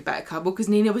seem to make a better couple because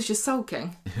Nina was just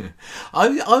sulking.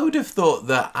 I would have thought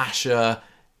that Asha,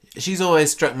 she's always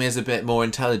struck me as a bit more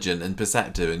intelligent and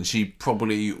perceptive, and she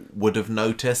probably would have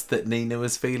noticed that Nina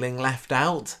was feeling left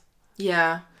out.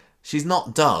 Yeah. She's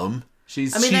not dumb.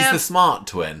 She's the smart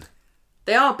twin.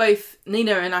 They are both,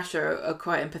 Nina and Asha are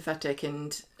quite empathetic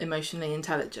and emotionally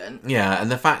intelligent. Yeah, and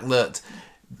the fact that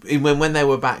when they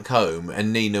were back home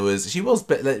and Nina was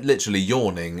literally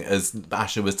yawning as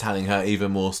Asha was telling her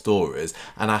even more stories,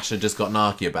 and Asha just got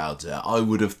narky about it, I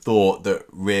would have thought that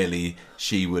really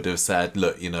she would have said,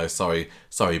 look, you know, sorry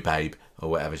babe, or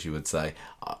whatever she would say,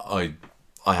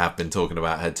 I have been talking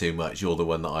about her too much, you're the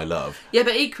one that I love. Yeah,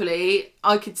 but equally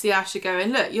I could see Asha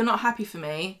going, look, you're not happy for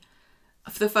me.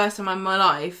 For the first time in my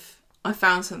life I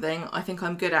found something I think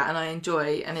I'm good at and I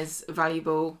enjoy and is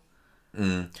valuable.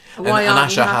 And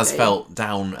Asha has felt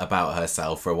down about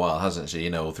herself for a while, hasn't she? You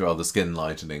know, through all the skin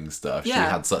lightening stuff. Yeah.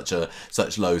 She had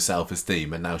such low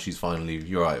self-esteem, and now she's finally,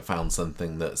 you're right, found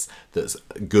something that's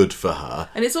good for her.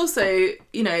 And it's also,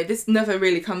 you know, this never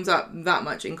really comes up that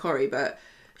much in Corrie, but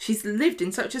she's lived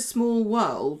in such a small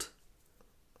world.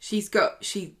 She lives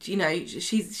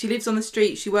on the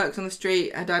street, she works on the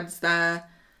street, her dad's there,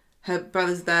 her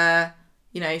brother's there.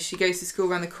 You know, she goes to school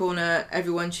around the corner.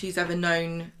 Everyone she's ever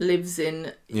known lives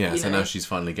in. Yeah, so now she's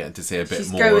finally getting to see a bit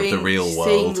more of the real world.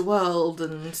 Seeing the world,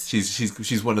 and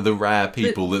she's one of the rare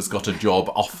people that's got a job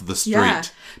off the street. Yeah,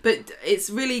 but it's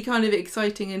really kind of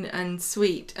exciting and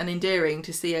sweet and endearing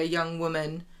to see a young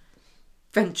woman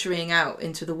venturing out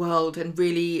into the world and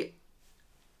really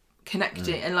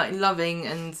connecting and like loving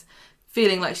and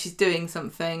feeling like she's doing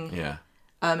something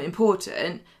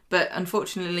important. But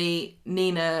unfortunately,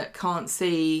 Nina can't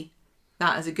see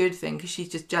that as a good thing because she's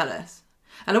just jealous.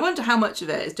 And I wonder how much of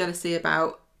it is jealousy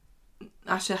about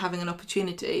Asha having an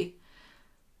opportunity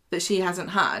that she hasn't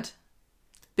had.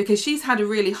 Because she's had a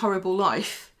really horrible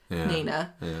life,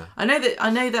 Nina. Yeah. I know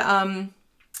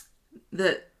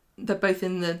that they're both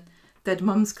in the Dead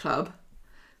Mums Club,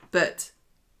 but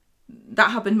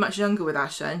that happened much younger with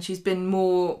Asha, and she's been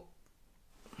more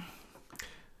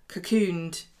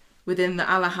cocooned within the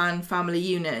Allahan family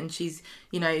unit, and she's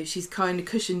kind of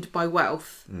cushioned by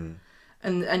wealth,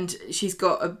 and she's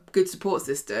got a good support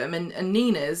system, and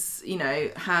Nina's, you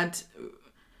know, had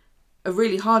a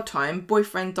really hard time.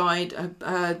 Boyfriend died,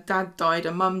 her dad died,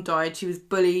 her mum died, she was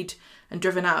bullied and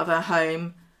driven out of her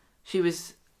home, she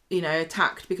was, you know,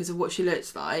 attacked because of what she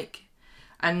looks like,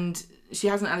 and she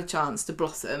hasn't had a chance to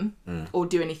blossom or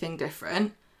do anything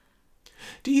different.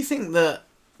 Do you think that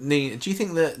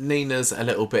Nina's a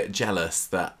little bit jealous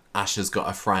that Asher's got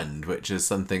a friend, which is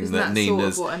something Isn't that that sort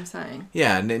Nina's... of what I'm saying?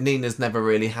 Yeah, Nina's never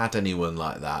really had anyone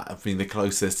like that. I mean, the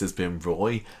closest has been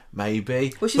Roy,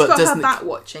 maybe. Well, she's got her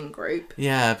bat-watching group.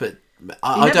 Yeah, but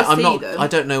I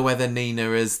don't know whether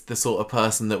Nina is the sort of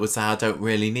person that would say, I don't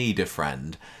really need a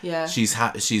friend. Yeah. She's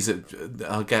happy to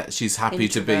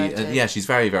be... she's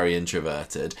very, very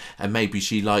introverted. And maybe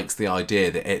she likes the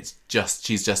idea that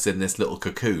she's just in this little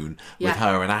cocoon with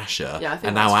her and Asher. Yeah, I think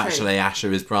and now that's actually true.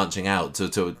 Asher is branching out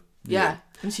to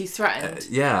and she's threatened.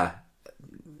 Yeah.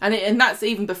 And that's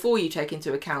even before you take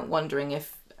into account wondering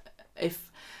if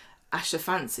Asher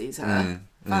fancies her,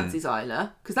 fancies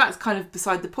Isla, because that's kind of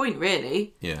beside the point,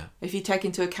 really. Yeah. If you take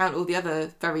into account all the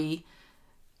other very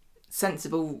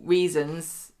sensible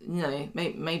reasons,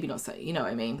 maybe not so, you know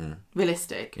what I mean,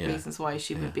 realistic reasons why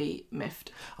she would be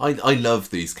miffed. I love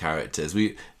these characters.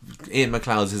 Ian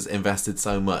McLeod has invested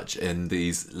so much in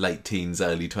these late teens,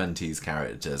 early 20s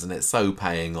characters, and it's so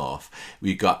paying off.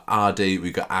 We've got Ardy,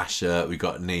 we've got Asher, we've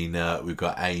got Nina, we've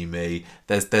got Amy.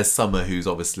 There's Summer, who's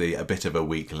obviously a bit of a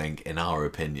weak link in our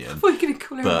opinion. What are you going to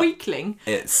call her, a weakling?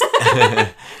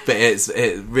 But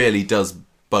it really does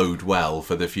bode well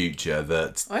for the future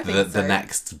that the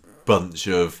next bunch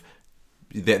of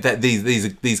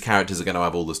these characters are going to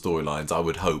have all the storylines, I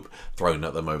would hope, thrown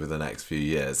at them over the next few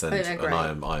years, and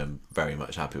I am very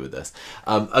much happy with this.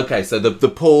 Okay, so the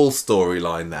Paul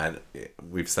storyline then,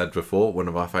 we've said before, one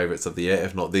of our favourites of the year,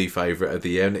 if not the favourite of the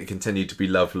year, and it continued to be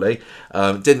lovely.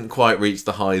 Didn't quite reach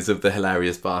the highs of the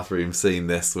hilarious bathroom scene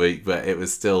this week, but it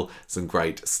was still some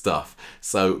great stuff.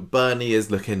 So Bernie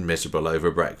is looking miserable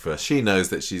over breakfast. She knows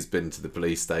that she's been to the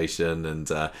police station, and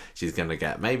she's going to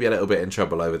get maybe a little bit in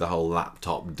trouble over the whole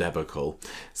laptop debacle.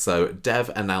 So Dev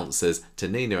announces to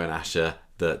Nina and Asher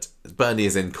that Bernie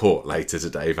is in court later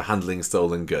today for handling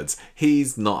stolen goods.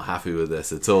 He's not happy with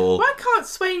this at all. Why can't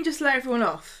Swain just let everyone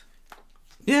off?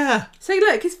 Yeah. Say,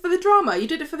 look, it's for the drama. You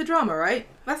did it for the drama, right?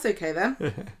 That's okay then.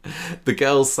 The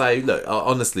girls say, look,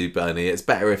 honestly, Bernie, it's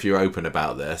better if you're open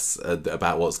about this,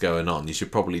 about what's going on. You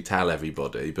should probably tell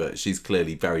everybody. But she's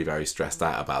clearly very, very stressed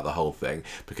out about the whole thing,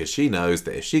 because she knows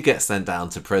that if she gets sent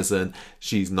down to prison,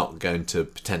 she's not going to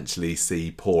potentially see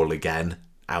Paul again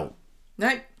out.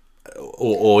 Nope.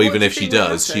 Or even if she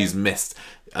does, she's missed.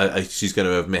 She's going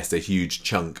to have missed a huge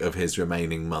chunk of his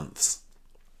remaining months.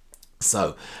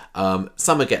 So,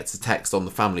 Summer gets a text on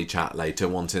the family chat later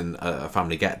wanting a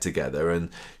family get-together, and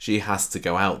she has to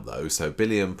go out though, so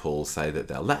Billy and Paul say that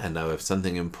they'll let her know if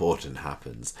something important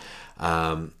happens.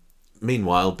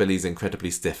 Meanwhile, Billy's incredibly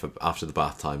stiff after the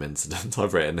bath time incident,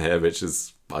 I've written here, which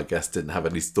is, I guess, didn't have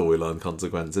any storyline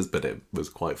consequences, but it was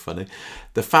quite funny.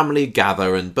 The family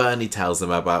gather and Bernie tells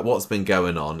them about what's been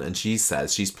going on, and she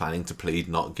says she's planning to plead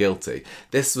not guilty.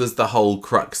 This was the whole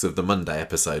crux of the Monday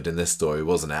episode in this story,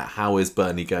 wasn't it? How is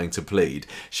Bernie going to plead?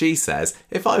 She says,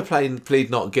 if I plead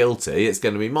not guilty, it's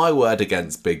going to be my word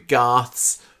against Big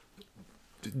Garth's.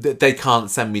 They can't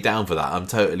send me down for that. I'm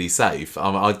totally safe.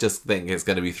 I just think it's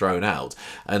going to be thrown out.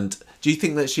 And do you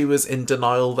think that she was in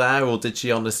denial there, or did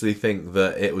she honestly think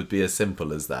that it would be as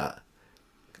simple as that?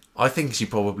 I think she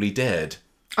probably did.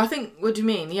 I think. What do you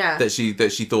mean? Yeah. That she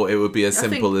thought it would be as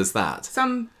simple as that.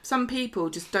 Some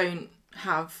people just don't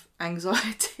have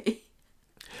anxiety.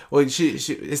 Well, she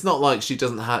it's not like she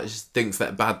thinks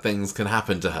that bad things can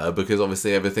happen to her, because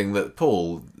obviously everything that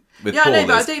Paul. But I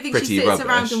don't think she sits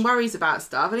around and worries about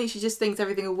stuff. I think she just thinks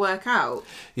everything will work out.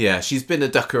 Yeah, she's been a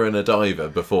ducker and a diver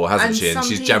before, hasn't she? And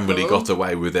she's generally got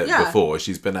away with it before.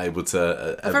 She's been able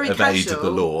to evade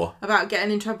the law. About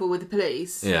getting in trouble with the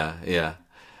police. Yeah.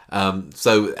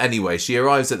 So anyway, she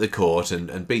arrives at the court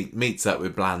and meets up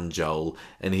with Bland Joel,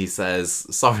 and he says,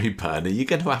 "Sorry, Bernie, you're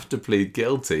going to have to plead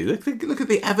guilty. Look at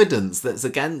the evidence that's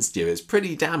against you. It's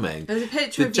pretty damning. There's a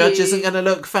picture the judge isn't going to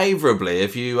look favourably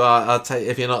if you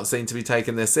if you're not seen to be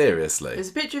taking this seriously."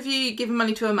 There's a picture of you giving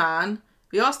money to a man.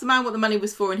 We asked the man what the money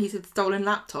was for, and he said stolen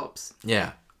laptops.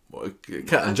 Yeah.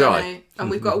 Cut and dry. And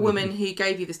we've got a woman who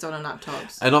gave you the stolen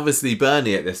laptops. And obviously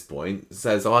Bernie at this point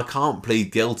says, I can't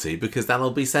plead guilty because then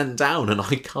I'll be sent down, and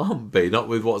I can't be, not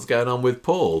with what's going on with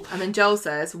Paul. And then Joel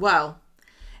says, well,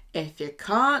 if you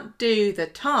can't do the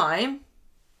time,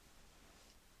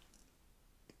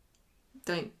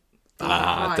 don't do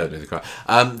the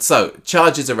crime. So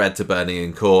charges are read to Bernie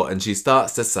in court, and she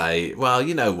starts to say, well,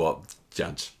 you know what,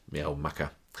 Judge, me old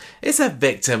mucker. It's a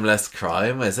victimless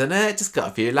crime, isn't it? Just got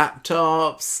a few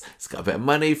laptops. It's got a bit of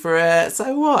money for it.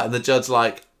 So what? And the judge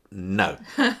no.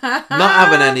 Not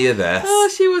having any of this. Oh,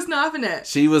 she was not having it.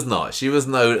 She was not. She was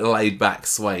no laid-back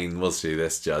swain, was she,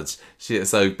 this judge?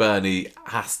 So Bernie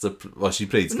has to... Well, she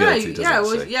pleads guilty,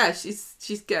 doesn't she? Yeah,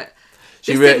 she's good.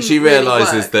 She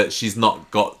realises that she's not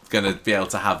going to be able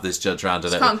to have this judge round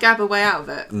She can't gab her way out of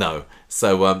it. No.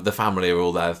 So the family are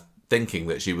all there thinking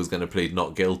that she was going to plead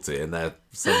not guilty, and they're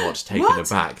somewhat taken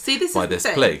aback by this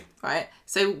plea. Right?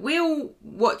 So we all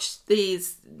watch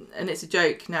these, and it's a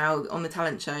joke now on the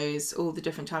talent shows, all the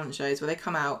different talent shows where they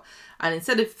come out, and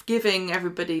instead of giving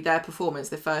everybody their performance,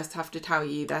 they first have to tell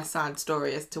you their sad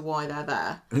story as to why they're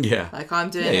there. Yeah. Like, I'm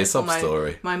doing it for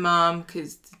my mum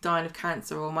because dying of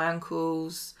cancer, or my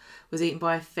uncle's was eaten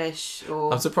by a fish,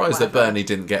 or... I'm surprised that Bernie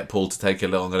didn't get Paul to take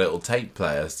along a little tape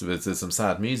player with some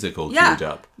sad music all queued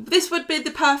up. This would be the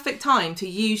perfect time to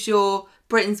use your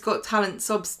Britain's Got Talent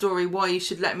sob story, why you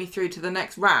should let me through to the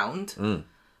next round,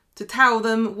 to tell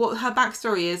them what her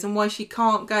backstory is and why she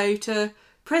can't go to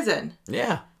prison.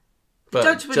 Yeah.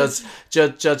 But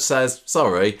Judge says,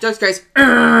 sorry. Judge goes,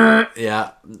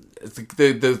 yeah.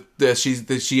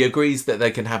 She agrees that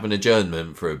they can have an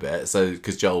adjournment for a bit, so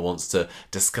because Joel wants to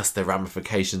discuss the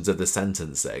ramifications of the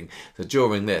sentencing. So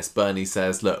during this, Bernie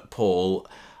says, look, Paul,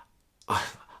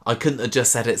 I couldn't have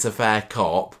just said it's a fair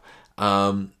cop.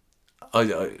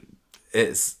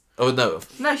 It's... Oh, no.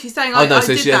 No, she's saying I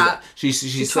did that. She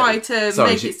tried to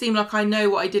make it seem like I know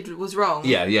what I did was wrong.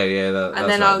 Yeah.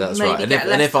 That's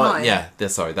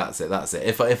right. That's it.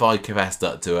 If I confessed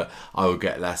up to it, I would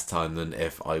get less time than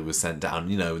if I was sent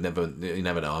down. You never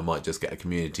know. I might just get a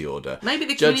community order. Maybe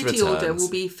the community order will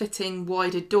be fitting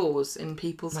wider doors in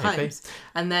people's homes,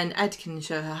 and then Ed can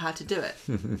show her how to do it.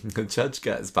 The judge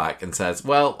gets back and says,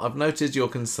 "Well, I've noted your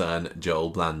concern,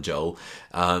 Bland Joel.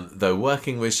 Though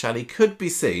working with Shelley could be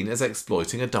seen as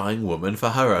exploiting a dying woman for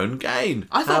her own gain."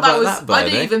 I thought I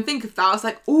didn't even think of that. I was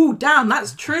like, oh, damn,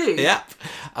 that's true. Yep.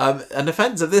 An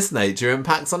offence of this nature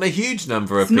impacts on a huge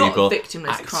number of people. Not a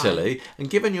victimless crime. And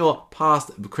given your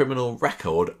past criminal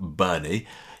record, Bernie,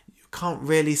 can't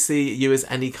really see you as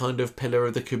any kind of pillar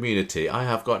of the community. I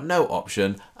have got no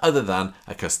option other than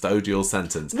a custodial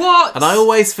sentence. What? And I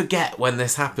always forget when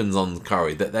this happens on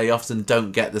Curry that they often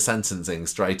don't get the sentencing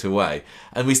straight away.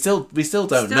 And we still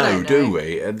don't know, do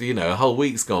we? And, a whole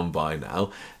week's gone by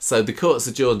now. So the court's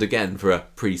adjourned again for a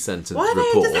pre-sentence report. Why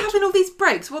are they just having all these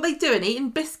breaks? What are they doing?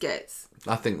 Eating biscuits?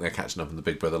 I think they're catching up on the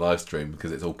Big Brother live stream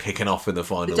because it's all kicking off in the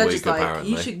final week, apparently.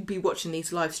 You should be watching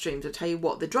these live streams. I'll tell you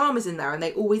what, the drama's in there and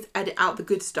they always edit out the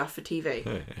good stuff for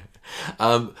TV.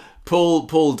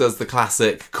 Paul does the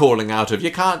classic calling out of,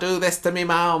 "You can't do this to me,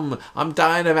 mum. I'm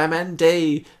dying of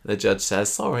MND." The judge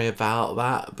says, "Sorry about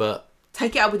that, but..."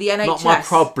 Take it up with the NHS. Not my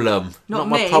problem. Not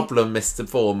my problem, Mr.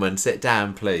 Foreman. Sit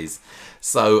down, please.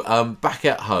 So, back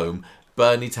at home,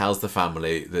 Bernie tells the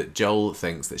family that Joel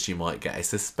thinks that she might get a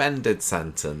suspended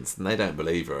sentence, and they don't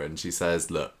believe her. And she says,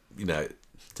 look,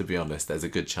 to be honest, there's a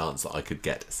good chance that I could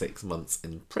get 6 months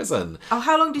in prison. Oh,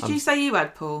 how long did you say you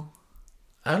had, Paul?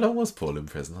 How long was Paul in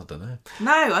prison? I don't know.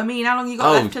 No, I mean, how long you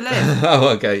got left to live? Oh,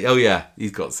 okay. Oh, yeah. He's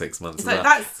got 6 months. So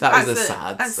that's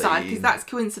sad That's sad, because that's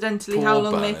coincidentally how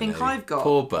long they think I've got.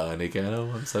 Poor Bernie again. Oh,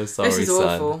 I'm so sorry, This is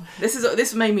awful.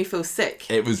 This made me feel sick.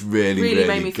 It was really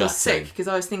made me gutting. feel sick, because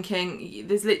I was thinking,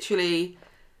 there's literally...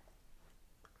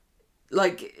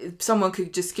 Like, someone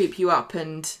could just scoop you up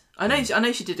and... I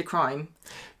know she did a crime,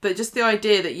 but just the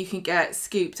idea that you can get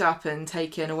scooped up and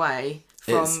taken away...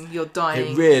 from your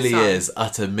dying It really son. is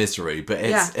utter misery, but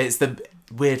it's the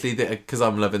weirdly that because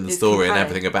I'm loving the story and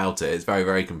everything about it, it's very,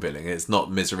 very compelling. It's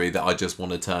not misery that I just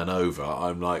want to turn over.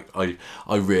 I'm like I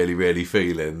really, really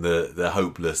feeling the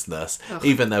hopelessness,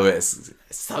 even though it's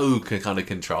so kind of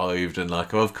contrived and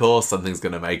like, of course something's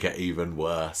going to make it even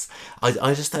worse.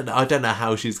 I just don't know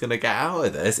how she's going to get out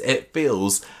of this. It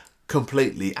feels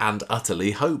completely and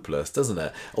utterly hopeless, doesn't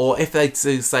it? Or if they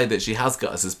do say that she has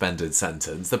got a suspended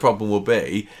sentence, the problem will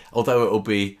be, although it will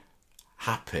be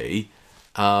happy,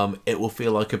 it will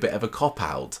feel like a bit of a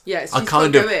cop-out. Yes, I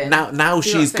kind of now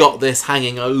she's got this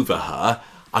hanging over her.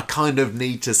 I kind of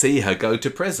need to see her go to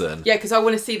prison. Yeah, because I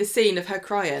want to see the scene of her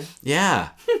crying. Yeah,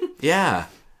 yeah.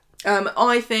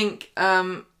 I think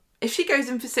if she goes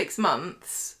in for 6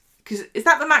 months, because is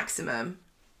that the maximum?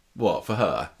 What, for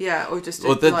her? Yeah, or just...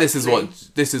 Well, this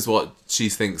is what she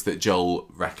thinks that Joel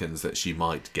reckons that she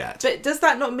might get. But does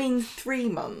that not mean 3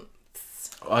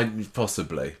 months?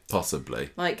 Possibly.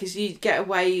 Like, because you get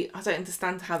away... I don't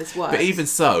understand how this works. But even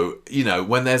so,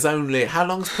 when there's only... How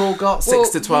long's Paul got?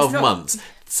 6 to 12 months.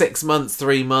 6 months,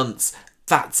 3 months...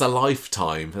 That's a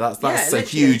lifetime. That's a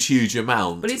huge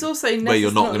amount. But he's also where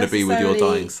you're not going to be with your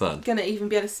dying son. Going to even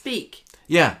be able to speak.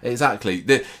 Yeah, exactly.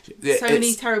 So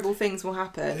many terrible things will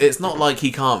happen. It's not like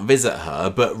he can't visit her,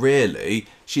 but really,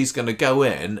 she's going to go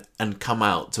in and come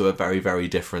out to a very, very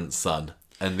different son.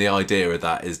 And the idea of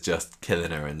that is just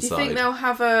killing her inside. Do you think they'll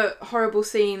have a horrible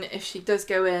scene if she does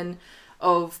go in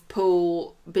of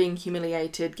Paul being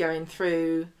humiliated, going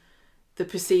through the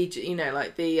procedure,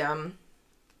 like the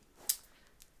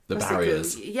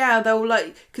barriers? Yeah, they'll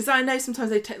because I know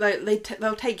sometimes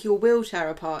they'll take your wheelchair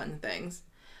apart and things.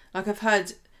 Like I've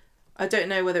heard, I don't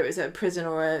know whether it was at a prison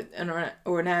or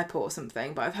an airport or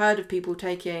something, but I've heard of people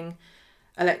taking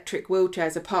electric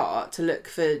wheelchairs apart to look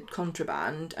for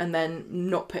contraband and then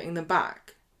not putting them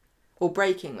back or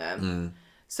breaking them.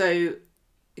 So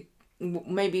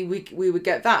maybe we would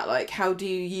get that. Like, how do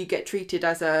you get treated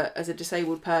as a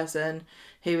disabled person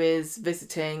who is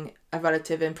visiting a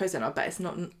relative in prison? I bet it's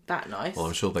not that nice. Well,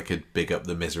 I'm sure they could big up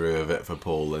the misery of it for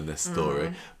Paul in this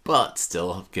story, but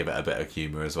still give it a bit of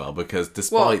humour as well, because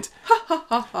despite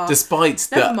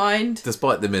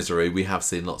the misery, we have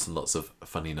seen lots and lots of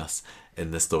funniness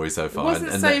in the story so far. It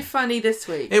wasn't funny this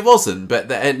week. It wasn't,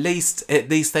 but at least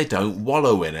they don't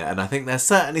wallow in it, and I think there's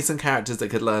certainly some characters that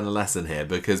could learn a lesson here,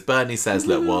 because Bernie says,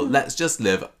 look, well, let's just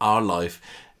live our life.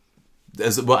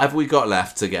 As whatever we got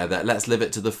left together, let's live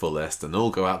it to the fullest and all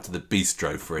go out to the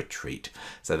bistro for a treat.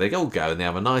 So they all go and they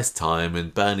have a nice time,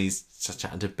 and Bernie's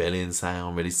chatting to Billy and saying,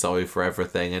 I'm really sorry for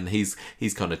everything, and he's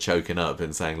kind of choking up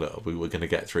and saying, look, we're going to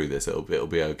get through this, it'll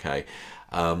be okay.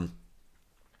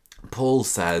 Paul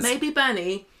says maybe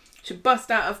Bernie should bust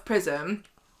out of prison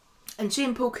and she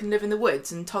and Paul can live in the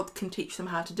woods and Todd can teach them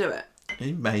how to do it.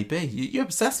 Maybe. You're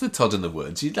obsessed with Todd in the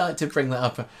Woods. You'd like to bring that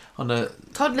up on a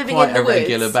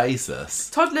regular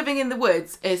basis. Todd living in the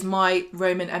woods is my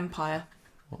Roman Empire.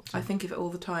 I think of it all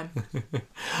the time.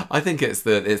 I think it's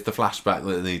the flashback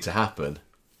that needs to happen.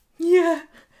 Yeah.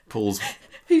 Paul's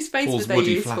whose face would they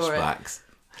woody use flashbacks. For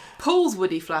it? Paul's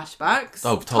woody flashbacks.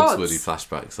 Oh, Todd's woody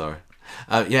flashbacks, sorry.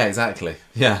 Yeah, exactly.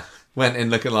 Yeah. Went in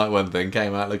looking like one thing,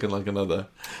 came out looking like another.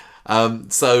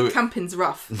 So camping's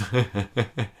rough.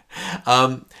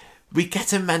 We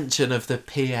get a mention of the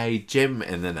PA Jim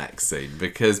in the next scene,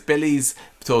 because Billy's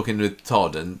talking with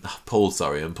Paul, and Paul's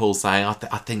saying, I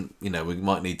think we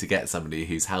might need to get somebody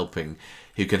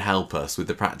who can help us with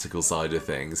the practical side of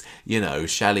things.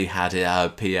 Shelley had her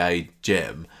PA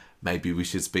Jim. Maybe we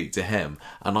should speak to him.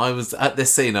 And I was at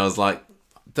this scene, I was like,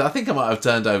 I think I might have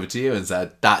turned over to you and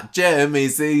said, that Jim,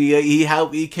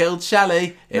 he killed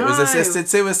Shelley. It was assisted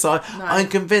suicide. No. I'm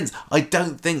convinced. I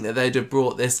don't think that they'd have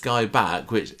brought this guy back,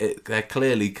 which they're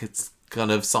clearly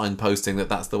kind of signposting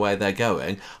that's the way they're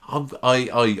going.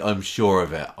 I'm sure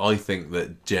of it. I think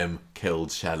that Jim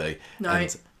killed Shelley. No, I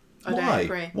don't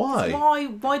agree. Why?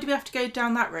 Why do we have to go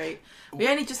down that route? We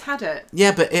only just had it.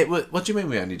 Yeah, but what do you mean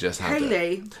we only just had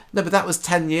it? No, but that was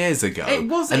 10 years ago. It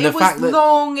wasn't. It was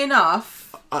long enough.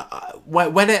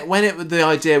 When the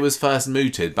idea was first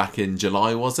mooted back in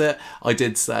July, was it? I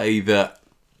did say that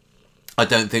I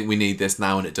don't think we need this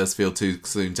now, and it does feel too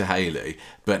soon to Hayley.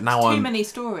 But now too many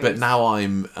stories. But now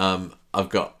I've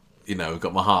got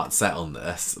my heart set on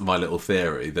this. My little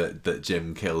theory that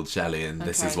Jim killed Shelley, and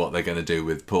this is what they're going to do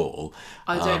with Paul.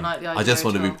 I don't like the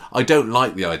idea. I don't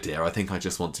like the idea. I think I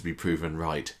just want to be proven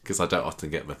right, because I don't often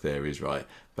get my theories right.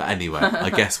 But anyway, I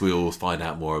guess we'll find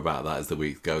out more about that as the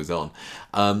week goes on.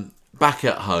 Back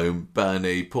at home,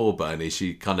 poor Bernie,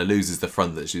 she kind of loses the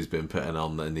front that she's been putting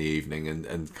on in the evening,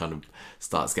 and kind of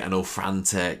starts getting all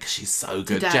frantic. She's so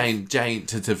good. Jane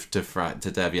to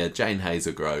Dev, yeah, Jane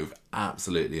Hazelgrove,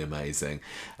 absolutely amazing.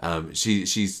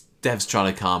 Dev's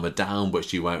trying to calm her down, but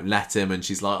she won't let him, and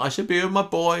she's like, I should be with my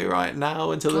boy right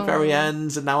now until the very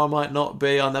end, and now I might not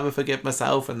be. I'll never forgive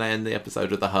myself. And they end the episode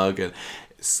with a hug, and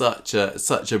such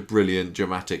a brilliant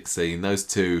dramatic scene. Those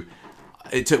two,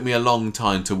 it took me a long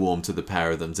time to warm to the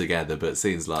pair of them together, but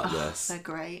scenes like this, they're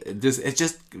great. It's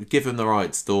just give them the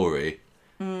right story.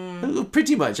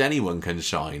 Pretty much anyone can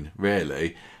shine,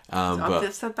 really.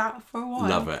 I've said that for a while.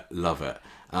 Love it.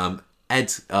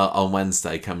 Ed on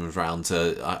Wednesday comes round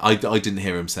to... I didn't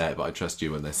hear him say it, but I trust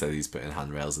you when they said he's putting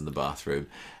handrails in the bathroom.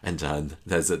 And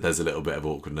there's a little bit of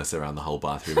awkwardness around the whole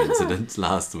bathroom incident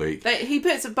last week. He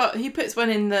puts one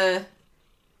in the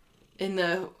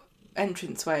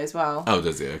entranceway as well. Oh,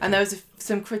 does he? Okay. And there was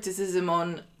some criticism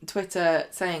on Twitter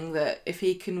saying that if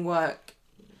he can work...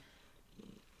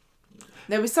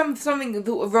 There was something that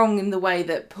was wrong in the way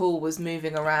that Paul was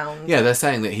moving around. Yeah, they're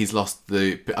saying that he's lost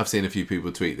I've seen a few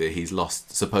people tweet that he's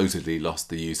supposedly lost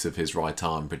the use of his right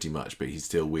arm pretty much, but he's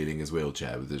still wheeling his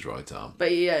wheelchair with his right arm.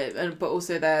 But yeah, but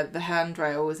also the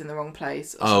handrail was in the wrong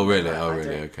place. Oh really?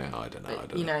 Okay. I don't know.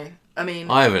 I mean,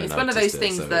 it's one of those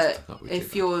things that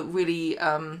if you're really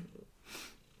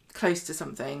close to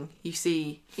something, you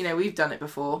see, we've done it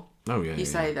before. Oh yeah. You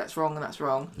say that's wrong and that's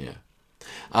wrong. Yeah.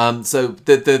 So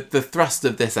the thrust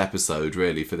of this episode,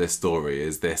 really, for this story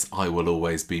is this "I Will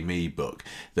Always Be Me" book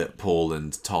that Paul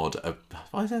and Todd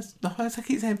I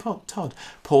keep saying Todd.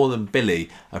 Paul and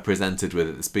Billy are presented with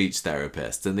at the speech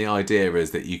therapist, and the idea is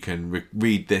that you can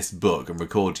read this book and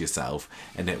record yourself,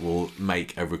 and it will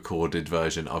make a recorded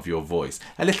version of your voice,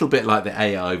 a little bit like the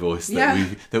AI voice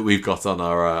that we've got on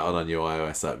our new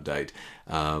iOS update.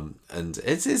 And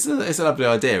it's a lovely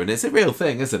idea, and it's a real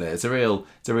thing, isn't it? It's a real.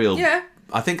 Yeah.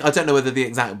 I don't know whether the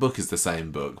exact book is the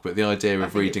same book, but the idea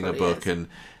of reading a book and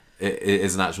it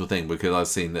is an actual thing, because I've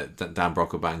seen that Dan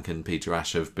Brocklebank and Peter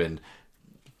Ash have been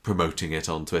promoting it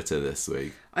on Twitter this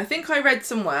week. I think I read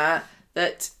somewhere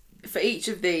that for each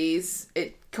of these,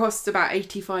 it costs about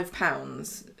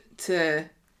 £85 to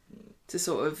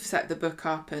sort of set the book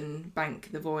up and bank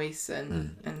the voice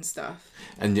and stuff.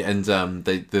 And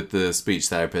the speech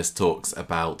therapist talks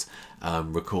about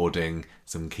recording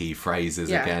some key phrases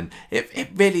again. It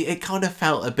really kind of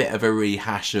felt a bit of a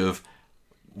rehash of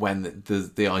when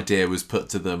the idea was put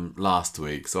to them last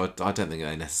week. So I don't think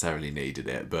they necessarily needed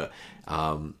it, but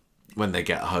when they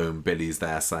get home, Billy's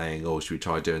there saying, "Oh, should we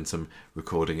try doing some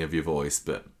recording of your voice?"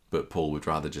 But Paul would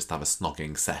rather just have a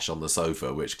snogging sesh on the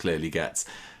sofa, which clearly gets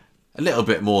a little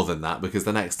bit more than that, because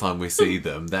the next time we see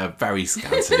them, they're very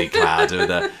scantily clad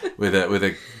with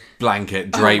a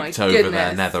blanket draped over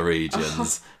their nether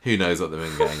regions. Who knows what they've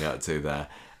been getting up to there?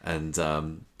 And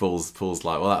Paul's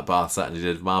like, well, that bath certainly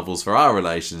did marvels for our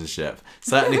relationship.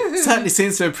 Certainly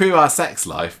seems to improve our sex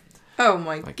life. Oh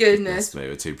my goodness me,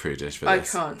 we're too prudish for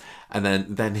this. I can't. And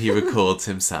then he records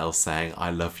himself saying, "I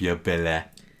love you, Billy."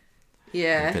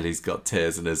 Yeah. And Billy's got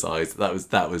tears in his eyes.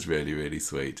 That was really, really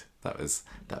sweet. That was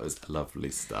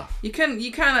lovely stuff. You can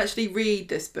actually read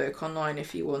this book online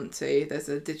if you want to. There's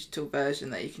a digital version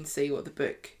that you can see what the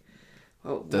book.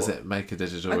 Does it make a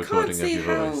digital recording of your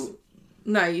voice?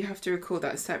 No, you have to record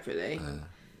that separately.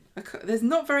 There's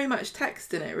not very much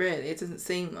text in it, really. It doesn't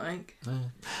seem like.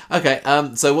 Okay.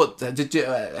 So what did you?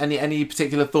 Any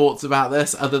particular thoughts about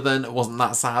this other than it wasn't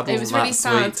that sad? It was really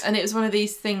sad, and it was one of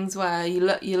these things where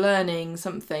you're learning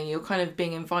something. You're kind of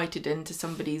being invited into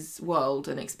somebody's world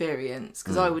and experience.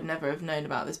 Because I would never have known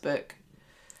about this book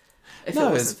if it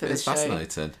wasn't for this show. It's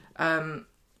fascinating.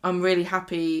 I'm really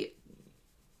happy.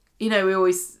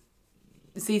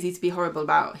 It's easy to be horrible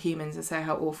about humans and say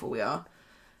how awful we are.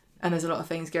 And there's a lot of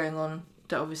things going on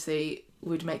that obviously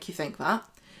would make you think that.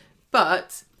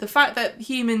 But the fact that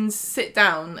humans sit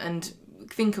down and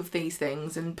think of these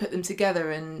things and put them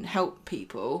together and help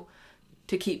people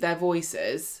to keep their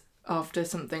voices after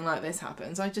something like this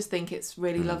happens, I just think it's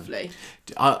really lovely.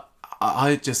 Are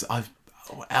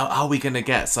we going to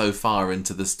get so far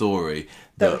into the story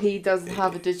that he doesn't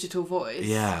have a digital voice?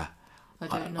 Yeah. I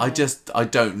don't know. I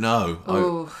don't know.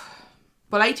 Oh.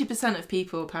 Well, 80% of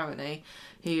people apparently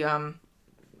who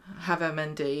have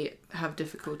MND have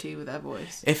difficulty with their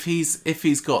voice. If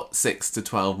he's got 6 to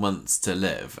 12 months to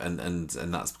live, and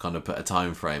that's kind of put a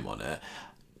time frame on it,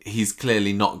 he's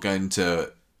clearly not going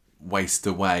to waste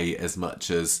away as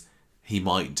much as he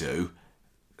might do.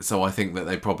 So I think that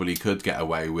they probably could get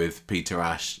away with Peter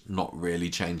Ash not really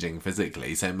changing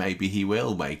physically. So maybe he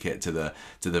will make it to the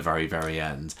very, very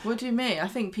end. What do you mean? I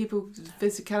think people's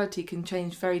physicality can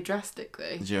change very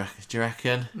drastically. Do you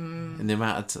reckon? In the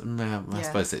amount of I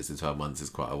suppose 6 to 12 months is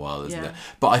quite a while, isn't it?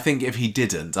 But I think if he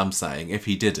didn't,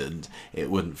 it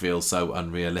wouldn't feel so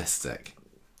unrealistic.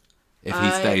 If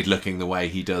he stayed looking the way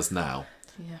he does now.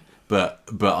 Yeah. But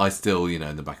I still,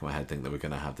 in the back of my head, think that we're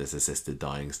going to have this assisted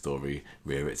dying story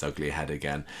rear its ugly head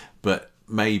again. But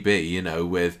maybe,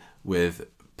 with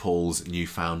Paul's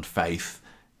newfound faith,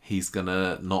 he's going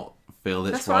to not feel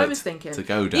it's right to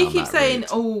go down that route. You keep saying,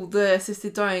 the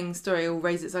assisted dying story will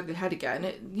raise its ugly head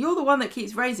again. You're the one that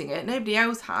keeps raising it. Nobody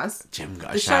else has. Jim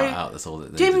got a shout out. That's all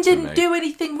that Jim didn't do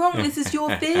anything wrong. This is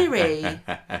your theory.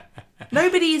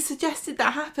 Nobody has suggested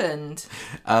that happened.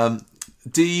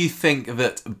 Do you think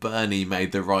that Bernie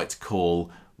made the right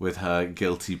call with her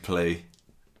guilty plea?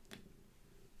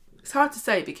 It's hard to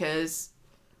say because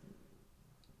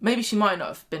maybe she might not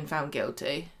have been found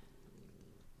guilty.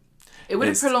 It would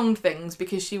have prolonged things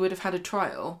because she would have had a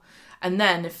trial. And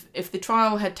then if the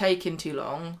trial had taken too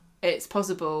long, it's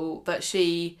possible that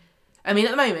at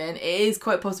the moment, it is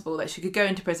quite possible that she could go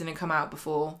into prison and come out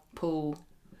before Paul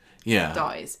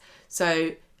dies.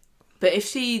 So... But if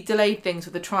she delayed things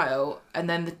with the trial and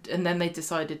then they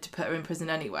decided to put her in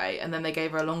prison anyway, and then they gave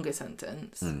her a longer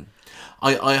sentence.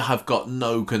 I have got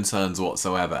no concerns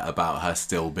whatsoever about her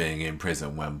still being in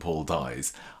prison when Paul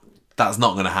dies. That's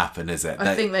not going to happen, is it?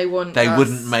 I think they want. They us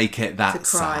wouldn't make it that to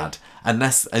cry. sad.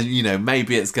 Unless,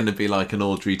 maybe it's going to be like an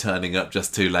Audrey turning up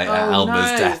just too late at Oh,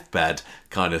 Elma's no. deathbed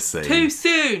kind of scene. Too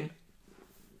soon.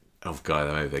 Oh,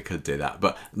 God, maybe they could do that.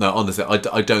 But no, honestly,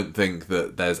 I don't think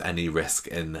that there's any risk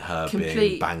in her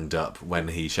being banged up when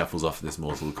he shuffles off this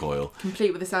mortal coil.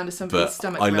 Complete with the sound of somebody's But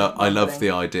stomach. I love rumbling.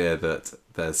 the idea that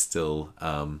there's still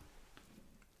the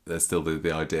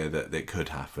idea that it could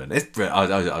happen.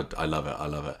 I love it. I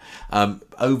love it.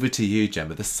 Over to you,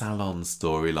 Gemma. The salon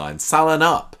storyline. Salon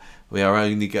up. We are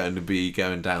only going to be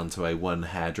going down to a one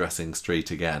hairdressing street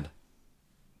again.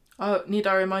 Oh, need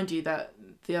I remind you that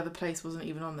the other place wasn't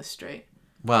even on the street?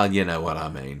 Well, you know what I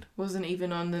mean. Wasn't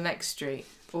even on the next street.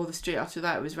 Or the street after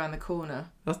that, it was round the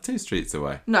corner. That's 2 streets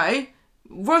away. No,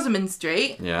 Rosamond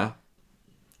Street. Yeah.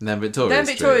 And then Victoria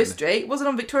Street. Victoria Street. Wasn't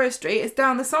on Victoria Street, it's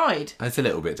down the side. It's a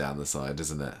little bit down the side,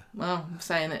 isn't it? Well, I'm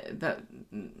saying that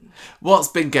What's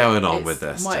been going on with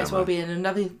this, might as Gemma? well be in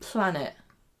another planet.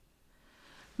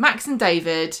 Max and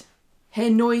David hear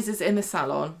noises in the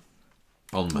salon.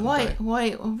 On Monday.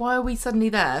 Why are we suddenly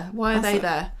there? Why are they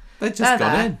there? They've just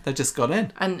gone in. They've just gone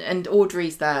in. And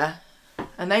Audrey's there.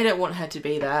 And they don't want her to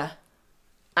be there.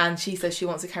 And she says she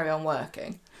wants to carry on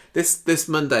working. This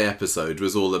Monday episode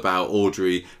was all about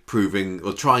Audrey proving,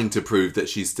 or trying to prove, that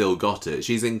she's still got it.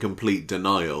 She's in complete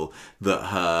denial that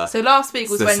her... So last week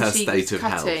was when her she state was of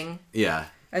health. cutting. Yeah.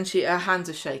 And her hands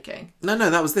are shaking. No,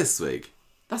 that was this week.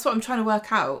 That's what I'm trying to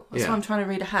work out. That's what I'm trying to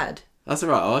read ahead. That's all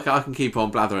right. I can keep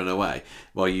on blathering away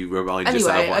while you remind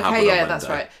yourself what happened on Monday. That's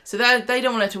right. So they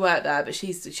don't want her to work there, but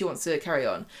she wants to carry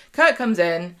on. Kurt comes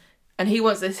in, and he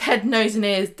wants his head, nose and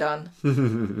ears done.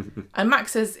 And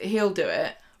Max says he'll do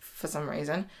it for some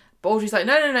reason. But Audrey's like,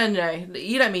 no,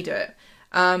 you let me do it.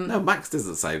 No, Max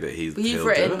doesn't say that he'll do it. You've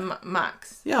written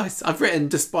Max. Yeah, I've written,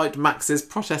 despite Max's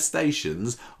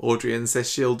protestations, Audrey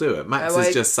insists she'll do it. Max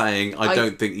is just saying, I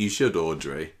don't think you should,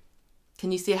 Audrey.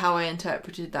 Can you see how I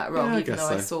interpreted that wrong, even though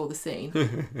I saw the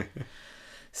scene?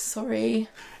 Sorry.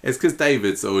 It's because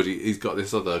David's he's got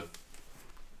this other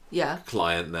Yeah.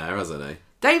 client there, hasn't he?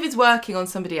 David's working on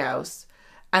somebody else,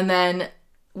 and then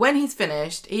when he's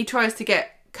finished, he tries to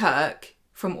get Kirk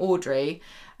from Audrey,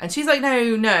 and she's like,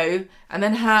 no, and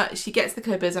then she gets the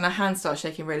clippers and her hand starts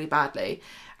shaking really badly,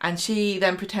 and she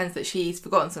then pretends that she's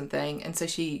forgotten something, and so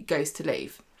she goes to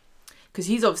leave. Because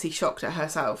he's obviously shocked at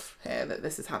herself here that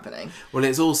this is happening. Well,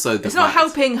 it's also it's not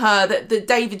helping her that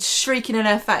David's shrieking in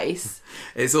her face.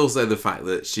 It's also the fact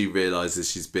that she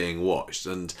realises she's being watched,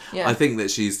 and I think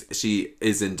that she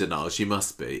is in denial. She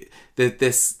must be.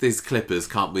 These clippers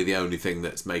can't be the only thing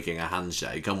that's making a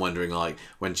handshake. I'm wondering, like,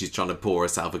 when she's trying to pour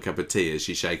herself a cup of tea, is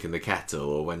she shaking the kettle,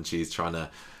 or when she's trying to,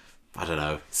 I don't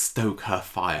know, stoke her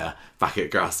fire back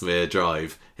at Grasmere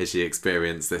Drive, has she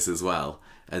experienced this as well?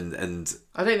 And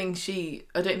I don't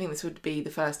think this would be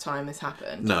the first time this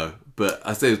happened. No, but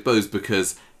I suppose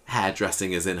because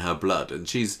hairdressing is in her blood, and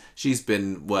she's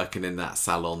been working in that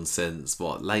salon since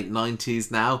late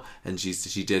 90s now, and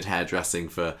she did hairdressing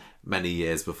for many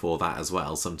years before that as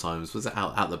well. Sometimes was it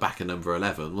out the back of Number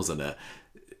 11, wasn't it?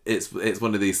 It's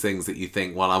one of these things that you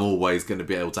think, well, I'm always going to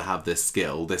be able to have this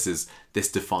skill. This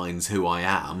defines who I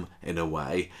am in a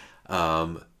way.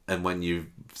 And when you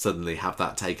suddenly have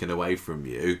that taken away from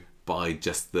you by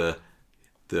just the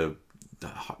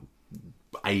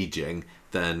aging,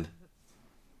 then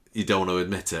you don't want to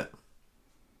admit it.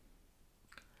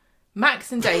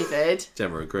 Max and David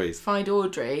Gemma agrees. Find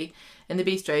Audrey in the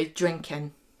bistro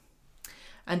drinking.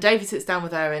 And David sits down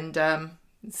with her and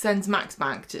sends Max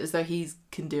back as though he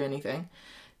can do anything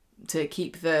to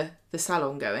keep the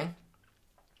salon going.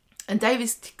 And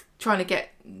David's trying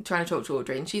to talk to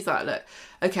Audrey, and she's like, look,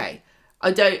 okay,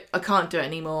 I can't do it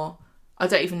anymore. I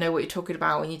don't even know what you're talking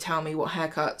about when you tell me what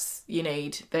haircuts you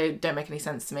need. They don't make any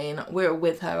sense to me. And we're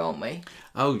with her, aren't we?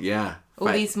 Oh, yeah. All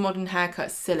these modern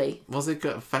haircuts, silly. Was it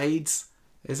got fades?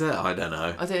 Is it? I don't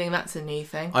know. I don't think that's a new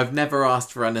thing. I've never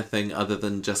asked for anything other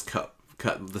than just cut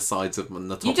the sides of the top of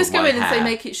my hair. You just go in and say,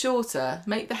 make it shorter.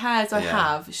 Make the hairs I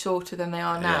have shorter than they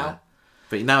are now. Yeah.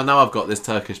 But now I've got this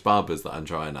Turkish barbers that I'm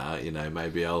trying out.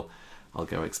 Maybe I'll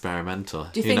go experimental.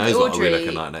 Do you Who think knows Audrey what I'll be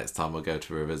looking like next time I go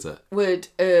to revisit? Would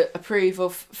approve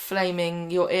of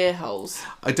flaming your ear holes?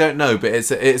 I don't know, but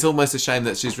it's almost a shame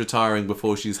that she's retiring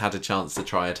before she's had a chance to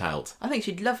try it out. I think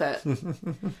she'd love it.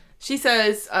 She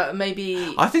says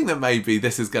maybe. I think that maybe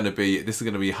this is going to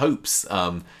be Hope's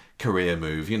career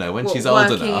move. When she's old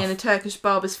enough, working in a Turkish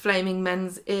barber's flaming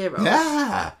men's ear holes.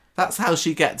 Yeah, that's how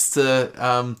she gets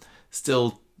to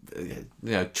still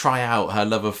try out her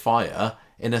love of fire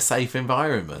in a safe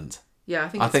environment. Yeah,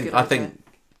 I think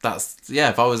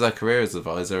if I was her careers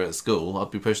advisor at school,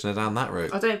 I'd be pushing her down that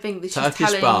route. I don't think that she's Turkish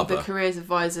telling barber. the careers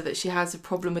advisor that she has a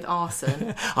problem with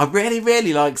arson. I really,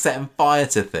 really like setting fire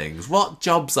to things. What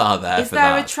jobs are there Is for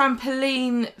there that? a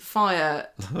trampoline fire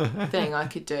thing I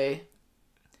could do?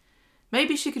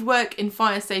 Maybe she could work in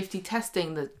fire safety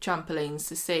testing the trampolines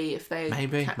to see if they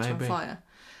catch on fire.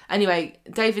 Anyway,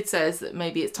 David says that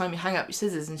maybe it's time you hang up your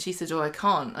scissors, and she says, "Oh, I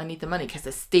can't. I need the money because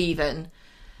of Stephen."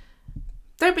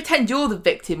 Don't pretend you're the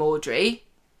victim, Audrey.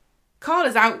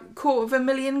 Carla's out caught with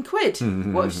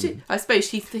 £1,000,000. What she? I suppose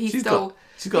he stole.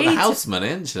 She's got the house money,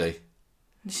 hasn't she?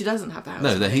 She doesn't have the house.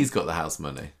 No, money. he's got the house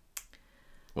money.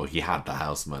 Well, he had the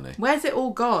house money. Where's it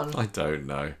all gone? I don't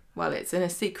know. Well, it's in a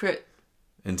secret.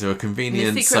 Into a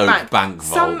convenient bank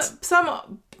vault.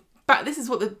 This is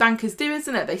what the bankers do,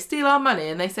 isn't it? They steal our money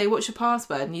and they say, "What's your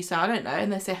password?" And you say, "I don't know."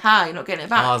 And they say, "Ha, you're not getting it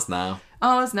back."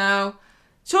 Ours now.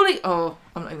 Surely, I'm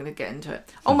not even going to get into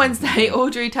it. On Wednesday,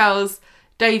 Audrey tells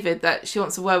David that she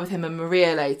wants to work with him and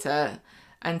Maria later.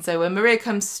 And so when Maria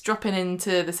comes dropping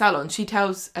into the salon, she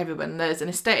tells everyone there's an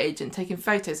estate agent taking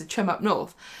photos of Trim Up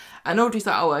North. And Audrey's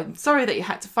like, "Oh, I'm sorry that you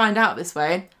had to find out this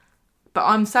way, but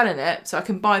I'm selling it so I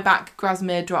can buy back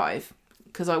Grasmere Drive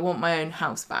because I want my own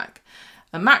house back."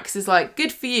 And Max is like,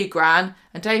 "Good for you, Gran."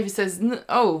 And David says,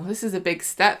 "Oh, this is a big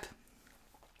step."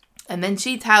 And then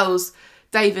she tells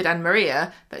David and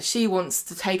Maria that she wants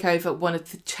to take over one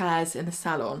of the chairs in the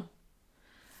salon.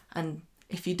 And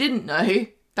if you didn't know,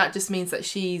 that just means that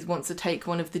she wants to take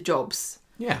one of the jobs.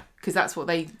 Yeah. Because that's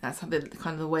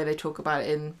kind of the way they talk about it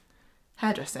in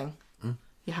hairdressing.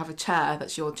 You have a chair,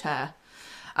 that's your chair.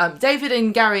 David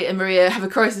and Gary and Maria have a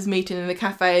crisis meeting in the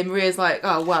cafe, and Maria's like,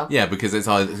 "Oh, well." Yeah, because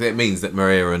it means that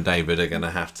Maria or David are going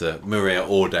to have to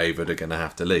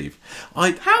leave.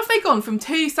 How have they gone from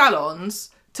 2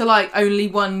 salons to only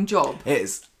 1 job? I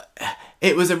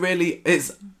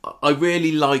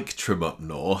really like Trim Up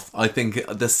North. I think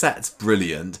the set's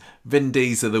brilliant. Vin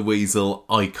Diesel the Weasel,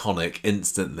 iconic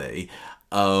instantly.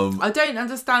 I don't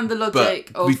understand the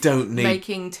logic of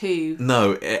making 2.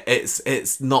 No,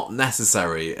 it's not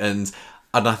necessary, and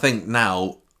I think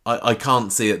now I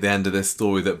can't see at the end of this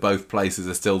story that both places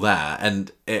are still there,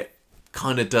 and it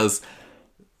kind of does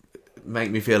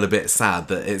make me feel a bit sad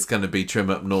that it's going to be Trim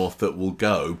Up North that will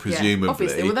go, presumably. Yeah,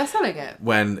 obviously, well, they're selling it.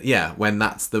 When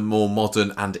that's the more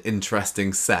modern and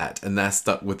interesting set, and they're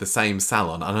stuck with the same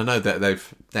salon. And I know that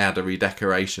they had a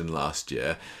redecoration last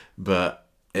year, but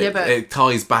it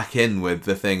ties back in with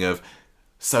the thing of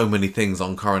so many things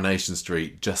on Coronation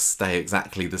Street just stay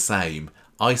exactly the same.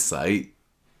 I say,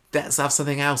 let's have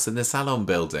something else in the salon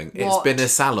building. It's been a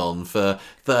salon for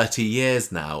 30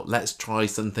 years now. Let's try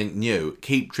something new.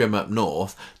 Keep Trim Up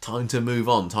North. Time to move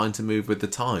on. Time to move with the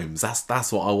times.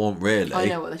 That's what I want, really. I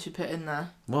know what they should put in there.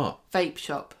 What? Vape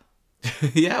shop.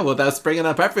 Yeah, well, they're springing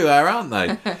up everywhere, aren't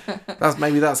they?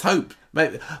 That's Hope.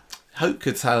 Maybe Hope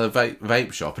could sell a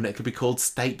vape shop, and it could be called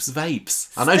Stapes Vapes.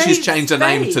 I know she's changed her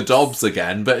name to Dobbs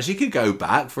again, but she could go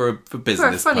back for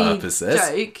business purposes.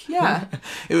 Joke, yeah.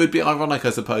 It would be ironic, I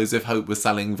suppose, if Hope was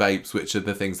selling vapes, which are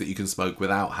the things that you can smoke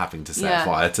without having to set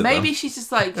fire to them. Maybe she's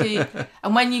just like,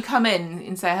 and when you come in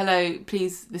and say, "Hello,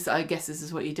 please," I guess this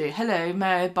is what you do. "Hello,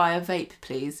 may I buy a vape,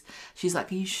 please?" She's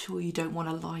like, "Are you sure you don't want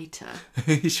a lighter?"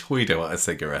 Are you sure you don't want a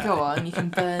cigarette? Go on, you can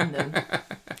burn them.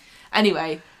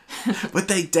 Anyway. Would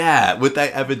they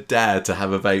ever dare to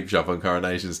have a vape shop on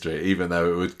Coronation Street, even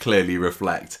though it would clearly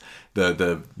reflect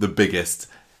the biggest...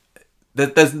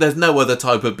 There's no other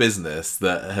type of business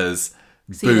that has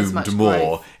boomed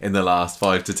more in the last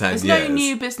 5 to 10 years. There's no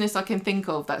new business I can think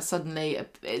of that suddenly...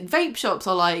 Vape shops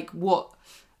are like what...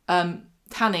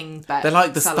 tanning bed They're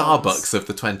like the salons. Starbucks of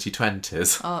the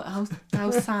 2020s. Oh,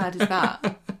 how sad is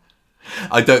that?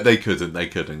 They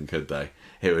couldn't, could they?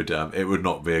 It would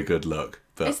not be a good look.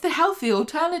 But it's the healthy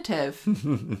alternative.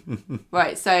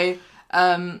 Right, so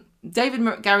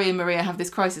David, Gary and Maria have this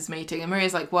crisis meeting, and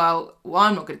Maria's like, well,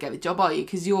 I'm not going to get the job, are you?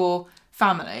 Because your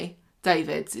family,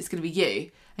 David's, it's going to be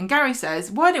you. And Gary says,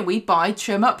 why don't we buy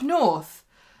Trim Up North?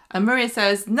 And Maria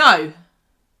says, no.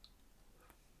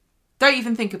 Don't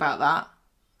even think about that.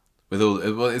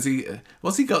 Is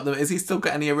he got them? Is he still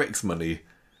got any of Rick's money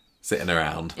sitting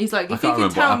around? He's like, if you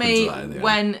can tell me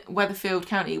when Weatherfield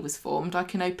County was formed, I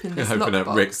can open this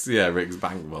lockbox. Rick's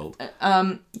bank vault.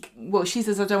 Well, she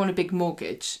says, I don't want a big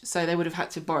mortgage, so they would have had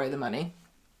to borrow the money.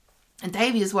 And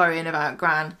Davey is worrying about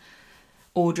Gran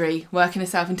Audrey working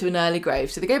herself into an early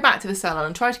grave. So they go back to the salon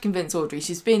and try to convince Audrey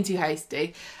she's being too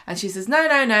hasty, and she says,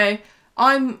 no,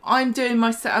 I'm doing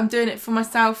it for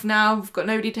myself now. I've got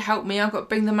nobody to help me. I've got to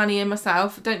bring the money in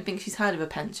myself. I don't think she's heard of a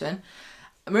pension.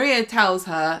 Maria tells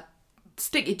her,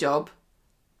 stick your job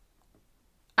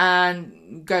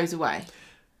and goes away.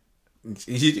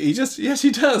 Yes,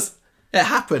 she does. It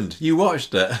happened. You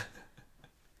watched it.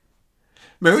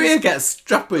 Maria gets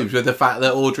struck with the fact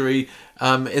that Audrey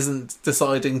isn't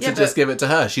deciding to just give it to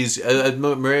her.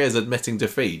 Maria's admitting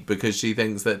defeat because she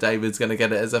thinks that David's going to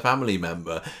get it as a family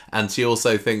member, and she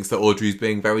also thinks that Audrey's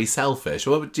being very selfish.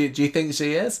 What do you think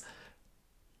she is?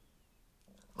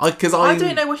 I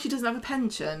don't know why she doesn't have a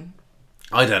pension.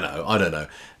 I don't know.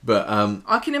 But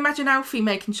I can imagine Alfie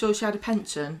making sure she had a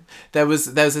pension. There was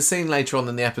a scene later on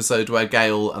in the episode where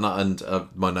Gail and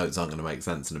my notes aren't going to make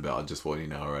sense in a bit. I just warn you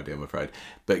now already, I'm afraid.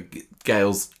 But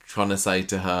Gail's trying to say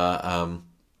to her,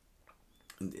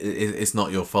 "It's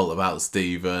not your fault about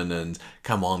Stephen, and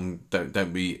come on,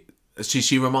 don't be."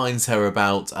 She reminds her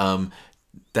about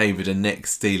David and Nick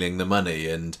stealing the money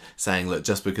and saying, "Look,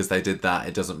 just because they did that,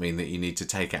 it doesn't mean that you need to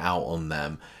take it out on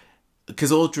them."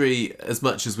 Because Audrey, as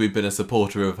much as we've been a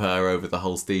supporter of her over the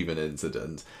whole Stephen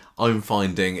incident, I'm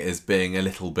finding is being a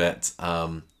little bit,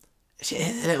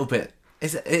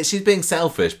 she's being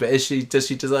selfish, but does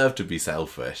she deserve to be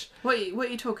selfish? What are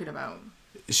you talking about?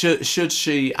 Should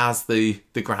she, as the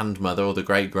grandmother or the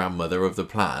great grandmother of the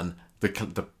clan, the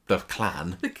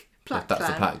clan, Platt that's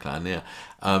clan. the Platt clan, yeah.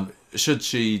 Should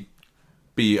she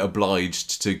be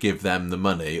obliged to give them the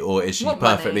money, or is she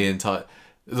perfectly entitled?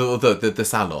 The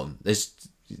salon.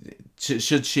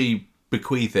 Should she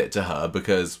bequeath it to her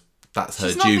because that's her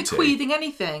duty? She's not bequeathing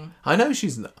anything. I know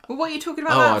she's not. Well, what are you talking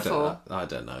about I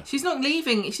don't know. She's not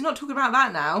leaving. She's not talking about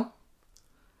that now.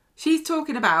 She's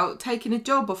talking about taking a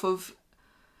job off of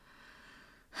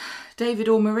David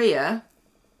or Maria.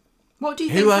 What do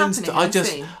you think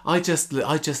happening? I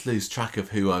just lose track of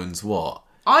who owns what.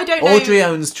 I don't know. Audrey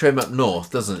owns Trim Up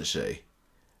North, doesn't she?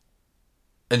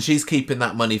 And she's keeping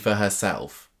that money for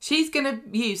herself. She's going to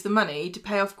use the money to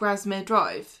pay off Grasmere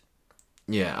Drive.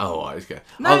 Yeah, okay.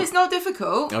 No, it's not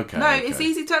difficult. Okay. No, it's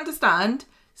easy to understand.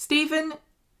 Stephen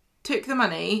took the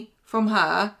money from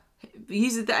her,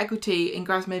 used the equity in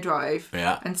Grasmere Drive,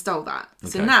 and stole that.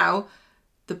 Okay. So now,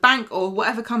 the bank or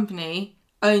whatever company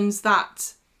owns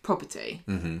that property.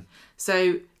 Mm-hmm.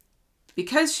 So,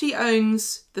 because she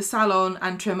owns the salon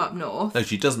and Trim Up North... No,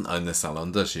 she doesn't own the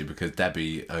salon, does she? Because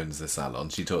Debbie owns the salon.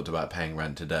 She talked about paying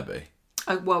rent to Debbie.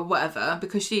 Well, whatever.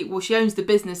 Because she owns the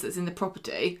business that's in the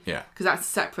property. Yeah. Because that's a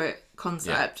separate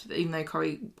concept, even though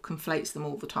Corrie conflates them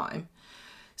all the time.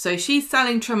 So she's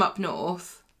selling Trim Up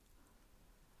North,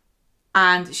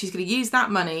 and she's going to use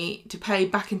that money to pay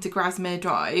back into Grasmere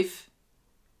Drive.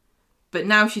 But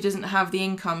now she doesn't have the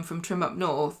income from Trim Up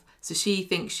North, so she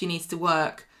thinks she needs to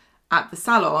work at the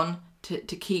salon to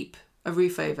keep a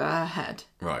roof over her head.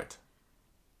 Right.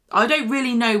 I don't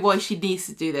really know why she needs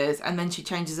to do this, and then she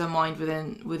changes her mind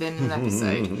within an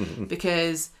episode.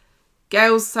 Because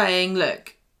Gail's saying,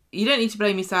 look, you don't need to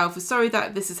blame yourself. We're sorry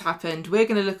that this has happened. We're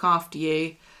going to look after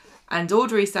you. And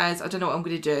Audrey says, I don't know what I'm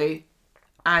going to do.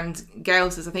 And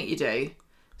Gail says, I think you do.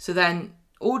 So then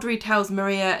Audrey tells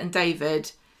Maria and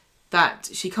David that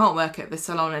she can't work at the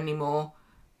salon anymore,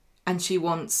 and she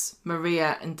wants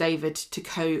Maria and David to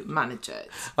co-manage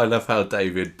it. I love how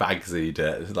David bagsied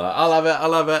it. It's like, I'll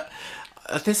have it.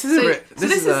 This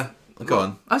is go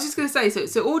on. I was just going to say,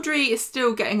 so Audrey is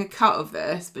still getting a cut of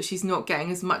this, but she's not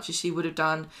getting as much as she would have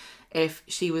done if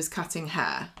she was cutting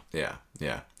hair. Yeah.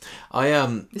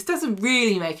 This doesn't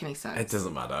really make any sense. It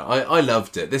doesn't matter. I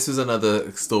loved it. This was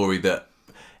another story that,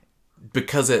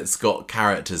 because it's got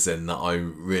characters in that I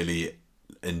really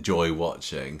enjoy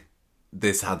watching,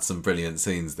 this had some brilliant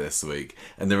scenes this week,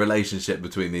 and the relationship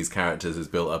between these characters is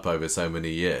built up over so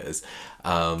many years.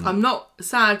 I'm not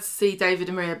sad to see David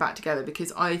and Maria back together,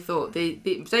 because I thought the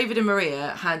David and Maria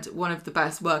had one of the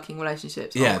best working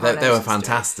relationships. Yeah, they were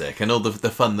fantastic, and all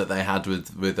the fun that they had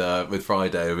with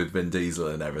Friday, with Vin Diesel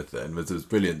and everything was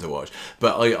brilliant to watch.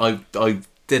 But I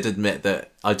do admit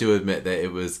that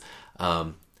it was.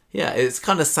 It's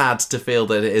kind of sad to feel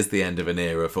that it is the end of an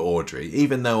era for Audrey,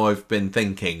 even though I've been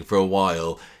thinking for a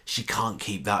while she can't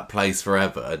keep that place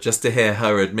forever. Just to hear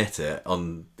her admit it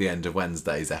on the end of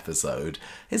Wednesday's episode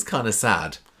is kind of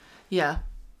sad. Yeah.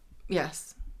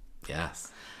 Yes.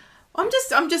 I'm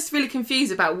just really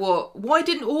confused about why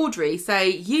didn't Audrey say,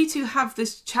 you two have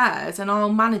this chairs and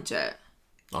I'll manage it?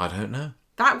 I don't know.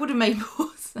 That would have made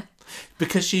more sense.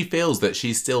 Because she feels that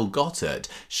she's still got it.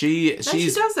 She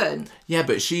doesn't. Yeah,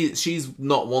 but she's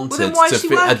not wanted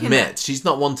to admit. She's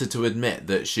not wanted to admit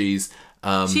that she's.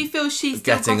 She feels she's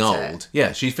getting still old. got it.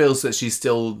 Yeah, she feels that she's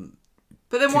still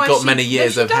But then why got many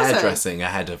years of hairdressing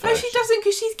ahead of her. No, she doesn't,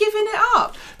 because she's given it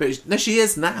up. But no, she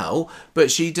is now.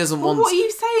 But she doesn't want. What are you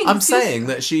saying? I'm saying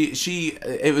that she.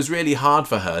 It was really hard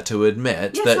for her to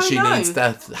admit that she needs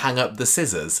to hang up the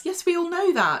scissors. Yes, we all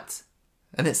know that.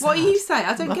 And it's what sad. are you saying?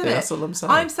 I don't Nothing, get it. That's all I'm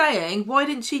saying. I'm saying, why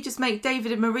didn't she just make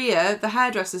David and Maria the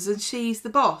hairdressers and she's the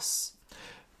boss?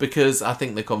 Because I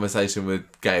think the conversation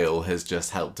with Gail has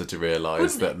just helped her to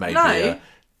realise that maybe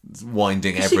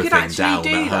winding everything down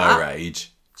at her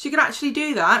age. She could actually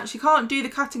do that. She can't do the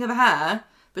cutting of the hair,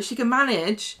 but she can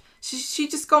manage. She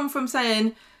just gone from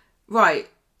saying, right,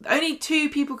 only 2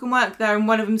 people can work there and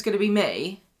one of them's going to be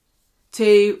me,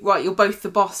 to, right, you're both the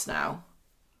boss now.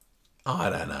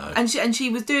 I don't know. And she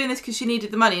was doing this because she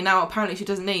needed the money, and now apparently she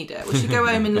doesn't need it. Well, she go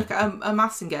home and look at her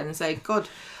maths again and say, God,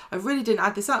 I really didn't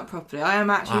add this up properly. I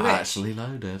am actually rich. Actually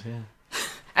loaded, yeah.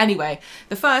 Anyway,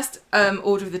 the first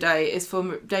order of the day is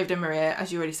for David and Maria,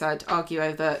 as you already said, argue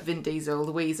over Vin Diesel,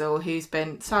 the weasel, who's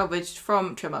been salvaged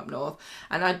from Trim Up North.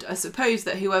 And I suppose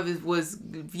that whoever was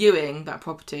viewing that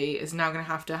property is now going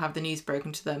to have the news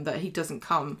broken to them that he doesn't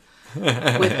come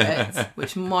with it,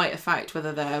 which might affect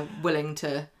whether they're willing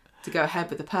to go ahead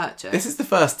with the purchase. This is the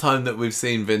first time that we've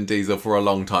seen Vin Diesel for a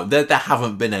long time. There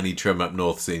haven't been any Trim Up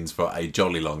North scenes for a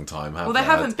jolly long time, have there?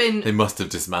 Haven't been... They must have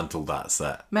dismantled that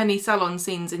set. Many salon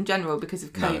scenes in general because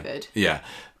of COVID. No. Yeah,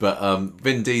 but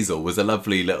Vin Diesel was a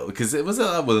lovely little... Because it was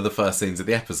one of the first scenes of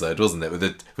the episode, wasn't it?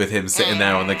 With him sitting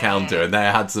there on the counter, and they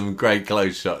had some great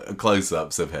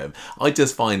close-ups of him. I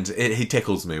just find... he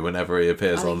tickles me whenever he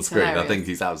appears on screen. Hilarious. I think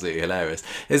he's absolutely hilarious.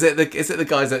 Is it the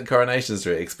guys at Coronation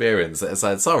Street Experience that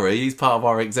said, sorry, he's part of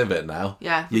our exhibit now.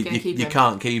 Yeah, you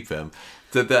can't keep him.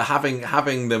 That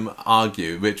having them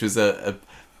argue, which was a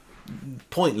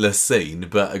pointless scene,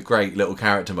 but a great little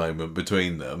character moment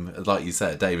between them. Like you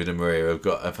said, David and Maria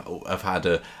have had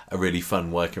a really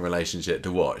fun working relationship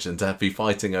to watch, and to be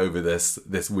fighting over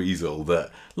this weasel that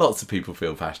lots of people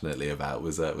feel passionately about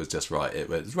was just right. It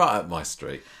was right up my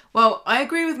street. Well, I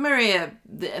agree with Maria.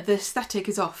 The aesthetic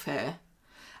is off here,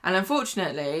 and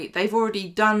unfortunately, they've already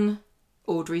done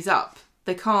Audrey's up.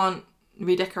 They can't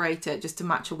redecorate it just to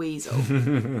match a weasel.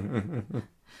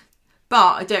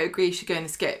 But I don't agree you should go in the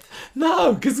skip.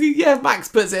 No, because Max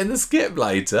puts it in the skip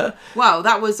later. Well,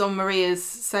 that was on Maria's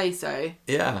say-so.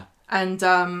 Yeah. And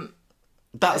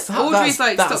that's Audrey's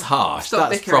that's harsh.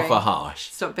 That's bickering. Proper harsh.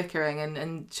 Stop bickering,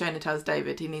 and Shona tells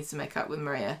David he needs to make up with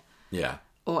Maria. Yeah.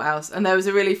 Or else. And there was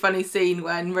a really funny scene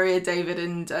when Maria, David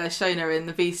and Shona are in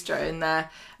the bistro in there,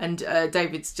 and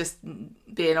David's just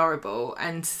being horrible,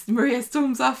 and Maria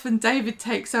storms off and David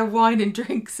takes her wine and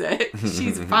drinks it.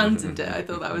 She's abandoned it. I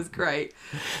thought that was great.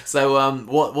 So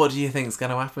what do you think is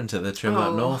going to happen to the Trim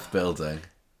Up North building?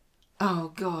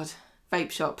 Oh God.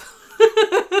 Vape shop.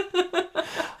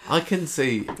 I can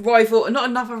see... Rival, not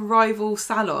another rival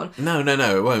salon. No,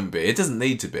 it won't be. It doesn't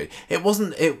need to be. It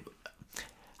wasn't...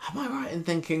 Am I right in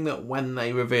thinking that when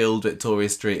they revealed Victoria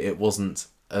Street, it wasn't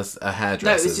a hairdresser?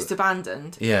 No, it was just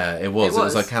abandoned. Yeah, it was. It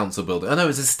was a council building. Oh no, it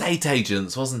was estate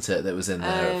agents, wasn't it, that was in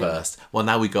there at first? Well,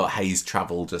 now we got Hayes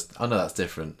Travel. Oh no, that's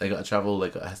different. They got a travel. They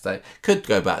got estate. Could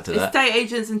go back to that. Estate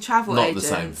agents and travel agents not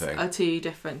the same thing. Are 2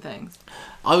 different things.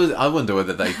 I wonder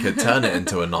whether they could turn it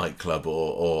into a nightclub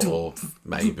or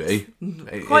maybe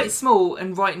quite small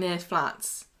and right near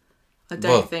flats. I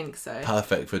don't think so.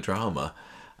 Perfect for drama.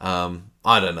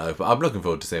 I don't know, but I'm looking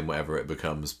forward to seeing whatever it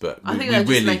becomes. But I think they'll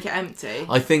just make it empty.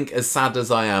 I think, as sad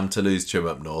as I am to lose Trim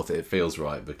Up North, it feels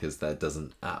right because there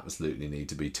doesn't absolutely need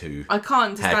to be 2. I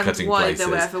can't understand why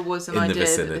there ever was an idea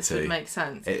that this would make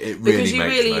sense. It really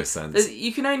makes no sense.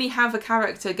 You can only have a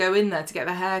character go in there to get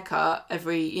the haircut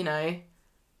every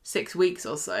 6 weeks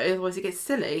or so, otherwise it gets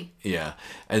silly. Yeah,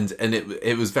 and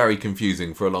it was very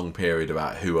confusing for a long period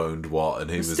about who owned what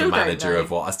and who was the manager of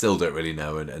what. I still don't really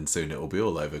know, and soon it will be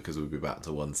all over because we'll be back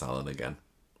to one salon again.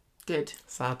 Good.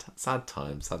 Sad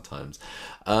times.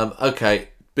 Okay.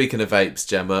 Speaking of vapes,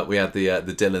 Gemma, we had the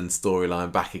Dylan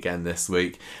storyline back again this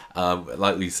week.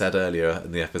 Like we said earlier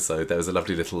in the episode, there was a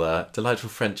lovely little delightful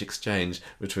French exchange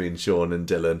between Sean and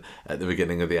Dylan at the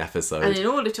beginning of the episode. And in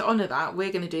order to honour that,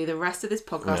 we're going to do the rest of this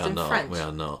podcast in French. We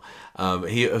are not.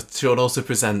 Sean also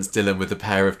presents Dylan with a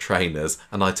pair of trainers,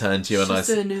 and I turned to you and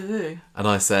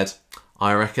I said,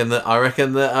 I reckon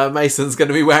that Mason's going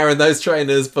to be wearing those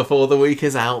trainers before the week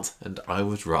is out, and I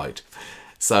was right.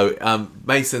 So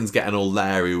Mason's getting all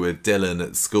leery with Dylan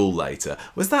at school later.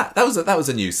 That was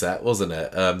a new set, wasn't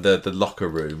it? The locker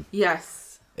room.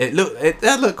 Yes.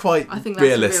 That looked quite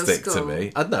realistic to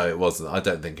me. No, it wasn't. I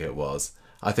don't think it was.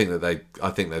 I think that they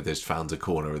just found a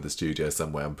corner of the studio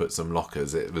somewhere and put some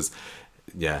lockers. It was,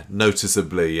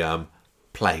 noticeably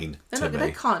plain to me.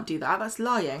 They can't do that. That's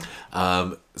lying.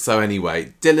 So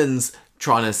anyway, Dylan's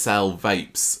trying to sell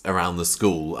vapes around the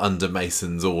school under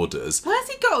Mason's orders. Where's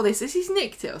he got all this? Is he's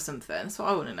nicked it or something? That's what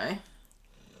I want to know.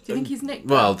 Do you think he's nicked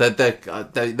Well, them? they're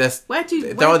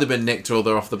either been nicked or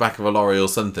they're off the back of a lorry or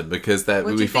something, because What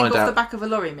do you think off the back of a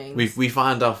lorry means? We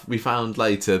found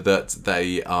later that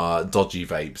they are dodgy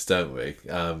vapes, don't we?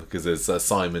 Because as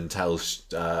Simon tells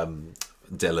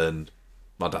Dylan,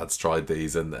 my dad's tried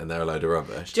these and they're a load of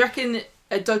rubbish. Do you reckon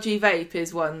a dodgy vape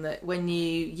is one that when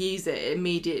you use it, it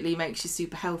immediately makes you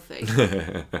super healthy?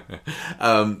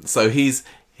 So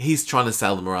he's trying to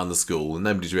sell them around the school and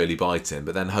nobody's really biting,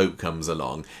 but then Hope comes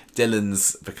along.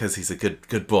 Dylan's, because he's a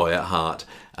good boy at heart,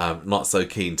 not so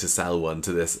keen to sell one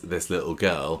to this little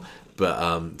girl,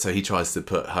 but so he tries to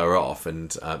put her off,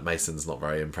 and Mason's not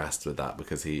very impressed with that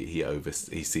because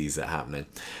he sees it happening.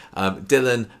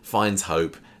 Dylan finds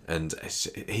Hope and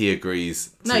he agrees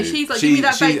to... No, she's like, give me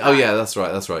that vape back. Oh yeah, that's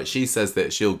right. She says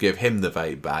that she'll give him the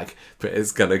vape back, but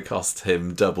it's going to cost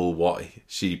him double what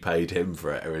she paid him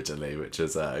for it originally, which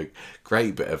is a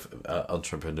great bit of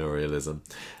entrepreneurialism.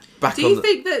 Do you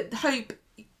think that Hope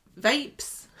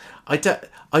vapes? I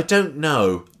don't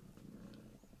know.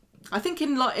 I think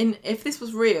in if this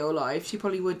was real life, she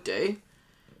probably would do.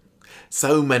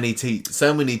 So many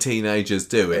teenagers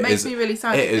do it. It makes me really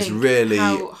sad to think really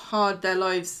how hard their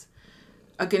lives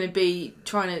are going to be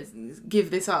trying to give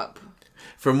this up.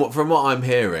 From what I'm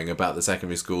hearing about the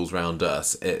secondary schools around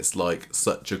us, it's like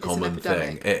such a common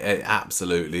thing. It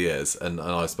absolutely is. And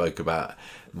I spoke about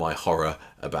my horror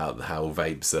about how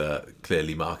vapes are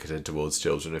clearly marketed towards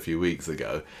children a few weeks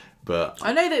ago. But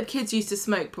I know that kids used to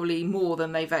smoke probably more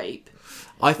than they vape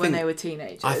when they were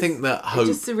teenagers. I think that Hope...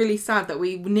 It's just really sad that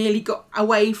we nearly got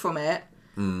away from it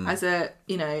as a,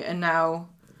 and now...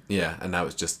 Yeah, and now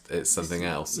it's something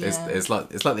else. Yeah. It's like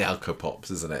the Alco Pops,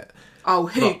 isn't it? Oh,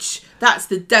 Hooch. That's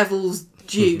the devil's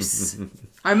juice.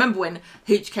 I remember when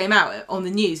Hooch came out on the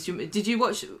news. Did you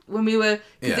watch when we were...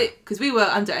 Because we were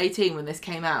under 18 when this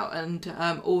came out, and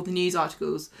all the news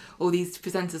articles, all these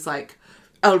presenters like...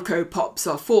 Alco Pops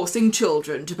are forcing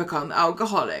children to become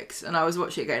alcoholics, and I was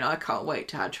watching it going, I can't wait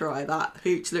to try that.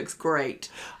 Hooch looks great.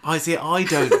 I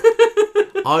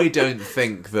don't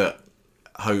think that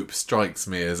Hope strikes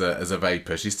me as a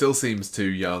vapor. She still seems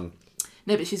too young.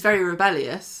 No, but she's very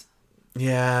rebellious.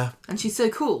 Yeah, and she's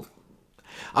so cool.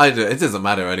 It doesn't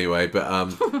matter anyway,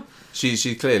 but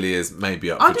she clearly is maybe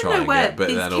up for trying it. But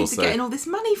these then kids also are getting all this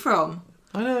money from.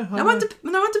 I know. No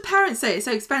wonder parents say it's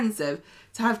so expensive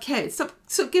to have kids.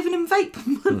 Stop giving them vape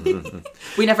money.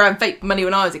 We never had vape money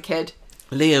when I was a kid.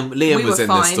 Liam was in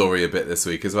this story a bit this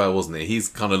week as well, wasn't he? He's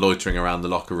kind of loitering around the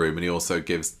locker room, and he also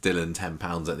gives Dylan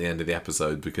 £10 at the end of the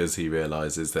episode because he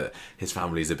realises that his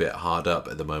family's a bit hard up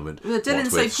at the moment. Well,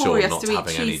 Dylan's so poor he has to eat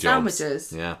cheese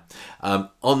sandwiches. Yeah.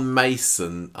 On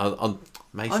Mason Day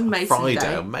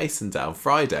on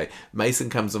Friday, Mason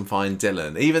comes and finds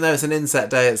Dylan. Even though it's an inset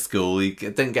day at school, he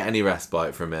didn't get any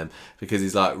respite from him because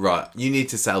he's like, right, you need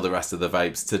to sell the rest of the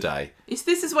vapes today.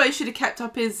 This is why he should have kept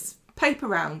up his paper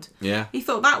round. Yeah. He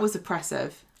thought that was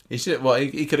oppressive. He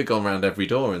could have gone round every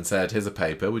door and said, here's a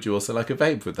paper, would you also like a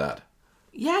vape with that?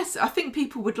 Yes, I think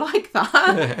people would like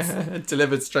that.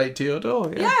 Delivered straight to your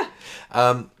door.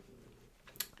 Yeah.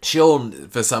 Sean,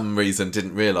 for some reason,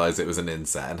 didn't realise it was an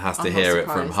inset and has to hear it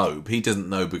from Hope. He doesn't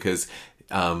know because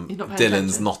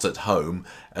Dylan's not at home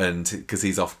and because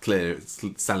he's off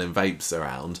selling vapes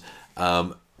around.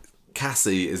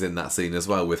 Cassie is in that scene as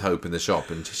well with Hope in the shop,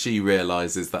 and she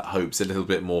realises that Hope's a little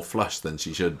bit more flush than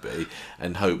she should be,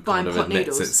 and Hope kind of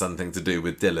admits it's something to do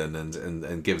with Dylan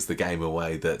and gives the game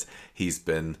away that he's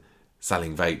been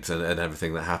selling vapes and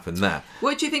everything that happened there.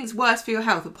 What do you think's worse for your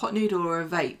health, a pot noodle or a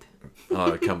vape?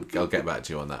 I'll get back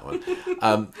to you on that one.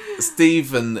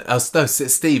 Steve,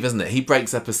 isn't it? He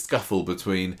breaks up a scuffle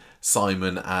between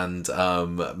Simon and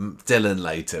Dylan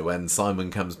later when Simon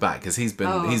comes back because he's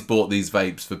bought these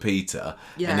vapes for Peter,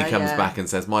 and he comes back and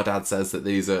says, "My dad says that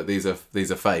these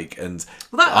are fake, and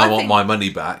I want my money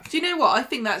back." Do you know what? I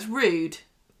think that's rude.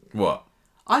 What?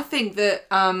 I think that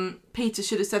Peter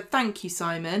should have said, "Thank you,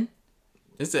 Simon."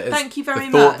 Is it? Thank you very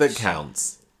much. The thought that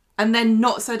counts. And then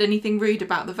not said anything rude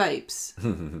about the vapes.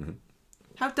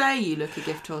 How dare you look a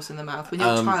gift horse in the mouth when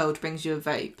your child brings you a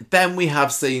vape? Then we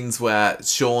have scenes where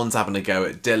Sean's having a go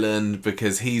at Dylan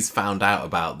because he's found out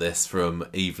about this from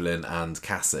Evelyn and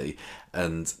Cassie.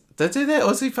 And did he? Or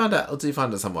has he found out? Or did he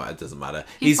find it somewhere? It doesn't matter.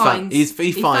 He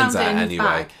finds out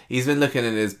anyway. He's been looking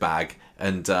in his bag.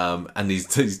 And he's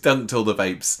dunked all the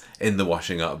vapes in the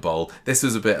washing up bowl. This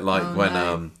was a bit like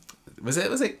Was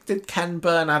it? Did Ken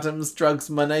burn Adam's drugs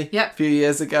money? Yep. A few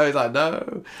years ago. He's like,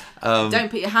 no. Don't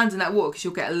put your hands in that water because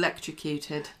you'll get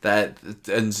electrocuted. And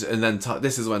then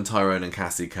this is when Tyrone and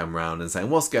Cassie come round and saying,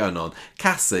 what's going on?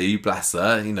 Cassie, bless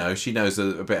her, you know, she knows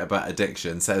a bit about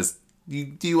addiction, says,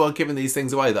 you are giving these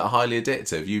things away that are highly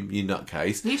addictive, you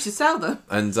nutcase. You should sell them.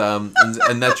 And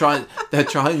they're trying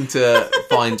to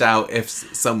find out if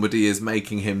somebody is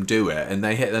making him do it, and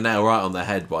they hit the nail right on the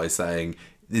head by saying,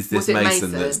 is this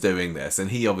Mason that's doing this?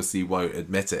 And he obviously won't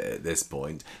admit it at this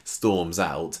point, storms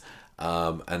out,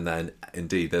 and then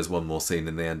indeed there's one more scene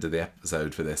in the end of the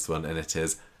episode for this one, and it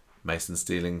is Mason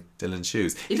stealing Dylan's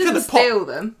shoes. He doesn't steal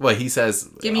them. Well, he says,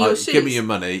 give me your shoes. Give me your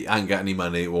money. I ain't got any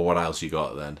money. Well, what else you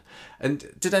got then? And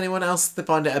did anyone else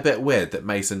find it a bit weird that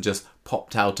Mason just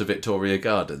popped out of Victoria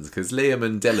Gardens? Because Liam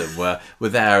and Dylan were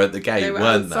there at the gate,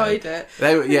 weren't they?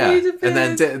 They were, yeah.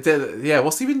 And then,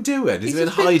 what's he been doing? He's been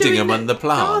hiding among the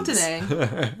plants.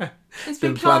 Gardening. He's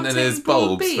been planting his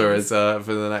bulbs for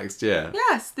the next year.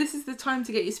 Yes, this is the time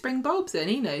to get your spring bulbs in.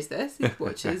 He knows this. He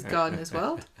watches Gardener's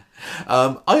World.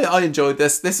 I enjoyed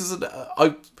this. This is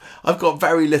I've got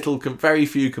very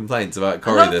few complaints about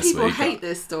Corrie this week. A lot of people hate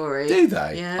this story. Do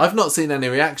they? Yeah. I've not seen any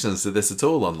reactions to this at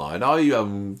all online. I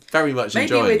am very much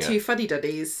enjoying it. Maybe we're too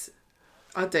fuddy-duddies.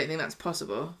 I don't think that's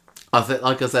possible. I think,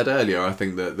 like I said earlier, I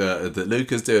think that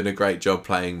Luca's doing a great job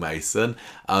playing Mason.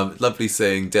 Lovely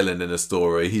seeing Dylan in a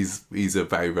story. He's a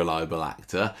very reliable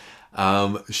actor.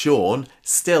 Sean,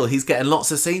 still, he's getting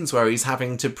lots of scenes where he's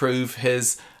having to prove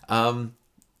his,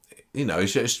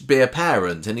 should be a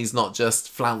parent, and he's not just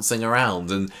flouncing around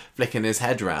and flicking his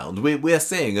head around. We're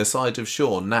seeing a side of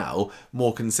Sean now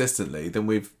more consistently than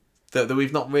we've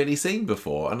not really seen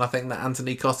before, and I think that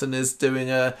Anthony Cotton is doing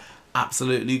a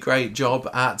absolutely great job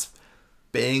at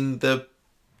being the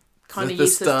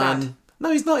useless dad.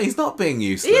 No, he's not. He's not being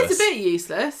useless. He is a bit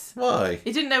useless. Why?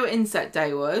 He didn't know what Inset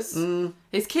Day was.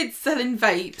 His kid's selling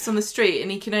vapes on the street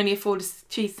and he can only afford a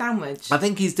cheese sandwich. I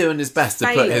think he's doing his best to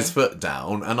put his foot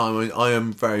down, and I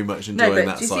am very much enjoying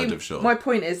that side of Sean. My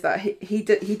point is that he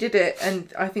did it,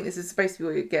 and I think this is supposed to be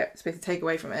what you're supposed to take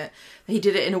away from it. He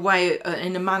did it in a way,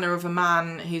 in a manner of a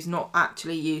man who's not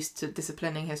actually used to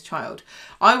disciplining his child.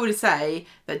 I would say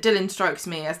that Dylan strikes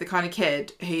me as the kind of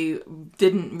kid who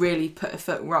didn't really put a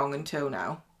foot wrong until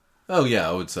now. Oh yeah,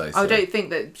 I would say so. I don't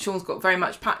think that Sean's got very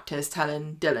much practice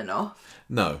telling Dylan off.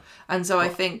 No. And so I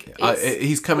think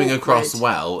he's coming across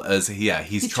well as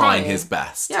he's trying his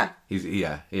best. Yeah. He's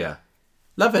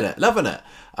loving it.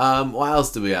 What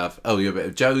else do we have? Oh, you're a bit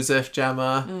of Joseph,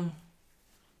 Gemma.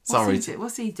 Sorry.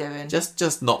 What's he doing?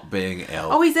 Just not being ill.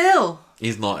 Oh, he's ill.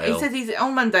 He's not ill. He says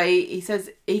on Monday, he says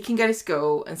he can go to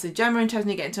school, and so Gemma and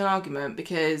Chesney get into an argument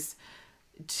because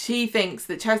Chesney thinks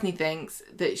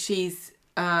that she's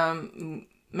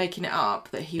making it up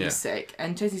that he was sick,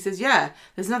 and Chesney says,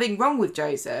 there's nothing wrong with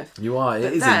Joseph. You are. It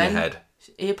is in your head.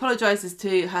 He apologises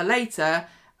to her later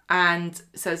and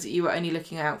says that you were only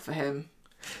looking out for him.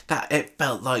 It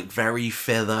felt like very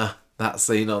filler. That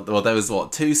scene, there was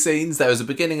two scenes. There was the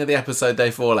beginning of the episode,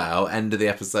 they fall out, end of the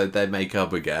episode, they make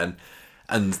up again,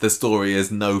 and the story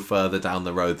is no further down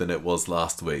the road than it was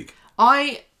last week.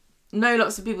 I know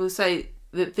lots of people think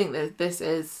that this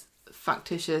is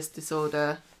factitious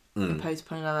disorder imposed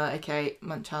upon another, aka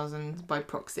Munchausen by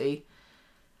proxy.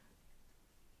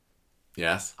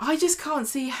 Yes. I just can't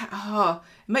see how...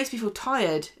 it makes me feel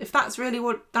tired. If that's really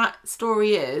what that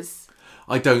story is...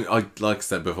 like I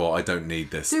said before, I don't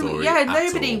need this story. Yeah,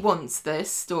 nobody wants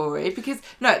this story because...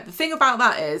 No, the thing about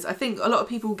that is, I think a lot of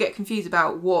people get confused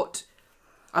about what...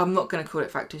 I'm not going to call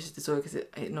it factitious disorder because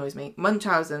it annoys me.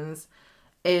 Munchausen's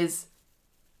is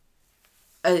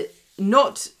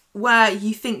not where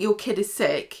you think your kid is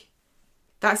sick.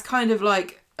 That's kind of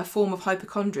like a form of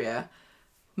hypochondria.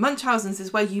 Munchausen's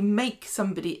is where you make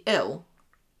somebody ill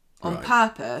on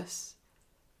purpose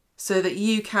so that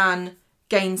you can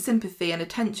gain sympathy and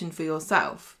attention for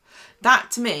yourself.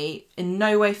 That, to me, in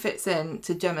no way fits in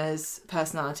to Gemma's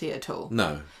personality at all.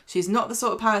 No. She's not the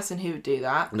sort of person who would do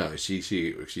that. No, she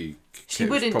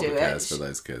wouldn't do it. Cares for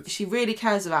those kids. She really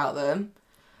cares about them.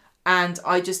 And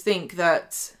I just think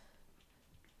that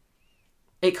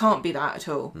it can't be that at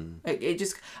all.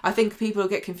 I think people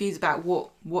get confused about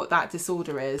what that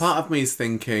disorder is. Part of me is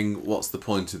thinking, what's the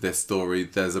point of this story?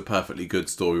 There's a perfectly good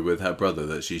story with her brother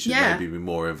that she should maybe be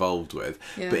more involved with.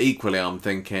 Yeah. But equally, I'm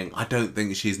thinking, I don't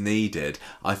think she's needed.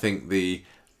 I think the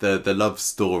love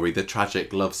story, the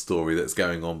tragic love story that's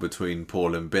going on between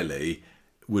Paul and Billy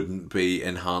wouldn't be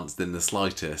enhanced in the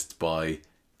slightest by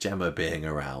Gemma being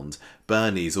around.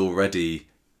 Bernie's already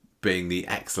being the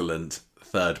excellent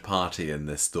third party in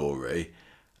this story.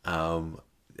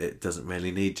 It doesn't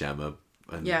really need Gemma.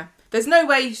 There's no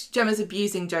way Gemma's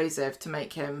abusing Joseph to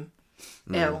make him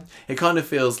ill. It kind of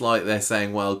feels like they're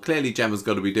saying, well, clearly Gemma's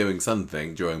got to be doing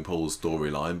something during Paul's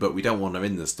storyline, but we don't want her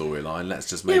in the storyline. Let's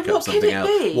just make up something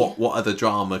else. What other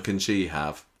drama can she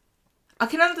have? I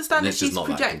can understand if she's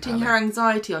projecting her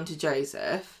anxiety onto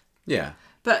Joseph. Yeah.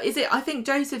 But is it? I think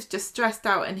Joseph's just stressed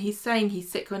out and he's saying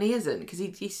he's sick when he isn't, because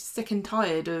he's sick and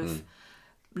tired of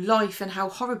life and how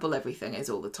horrible everything is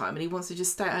all the time, and he wants to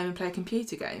just stay at home and play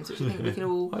computer games, which I think we can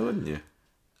all... Why wouldn't you?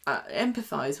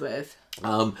 Empathise with.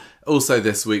 Also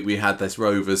this week we had this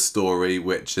Rovers story,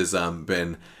 which has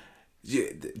been...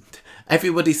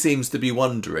 Everybody seems to be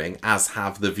wondering, as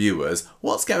have the viewers,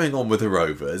 what's going on with the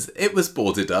Rovers? It was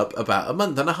boarded up about a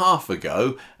month and a half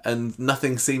ago, and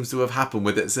nothing seems to have happened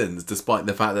with it since, despite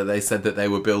the fact that they said that they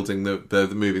were building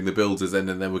moving the builders in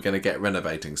and then were going to get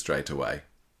renovating straight away.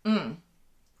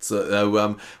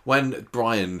 So when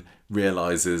Brian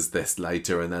realises this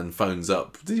later and then phones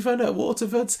up, did he phone at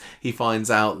Waterfords? He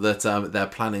finds out that they're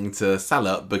planning to sell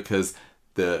up because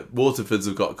the Waterfords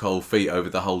have got cold feet over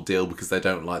the whole deal because they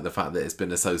don't like the fact that it's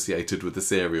been associated with the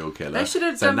serial killer. They should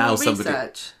have done more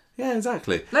research. Yeah,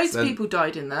 exactly. Loads of people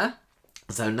died in there.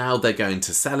 So now they're going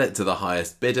to sell it to the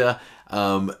highest bidder,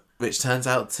 which turns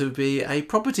out to be a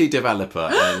property developer.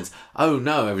 And oh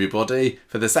no, everybody,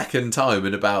 for the second time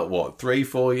in about,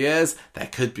 3-4 years, there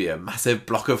could be a massive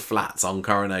block of flats on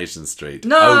Coronation Street.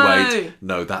 No! Oh wait,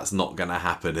 no, that's not going to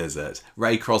happen, is it?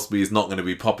 Ray Crosby is not going to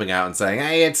be popping out and saying,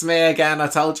 hey, it's me again, I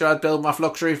told you I'd build my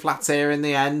luxury flats here in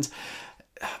the end.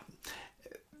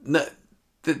 No,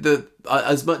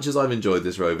 as much as I've enjoyed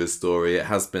this Rovers story, it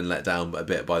has been let down a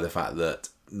bit by the fact that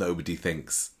nobody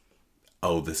thinks,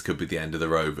 oh, this could be the end of the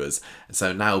Rovers.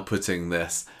 So now putting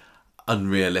this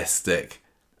unrealistic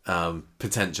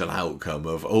potential outcome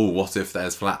of, oh, what if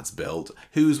there's flats built?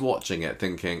 Who's watching it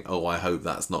thinking, oh, I hope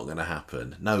that's not going to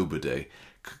happen? Nobody.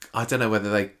 I don't know whether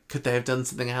they have done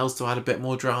something else to add a bit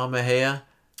more drama here.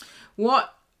 The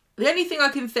only thing I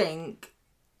can think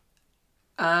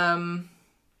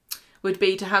would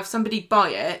be to have somebody buy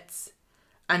it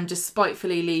and just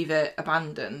spitefully leave it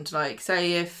abandoned. Like,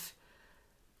 say if,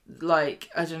 I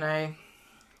don't know,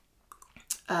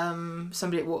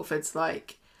 somebody at Waterford's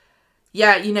like,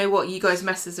 yeah, you know what, you guys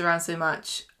mess us around so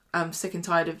much, I'm sick and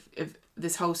tired of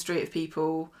this whole street of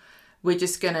people, we're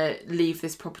just going to leave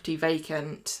this property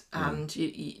vacant and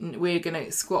we're going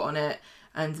to squat on it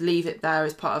and leave it there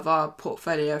as part of our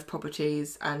portfolio of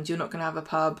properties, and you're not going to have a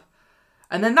pub.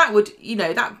 And then that would,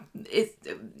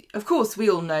 of course we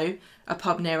all know a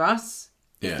pub near us.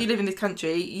 Yeah. If you live in this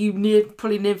country, you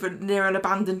probably live near an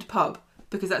abandoned pub,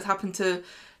 because that's happened to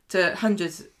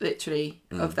hundreds, literally,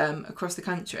 of them across the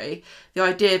country. The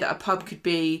idea that a pub could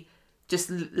be just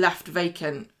left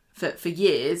vacant for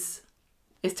years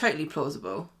is totally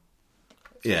plausible.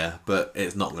 Yeah, but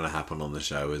it's not going to happen on the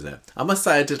show, is it? I must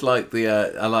say, I did like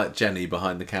I like Jenny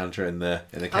behind the counter in the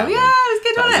cabin. Oh yeah, it was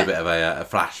good. That was a bit of a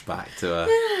flashback to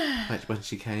when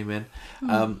she came in,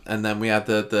 and then we had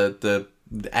the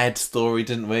Ed story,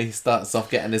 didn't we? He starts off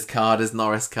getting his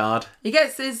Norris card. He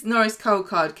gets his Norris Cole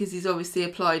card because he's obviously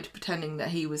applied pretending that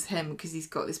he was him, because he's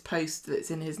got this post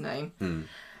that's in his name.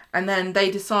 And then they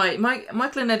decide,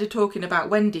 Michael and Ed are talking about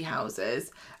Wendy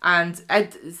houses, and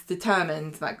Ed is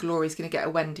determined that Glory's going to get a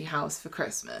Wendy house for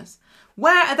Christmas.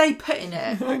 Where are they putting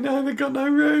it? I know, they've got no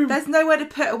room. There's nowhere to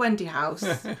put a Wendy house.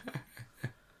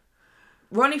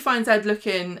 Ronnie finds Ed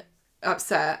looking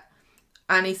upset,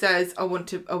 and he says, I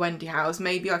want a Wendy house.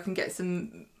 Maybe I can get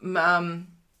some money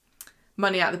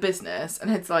out of the business.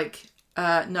 And Ed's like,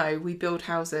 no, we build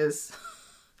houses.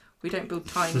 We don't build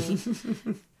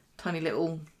tiny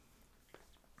little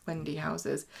Wendy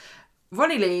houses.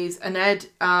 Ronnie leaves and Ed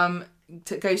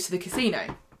goes to the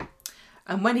casino.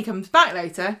 And when he comes back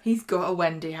later, he's got a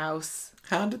Wendy house.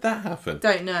 How did that happen?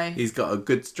 Don't know. He's got a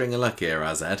good string of luck here,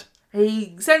 has Ed.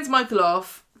 He sends Michael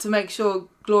off to make sure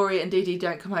Gloria and Dee Dee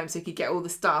don't come home, so he can get all the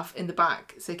stuff in the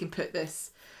back so he can put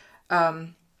this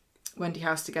Wendy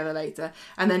house together later.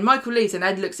 And then Michael leaves and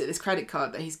Ed looks at this credit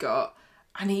card that he's got,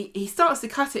 and he starts to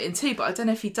cut it in two, but I don't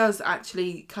know if he does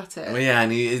actually cut it. Well, yeah,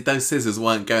 and those scissors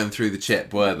weren't going through the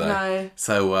chip, were they? No.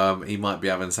 So he might be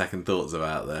having second thoughts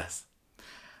about this.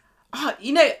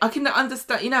 I can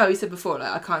understand, he said before,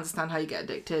 like, I can't understand how you get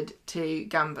addicted to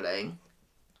gambling.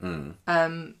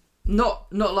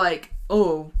 Not like,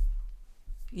 oh,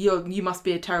 you must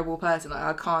be a terrible person. Like,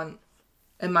 I can't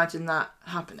imagine that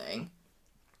happening.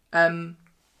 I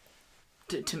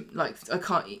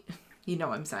can't, you know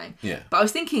what I'm saying? Yeah. But I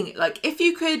was thinking, like, if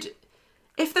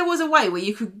there was a way where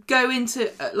you could go into,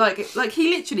 like he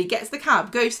literally gets the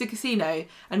cab, goes to the casino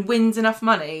and wins enough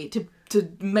money to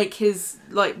to make his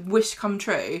like wish come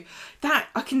true. That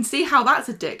I can see how that's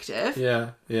addictive.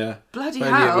 Yeah. Bloody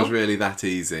Maybe hell. it was really that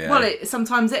easy. Well,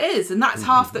 sometimes it is, and that's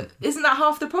isn't that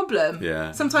half the problem?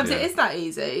 Yeah. Sometimes it is that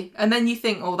easy, and then you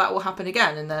think, oh, that will happen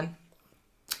again, and then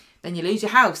you lose your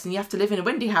house and you have to live in a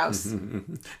windy house.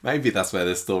 Maybe that's where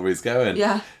this story's going.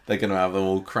 Yeah. They're going to have them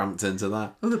all cramped into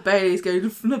that. Oh, the Baileys go,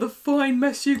 another fine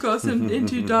mess you got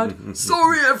into, Dad.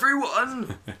 Sorry,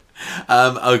 everyone.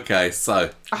 Okay,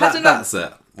 so that's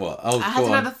it. What? Oh, I had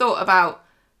another thought about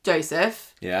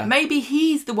Joseph. Yeah. Maybe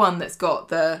he's the one that's got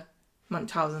the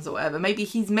Munchausen's or whatever. Maybe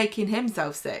he's making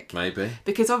himself sick. Maybe.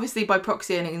 Because obviously by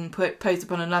proxy and imposed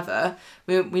upon another,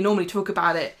 we normally talk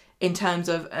about it in terms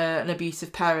of an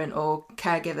abusive parent or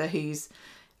caregiver who's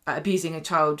abusing a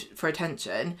child for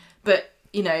attention. But,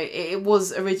 it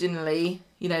was originally,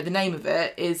 the name of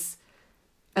it is...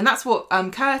 And that's what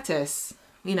Curtis,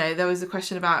 there was a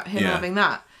question about him having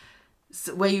that.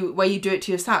 So where you do it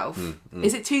to yourself.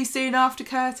 Is it too soon after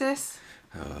Curtis?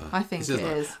 I think it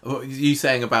is. What you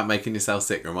saying about making yourself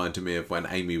sick reminded me of when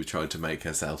Amy tried to make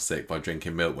herself sick by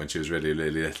drinking milk when she was really,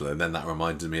 really little, and then that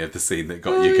reminded me of the scene that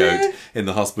got you goat in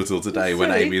the hospital today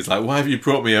when Amy was like, "Why have you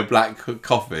brought me a black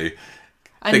coffee?"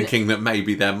 Thinking that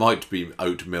maybe there might be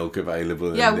oat milk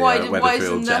available in the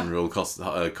Weatherfield General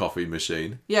coffee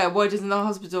machine. Yeah, why doesn't the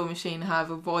hospital machine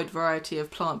have a wide variety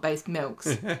of plant-based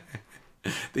milks?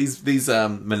 These we're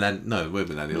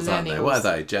millennials, aren't they? What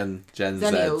are they? Gen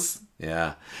Zs.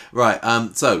 Yeah. Right.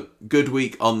 So good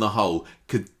week on the whole.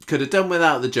 Could have done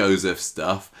without the Joseph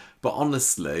stuff, but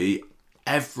honestly,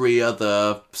 every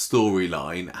other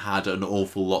storyline had an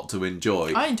awful lot to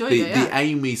enjoy. I enjoyed it. The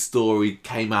Amy story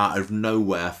came out of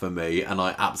nowhere for me, and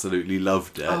I absolutely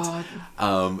loved it.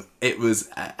 It was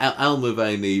Al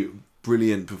Mulvaney.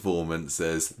 Brilliant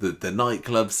performances. The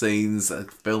nightclub scenes,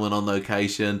 filming on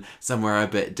location, somewhere a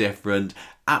bit different.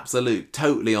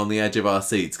 Totally on the edge of our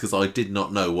seats because I did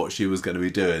not know what she was going to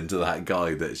be doing to that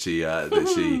guy that she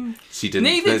didn't.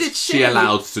 Neither did she. She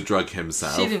allowed to drug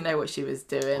himself. She didn't know what she was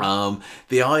doing.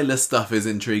 The Isla stuff is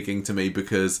intriguing to me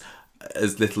because,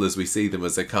 as little as we see them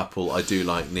as a couple, I do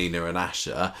like Nina and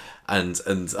Asha, and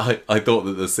I thought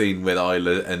that the scene with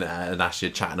Isla and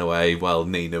Asha chatting away while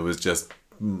Nina was just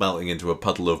melting into a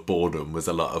puddle of boredom was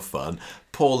a lot of fun.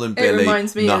 Paul and Billy, it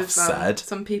reminds me of said.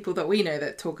 Some people that we know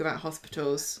that talk about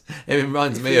hospitals. It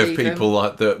reminds me of people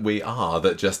like that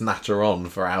that just natter on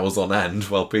for hours on end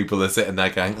while people are sitting there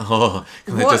going, "Oh,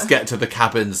 can they just get to the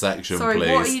cabin section, Sorry,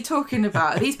 please?" What are you talking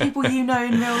about? Are these people you know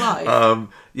in real life?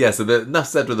 So enough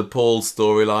said with the Paul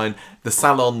storyline. The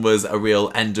salon was a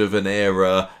real end of an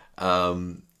era.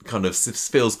 Kind of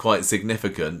feels quite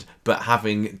significant, but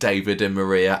having David and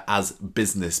Maria as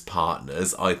business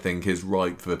partners, I think, is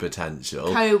ripe for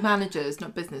potential. Co-managers,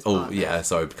 not business partners. Oh, yeah,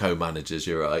 sorry, co-managers,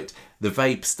 you're right. The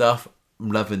vape stuff,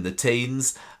 I'm loving the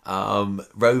teens.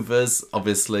 Rovers,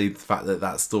 obviously, the fact that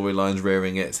storyline's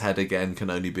rearing its head again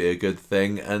can only be a good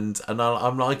thing, and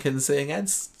I'm liking seeing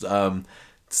Ed's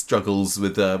struggles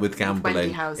with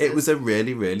gambling. It was a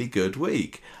really, really good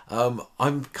week.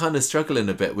 I'm kind of struggling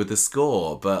a bit with the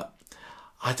score, but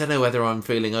I don't know whether I'm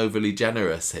feeling overly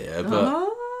generous here. But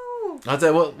I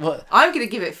don't know what. I'm going to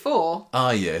give it 4.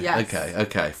 Are you? Yes.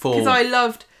 Okay. 4. Because I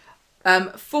loved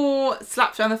 4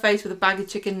 slaps around the face with a bag of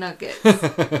chicken nuggets.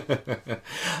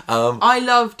 I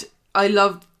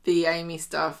loved the Amy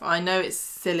stuff. I know it's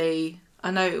silly.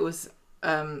 I know it was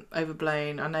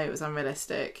overblown. I know it was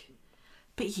unrealistic.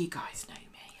 But you guys know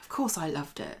me. Of course I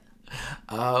loved it.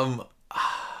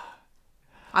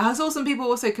 I saw some people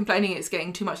also complaining it's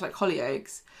getting too much like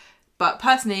Hollyoaks. But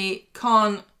personally,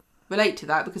 can't relate to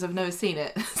that because I've never seen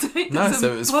it. So it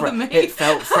bother me. It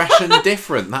felt fresh and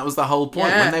different. That was the whole point.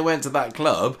 Yeah. When they went to that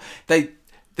club,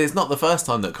 there's not the first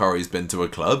time that Corrie's been to a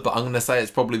club, but I'm going to say it's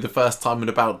probably the first time in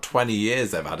about 20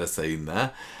 years they've had a scene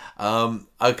there.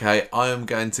 Okay, I am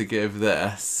going to give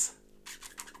this...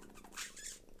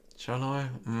 Shall I?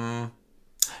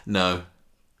 No.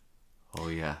 Oh,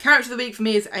 yeah. Character of the week for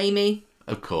me is Amy.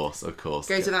 Of course. Goes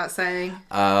without saying.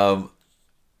 Shout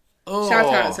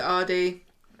out to Ardy.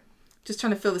 Just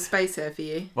trying to fill the space here for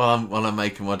you. While I'm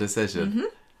making my decision. Mm-hmm.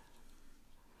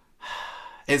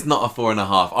 It's not a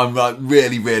 4.5. I'm like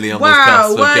really, really on the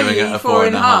cusp of giving it a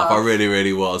 4.5. I really,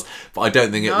 really was. But I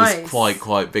don't think it was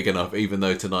quite big enough, even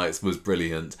though tonight's was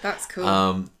brilliant. That's cool.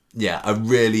 A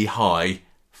really high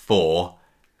 4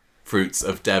 fruits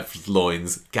of Dev's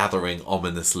loins gathering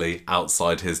ominously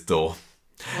outside his door.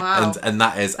 Wow. And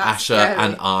that is Asha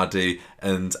and Ardy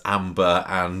and Amber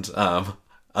and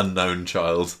unknown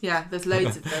child. Yeah, there's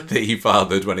loads of them. That he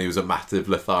fathered when he was a massive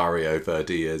Lothario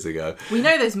 30 years ago. We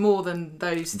know there's more than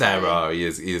those. There are. He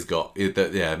has got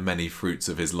many fruits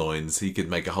of his loins. He could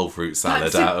make a whole fruit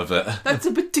salad out of it. That's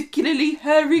a particularly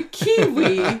hairy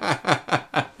kiwi.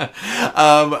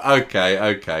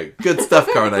 Okay. Good stuff,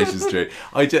 Coronation Street.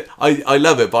 I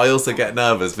love it, but I also get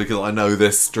nervous because I know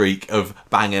this streak of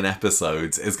banging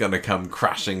episodes is going to come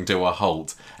crashing to a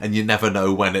halt, and you never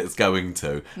know when it's going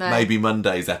to. No. Maybe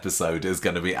Monday's episode is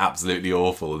going to be absolutely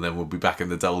awful, and then we'll be back in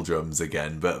the doldrums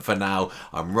again. But for now,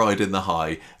 I'm riding the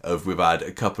high of we've had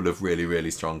a couple of really,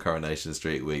 really strong Coronation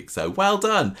Street weeks. So well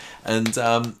done, and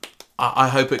I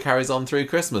hope it carries on through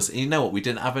Christmas. And you know what? We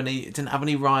didn't have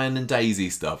any Ryan and Daisy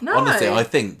stuff. No. Honestly, I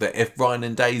think that if Ryan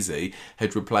and Daisy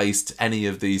had replaced any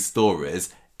of these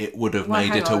stories, it would have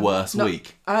made it a worse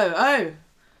week. Oh.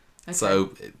 Okay.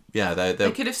 So yeah,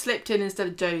 they could have slipped in instead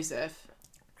of Joseph.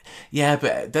 Yeah,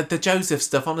 but the Joseph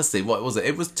stuff, honestly, what was it?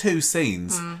 It was 2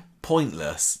 scenes.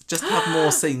 Pointless. Just have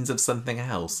more scenes of something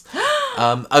else.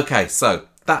 Okay, so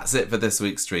that's it for this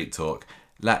week's Street Talk.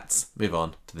 Let's move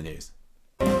on to the news.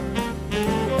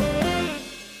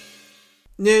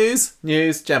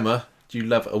 News. Gemma, do you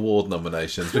love award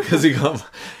nominations? Because you got...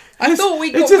 I thought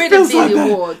we got rid of the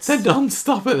awards. They're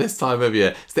non-stop at this time of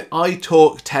year. It's the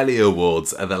iTalk Telly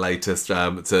Awards are the latest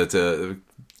to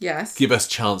yes. give us a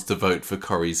chance to vote for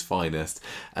Corrie's finest.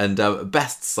 And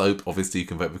best soap, obviously you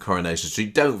can vote for Coronation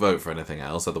Street. Don't vote for anything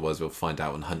else, otherwise we'll find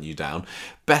out and hunt you down.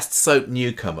 Best soap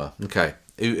newcomer. Okay,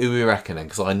 who are we reckoning?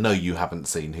 Because I know you haven't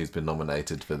seen who's been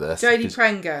nominated for this. Jodie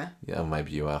Prenger. Yeah,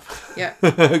 maybe you have. Yeah.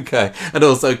 Okay. And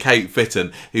also Kate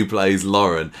Fitton, who plays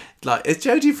Lauren. Like, is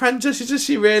Jodie Prenger, does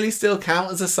she really still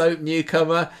count as a soap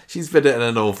newcomer? She's been in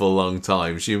an awful long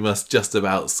time. She must just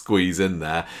about squeeze in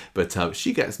there. But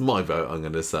she gets my vote, I'm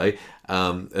going to say.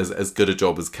 As good a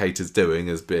job as Kate is doing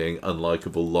as being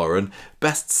unlikable Lauren.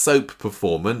 Best soap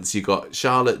performance, you got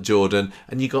Charlotte Jordan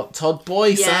and you got Todd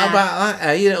Boyce. Yeah. How about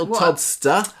that, you little Todd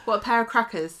star? What a pair of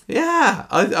crackers. Yeah,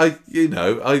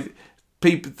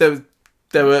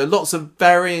 there were lots of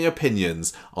varying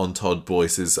opinions on Todd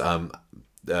Boyce's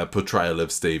portrayal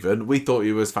of Stephen. We thought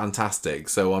he was fantastic,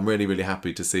 so I'm really, really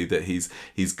happy to see that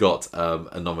he's got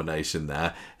a nomination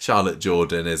there. Charlotte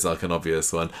Jordan is like an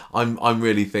obvious one. I'm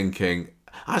really thinking.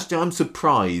 Actually, I'm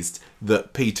surprised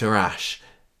that Peter Ash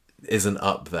isn't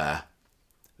up there.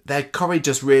 Corrie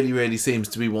just really, really seems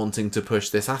to be wanting to push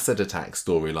this acid attack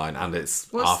storyline and its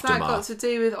What's aftermath. that got to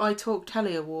do with iTalk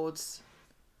Telly Awards?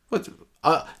 What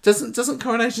doesn't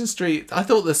Coronation Street? I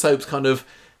thought the soaps kind of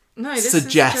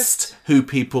suggest who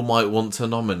people might want to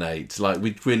nominate. Like,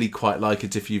 we'd really quite like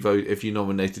it if you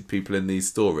nominated people in these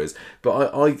stories.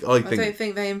 But I don't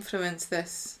think they influence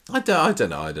this. I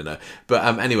don't know.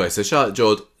 But anyway, so Charlotte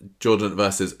Jordan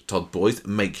versus Todd Boyce.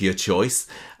 Make your choice.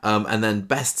 And then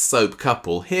best soap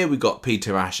couple. Here we got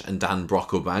Peter Ash and Dan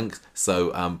Brocklebank.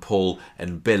 So Paul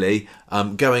and Billy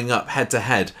going up head to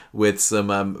head with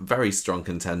some very strong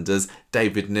contenders.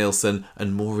 David Nielsen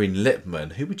and Maureen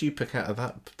Lipman. Who would you pick out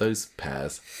of those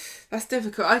pairs? That's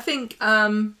difficult. I think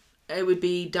it would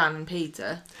be Dan and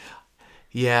Peter.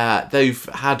 Yeah, they've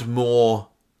had more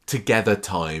together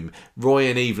time. Roy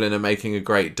and Evelyn are making a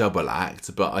great double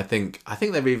act, but I think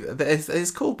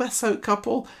it's called Best Soap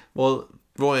Couple. Well,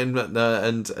 Roy and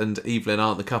Evelyn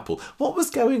aren't the couple. What was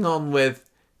going on with...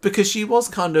 Because she was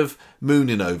kind of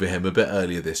mooning over him a bit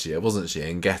earlier this year, wasn't she?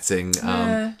 And getting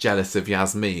jealous of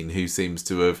Yasmin, who seems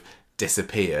to have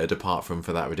disappeared apart from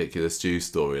for that ridiculous Stew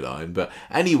storyline. But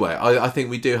anyway, I think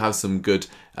we do have some good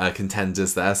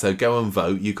contenders there, so go and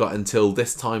vote. You got until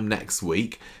this time next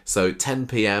week, so 10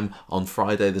 p.m. on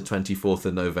Friday the 24th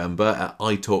of November at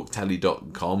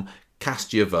italktelly.com.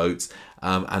 Cast your votes,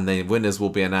 and the winners will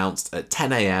be announced at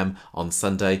 10 a.m. on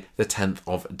Sunday the 10th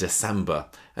of December.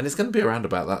 And it's going to be around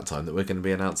about that time that we're going to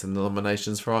be announcing the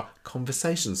nominations for our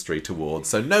Conversation Street Awards.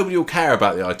 So nobody will care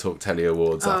about the iTalk Telly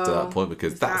Awards after that point,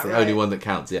 because that's the only one that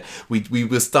counts. Yeah, we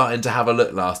were starting to have a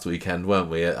look last weekend, weren't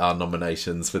we, at our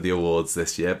nominations for the awards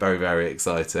this year? Very, very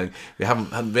exciting. We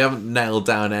haven't nailed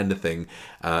down anything,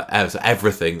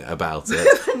 everything about it.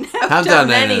 haven't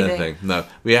done anything. No,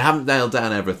 we haven't nailed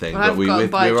down everything, but we're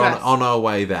on our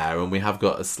way there, and we have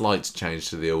got a slight change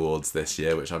to the awards this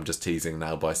year, which I'm just teasing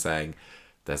now by saying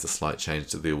there's a slight change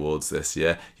to the awards this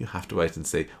year. You have to wait and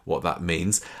see what that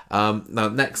means. Now,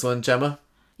 next one, Gemma.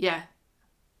 Yeah.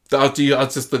 I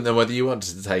just didn't know whether you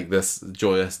wanted to take this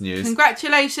joyous news.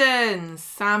 Congratulations!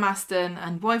 Sam Aston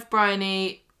and wife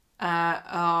Bryony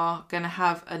are going to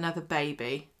have another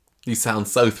baby. You sound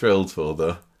so thrilled for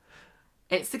them.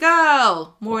 It's the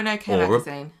girl! More in OK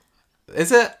magazine.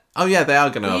 Is it? Oh yeah, they are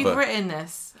going to have You've written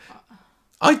this.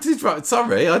 I did right.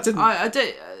 Sorry, I didn't. I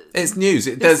don't. It's news.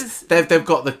 They've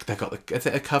got the. Is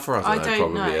it a cover? I don't know.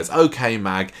 Probably know. Is. Okay,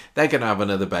 Mag. They're gonna have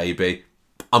another baby.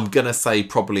 I'm gonna say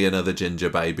probably another ginger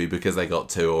baby because they got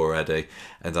 2 already,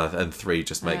 and 3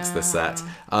 just makes the set.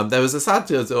 There was a sad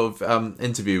sort of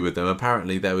interview with them.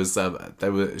 Apparently,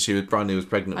 Bryony was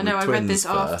pregnant. I know. With I twins read this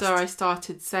first. after I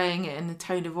started saying it in a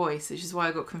tone of voice, which is why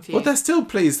I got confused. Well, they're still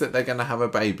pleased that they're going to have a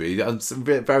baby.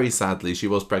 Very sadly, she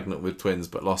was pregnant with twins,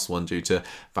 but lost one due to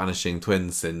vanishing twin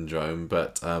syndrome.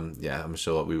 But yeah, I'm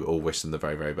sure we all wish them the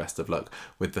very, very best of luck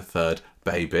with the 3rd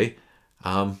baby.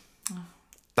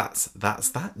 That's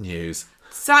that news.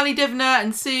 Sally Divner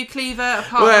and Sue Cleaver are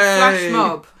part of a flash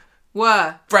mob.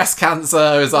 Were. Breast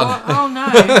cancer is on. Oh no.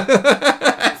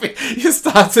 You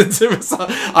started to.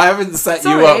 I haven't set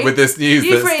you up with this news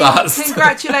You've that starts.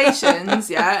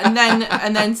 Congratulations, yeah,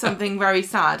 and then something very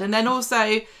sad, and then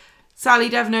also Sally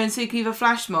Devner and Sue Cleaver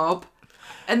flash mob,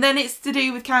 and then it's to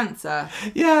do with cancer.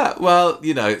 Yeah, well,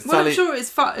 you know, Well, I'm sure it's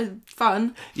fun.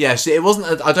 Yeah, it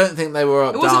wasn't. I don't think they were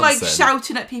up. It wasn't dancing. like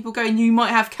shouting at people, going, "You might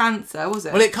have cancer," was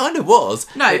it? Well, it kind of was.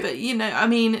 No, but you know, I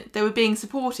mean, they were being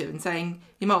supportive and saying,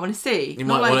 "You might want to see." You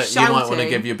might want to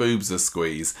give your boobs a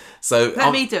squeeze. So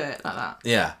let me do it like that.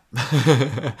 Yeah.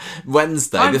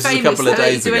 Wednesday, I'm this famous, is a couple of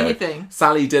days ago. Anything.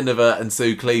 Sally Dinover and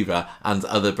Sue Cleaver and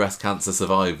other breast cancer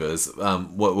survivors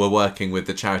were working with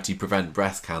the charity Prevent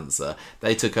Breast Cancer.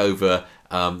 They took over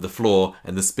the floor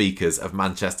and the speakers of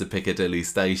Manchester Piccadilly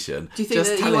Station,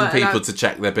 just telling people to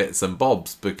check their bits and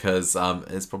bobs because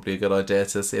it's probably a good idea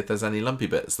to see if there's any lumpy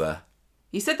bits there.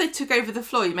 You said they took over the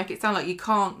floor. You make it sound like you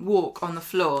can't walk on the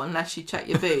floor unless you check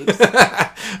your boobs.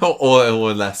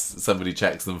 or unless somebody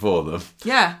checks them for them.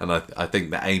 Yeah. And I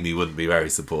think that Amy wouldn't be very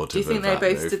supportive. Do you think they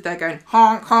both stood there going,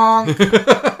 honk, honk?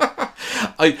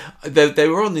 They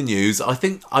were on the news. I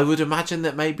think I would imagine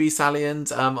that maybe Sally and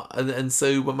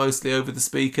Sue were mostly over the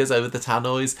speakers, over the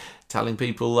tannoys, telling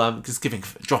people, just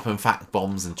dropping fact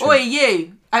bombs and. Oi,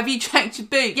 you! Have you checked your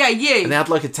boob? Yeah, you. And they had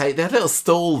they had a little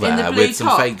stall there with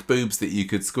some fake boobs that you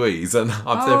could squeeze, and there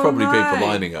are probably people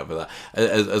lining up for that,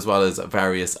 as well as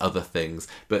various other things.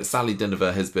 But Sally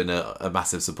Dinover has been a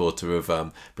massive supporter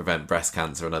of Prevent Breast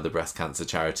Cancer and other breast cancer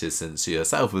charities since she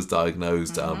herself was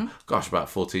diagnosed. About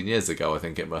 14 years ago, I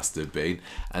think it must have been.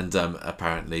 And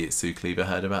apparently, Sue Cleaver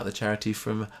heard about the charity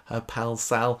from her pal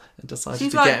Sal and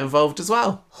decided to get involved as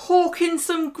well. Hawking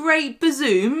some great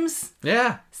bazooms.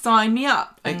 Yeah. Sign me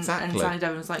up. Exactly. And Sally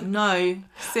Devon was like, no,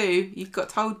 Sue, you've got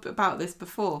told about this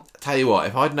before. Tell you what,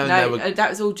 if I'd known that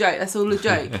was all joke. That's all a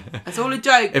joke. That's all a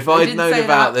joke. If I'd known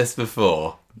about this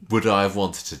before, would I have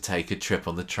wanted to take a trip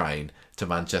on the train to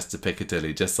Manchester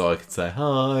Piccadilly just so I could say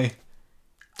hi?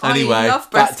 Anyway,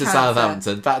 back to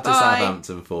Southampton. Back to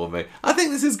Southampton for me. I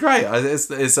think this is great.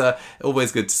 It's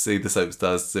always good to see the soap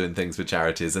stars doing things for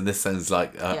charities, and this sounds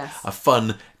like a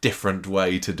fun, different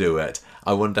way to do it.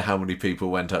 I wonder how many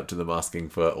people went up to them asking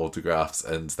for autographs,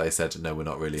 and they said, "No, we're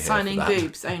not really here signing for that."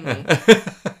 Boobs only.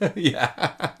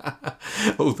 Yeah.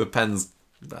 All the pens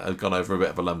have gone over a bit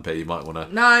of a lumpy. You might want to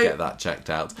get that checked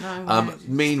out. No,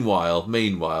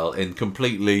 Meanwhile, in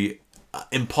completely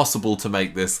impossible to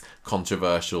make this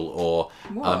controversial or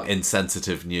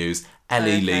insensitive news,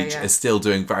 Ellie Leach is still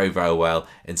doing very, very well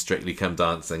in Strictly Come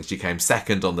Dancing. She came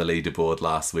second on the leaderboard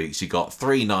last week. She got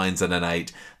 3 9s and an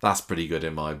 8. That's pretty good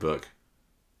in my book.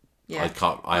 Yeah,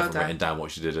 I haven't written down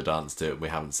what she did a dance to, and we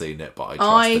haven't seen it, but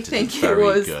I think it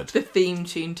was good. The theme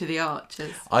tune to the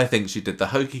Archers. I think she did the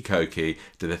Hokey Cokey,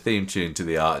 did the theme tune to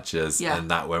the Archers,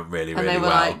 and that went really, really well. And they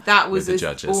were like, that was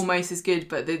judges. Almost as good,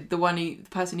 but the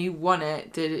person who won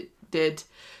it did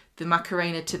the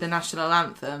Macarena to the national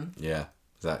anthem. Yeah,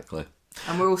 exactly.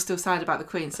 And we're all still sad about the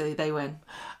Queen, so they win.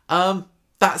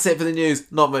 That's it for the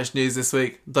news. Not much news this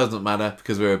week. Doesn't matter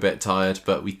because we're a bit tired,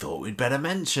 but we thought we'd better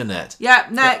mention it. Yeah,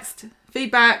 next.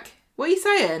 Feedback. What are you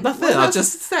saying? Nothing. What I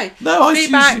just say. No,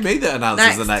 it's usually me that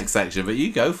announces the next section, but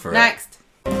you go for it. Next.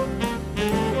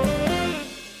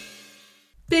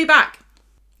 Feedback.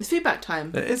 It's feedback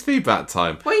time. It is feedback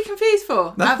time. What are you confused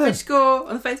for? Nothing. Average score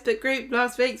on the Facebook group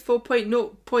last week's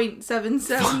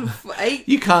 4.0.778.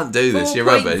 You can't do this. You're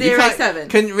rubbish. You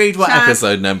couldn't read what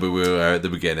episode number we were at the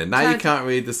beginning. Now you can't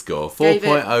read the score.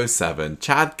 4.07.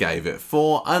 Chad gave it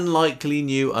 4 unlikely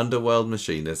new underworld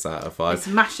machinists out of 5. It's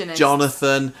machinists.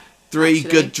 Jonathan, 3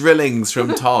 good drillings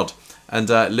from Todd. And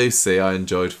Lucy, I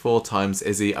enjoyed 4 times.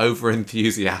 Izzy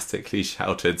over-enthusiastically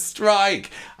shouted,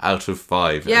 "Strike!" out of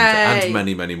 5. And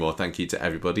many, many more. Thank you to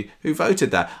everybody who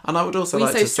voted there. And I would also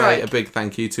like to say a big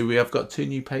thank you to, we have got 2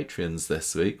 new Patreons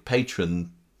this week. Patrons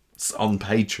on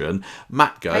Patreon,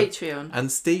 Matt Go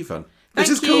and Stephen. Which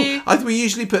is you. cool. We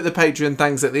usually put the Patreon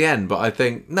thanks at the end, but I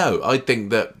think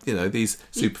that, these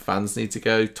super fans need to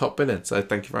go top billing. So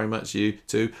thank you very much, you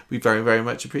two. We very, very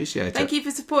much appreciate it. Thank you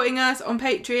for supporting us on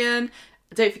Patreon.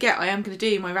 Don't forget, I am going to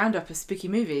do my roundup of spooky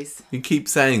movies. You keep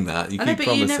saying that. You keep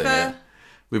promising you never it.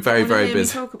 We're very, very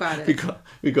busy. Talk about it.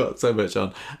 We got so much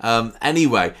on.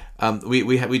 Anyway,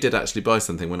 we did actually buy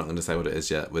something. We're not going to say what it is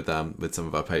yet with some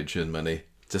of our Patreon money.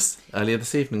 Just earlier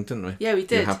this evening, didn't we? Yeah, we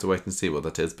did. You have to wait and see what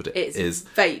that is, but it is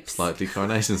vapes. Slightly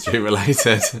Coronation Street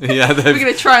related. Yeah, we're going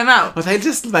to try them out. Well, they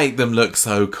just make them look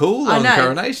so cool on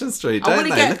Coronation Street, don't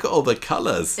they? Look at all the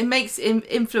colours. It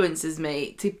influences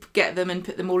me to get them and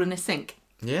put them all in a sink.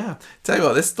 Yeah. Tell you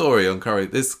what, this story on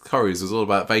Corrie's was all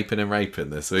about vaping and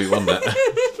raping this week, wasn't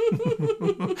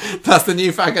it? That's the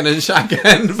new fagging and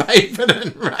shagging, vaping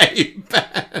and raping.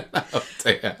 Oh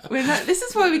dear. This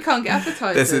is why we can't get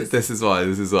advertisers. This is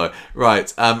why.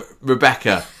 Right,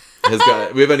 Rebecca has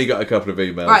got. We've only got a couple of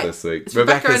emails this week. It's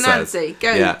Rebecca and Nancy.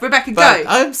 Go, yeah, Rebecca, but go.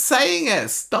 I'm saying it.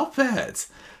 Stop it.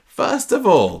 First of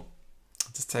all,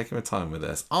 just taking my time with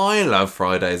this. I love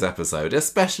Friday's episode,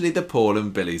 especially the Paul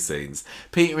and Billy scenes.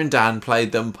 Peter and Dan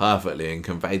played them perfectly and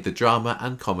conveyed the drama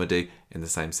and comedy in the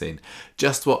same scene.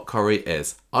 Just what Corrie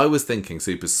is. I was thinking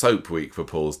Super Soap Week for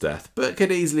Paul's death, but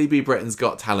could easily be Britain's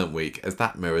Got Talent Week, as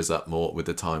that mirrors up more with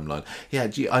the timeline. Yeah,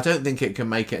 I don't think it can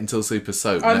make it until Super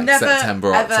Soap next September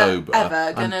or October. I'm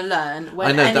never going to learn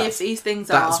when any of these things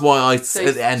are. That's why at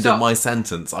the end of my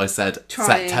sentence, I said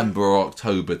September or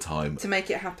October time. To make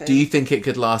it happen. Do you think it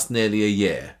could last nearly a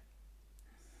year?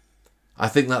 I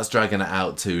think that's dragging it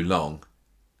out too long.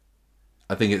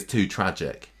 I think it's too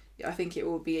tragic. I think it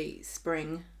will be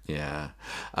spring. Yeah.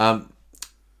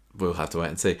 We'll have to wait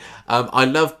and see. I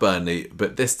love Bernie,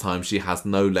 but this time she has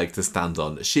no leg to stand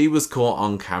on. She was caught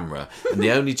on camera, and the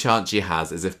only chance she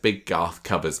has is if Big Garth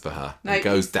covers for her and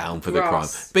goes down for the crime.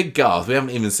 Big Garth, we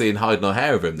haven't even seen hide nor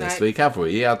hair of him this week, have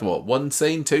we? He had, one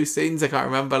scene, 2 scenes, I can't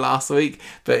remember last week,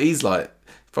 but he's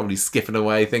probably skipping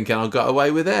away thinking I got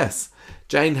away with this.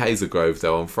 Jane Hazelgrove,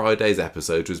 though, on Friday's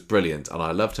episode was brilliant, and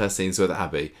I loved her scenes with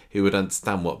Abby, who would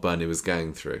understand what Bernie was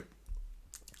going through.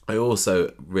 I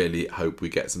also really hope we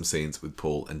get some scenes with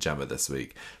Paul and Gemma this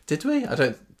week. Did we? I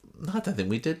don't think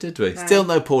we did we? No. Still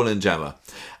no Paul and Gemma.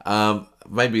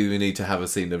 Maybe we need to have a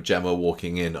scene of Gemma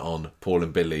walking in on Paul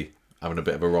and Billy having a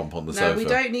bit of a romp on the sofa. No, we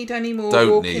don't need any more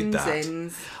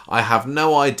walk-ins. I have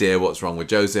no idea what's wrong with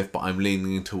Joseph, but I'm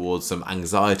leaning towards some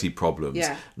anxiety problems.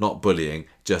 Yeah. Not bullying,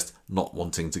 just not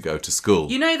wanting to go to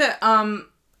school. You know that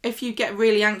if you get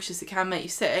really anxious, it can make you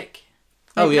sick.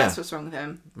 Maybe that's what's wrong with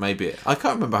him. Maybe. I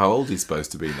can't remember how old he's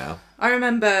supposed to be now. I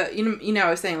remember, you know,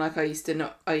 I was saying I used to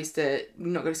not go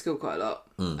to school quite a lot.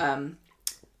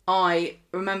 I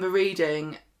remember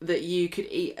reading that you could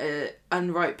eat an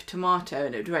unripe tomato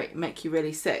and it would make you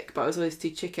really sick, but I was always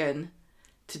too chicken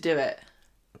to do it.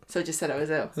 So I just said I was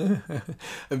ill.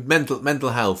 Mental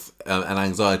health and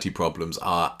anxiety problems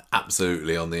are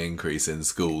absolutely on the increase in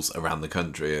schools around the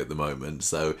country at the moment.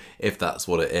 So if that's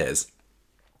what it is,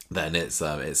 then it's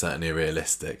certainly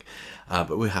realistic.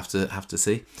 But we have to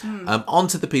see. On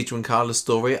to the Peter and Carla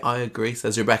story. I agree,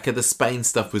 says Rebecca. The Spain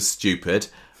stuff was stupid.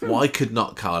 Why could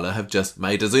not Carla have just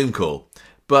made a Zoom call?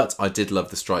 But I did love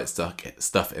the strike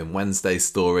stuff in Wednesday's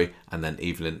story, and then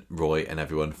Evelyn, Roy and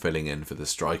everyone filling in for the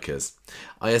strikers.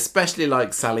 I especially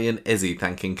like Sally and Izzy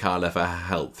thanking Carla for her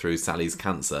help through Sally's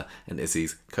cancer and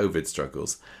Izzy's COVID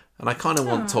struggles. And I kind of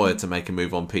want Toya to make a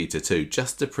move on Peter too,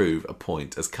 just to prove a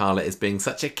point, as Carla is being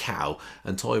such a cow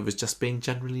and Toya was just being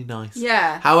generally nice.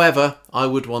 Yeah. However, I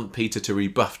would want Peter to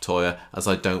rebuff Toya, as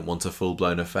I don't want a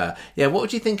full-blown affair. Yeah, what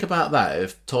would you think about that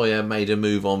if Toya made a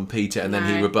move on Peter and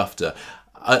then he rebuffed her?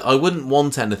 I wouldn't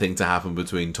want anything to happen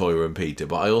between Toya and Peter,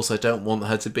 but I also don't want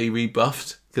her to be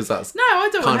rebuffed, because that's I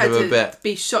don't want her to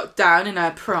be shot down in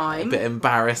her prime. A bit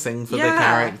embarrassing for the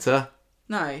character.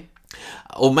 No.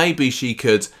 Or maybe she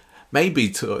could... Maybe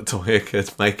Toya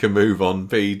could make a move on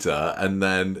Peter and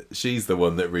then she's the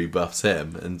one that rebuffs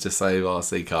him and just say, well,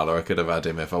 see, Carla, I could have had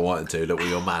him if I wanted to. Look what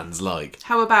your man's like.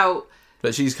 How about...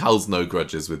 But she holds no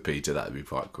grudges with Peter. That would be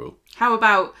quite cruel. How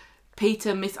about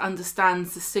Peter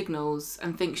misunderstands the signals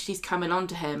and thinks she's coming on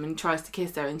to him and tries to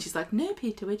kiss her and she's like, no,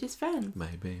 Peter, we're just friends.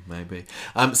 Maybe.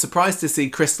 Surprised to see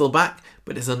Crystal back,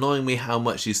 but it's annoying me how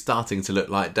much she's starting to look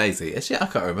like Daisy. Is she? I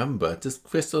can't remember. Does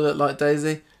Crystal look like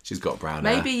Daisy? She's got brown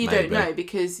hair. Maybe you don't know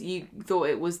because you thought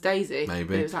it was Daisy. Maybe.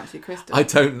 But it was actually Crystal. I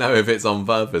don't know if it's on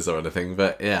purpose or anything,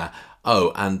 but yeah.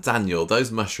 Oh, and Daniel,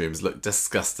 those mushrooms look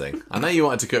disgusting. I know you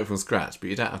wanted to cook from scratch, but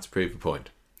you don't have to prove a point.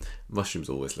 Mushrooms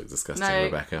always look disgusting,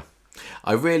 Rebecca.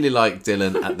 I really like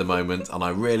Dylan at the moment, and I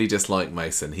really dislike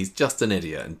Mason. He's just an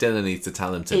idiot, and Dylan needs to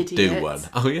tell him to do one.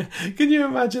 Oh yeah, can you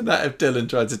imagine that if Dylan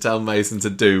tried to tell Mason to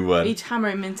do one? He'd hammer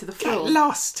him into the floor. Get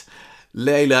lost!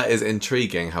 Layla is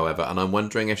intriguing, however, and I'm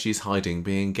wondering if she's hiding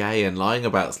being gay and lying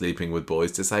about sleeping with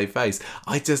boys to save face.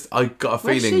 I got a feeling...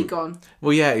 Where's she gone?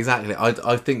 Well, yeah, exactly.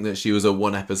 I think that she was a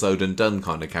one episode and done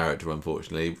kind of character,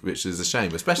 unfortunately, which is a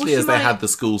shame, especially as they had the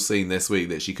school scene this week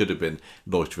that she could have been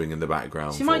loitering in the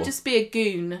background. She might just be a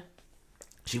goon.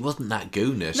 She wasn't that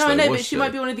goonish. No, I know, but she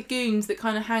might be one of the goons that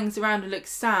kind of hangs around and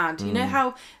looks sad. You know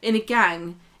how in a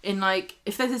gang,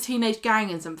 if there's a teenage gang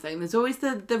in something, there's always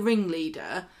the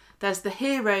ringleader. There's the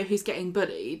hero who's getting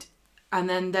bullied, and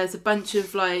then there's a bunch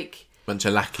of lackeys,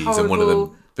 horrible, and one of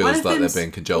them feels like they're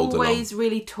being cajoled along. Always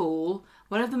really tall.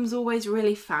 One of them's always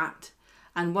really fat,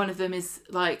 and one of them is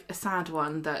like a sad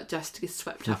one that just gets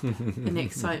swept up in the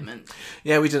excitement.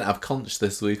 Yeah, we didn't have Conch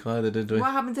this week either, did we?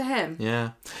 What happened to him? Yeah.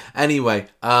 Anyway,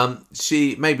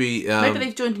 she maybe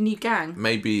they've joined a new gang.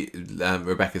 Maybe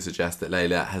Rebecca suggests that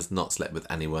Layla has not slept with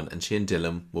anyone, and she and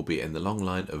Dylan will be in the long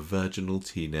line of virginal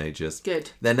teenagers.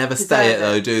 Good. They never stay it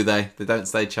though, do they? They don't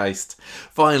stay chaste.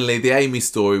 Finally, the Amy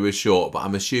story was short, but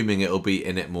I'm assuming it'll be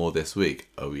in it more this week.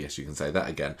 Oh yes, you can say that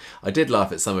again. I did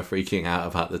laugh at Summer freaking out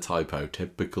about the typo.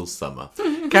 Typical Summer.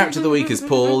 Character of the week is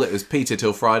Paul. It was Peter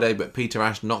till Friday, but Peter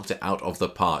Ash knocked it out of the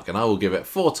park, and I will give it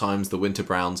 4 times the Winter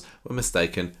Browns were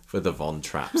mistaken for the Von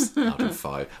Trapps out of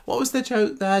 5. What was the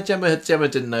joke there? Gemma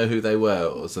didn't know who they were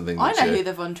or something. I know who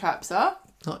the Von Trapps are.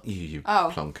 Not you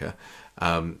plonker.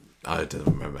 I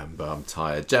don't remember. I'm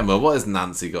tired. Gemma, what has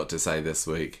Nancy got to say this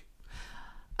week?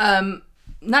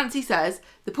 Nancy says,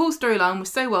 the Paul storyline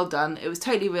was so well done, it was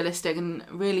totally realistic and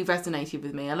really resonated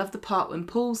with me. I love the part when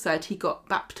Paul said he got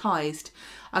baptised.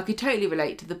 I could totally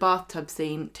relate to the bathtub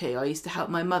scene too. I used to help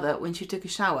my mother when she took a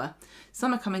shower.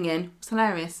 Summer coming in was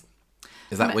hilarious.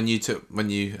 Is that when you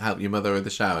helped your mother with the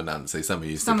shower, Nancy? Summer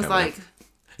used to come like, in.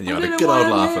 And you had a good old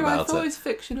laugh about I thought it was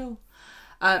fictional.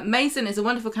 Mason is a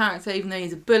wonderful character even though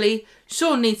he's a bully.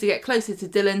 Sean needs to get closer to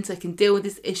Dylan so he can deal with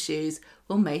his issues.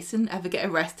 Will Mason ever get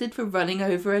arrested for running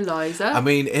over Eliza? I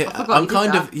mean, I'm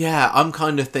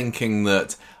kind of thinking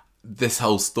that this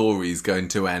whole story is going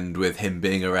to end with him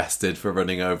being arrested for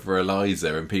running over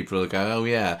Eliza, and people will go, "Oh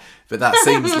yeah," but that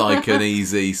seems like an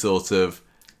easy sort of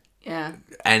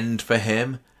end for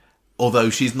him. Although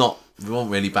she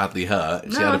wasn't really badly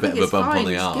hurt. She had a bit of a bump on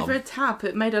the arm. Just give her a tap.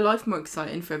 It made her life more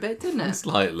exciting for a bit, didn't it?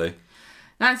 Slightly.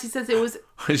 Nancy says it was...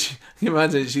 Can you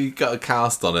imagine she got a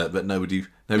cast on it, but nobody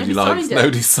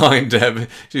signed it.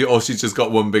 She's just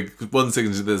got one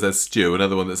signature that says Stu,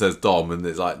 another one that says Dom, and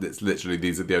it's literally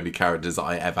these are the only characters that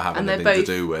I ever have anything to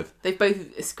do with. They've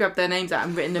both scrubbed their names out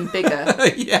and written them bigger.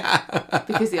 Yeah.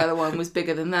 Because the other one was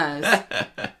bigger than theirs.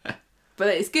 But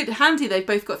it's good. Handy, they've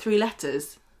both got 3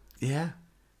 letters. Yeah.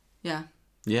 Yeah.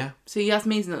 Yeah. So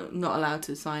Yasmin's not allowed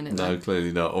to sign it. No,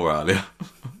 clearly not. Or Alia.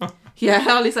 Yeah,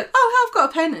 Ali's like, I've got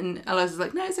a pen. And Eliza's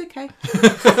like, no, it's okay.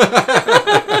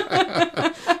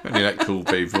 Only like cool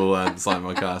people and sign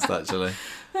my cast, actually.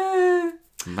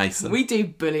 Mason. We do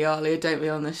bully Alia, don't we,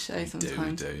 on this show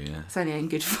sometimes? We do, yeah. It's only in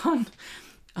good fun.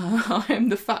 I am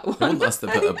the fat one.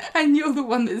 And you're the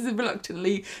one that's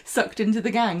reluctantly sucked into the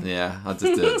gang. Yeah, I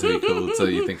just do it to be cool, so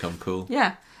you think I'm cool.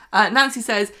 Yeah. Nancy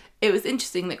says, it was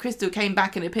interesting that Crystal came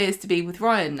back and appears to be with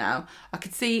Ryan now. I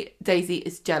could see Daisy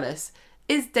is jealous.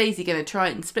 Is Daisy going to try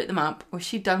and split them up, or is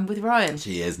she done with Ryan?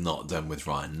 She is not done with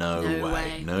Ryan. No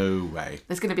way. No way.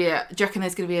 Do you reckon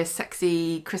there's going to be a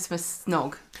sexy Christmas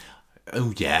snog?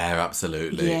 Oh yeah,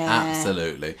 absolutely. Yeah.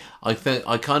 Absolutely. I think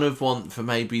I kind of want for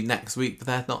maybe next week for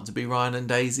there not to be Ryan and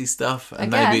Daisy stuff.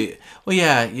 And maybe, well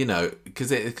yeah,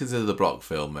 because of the block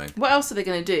filming. What else are they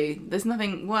going to do? There's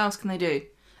nothing, what else can they do?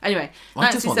 Anyway,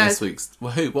 I just want this week's,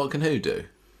 what can who do?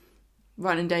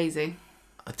 Ryan and Daisy.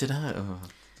 I don't know.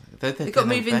 They've got to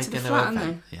move into the flat,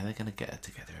 haven't they? Yeah, they're going to get it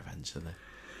together eventually.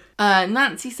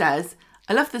 Nancy says,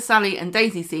 I love the Sally and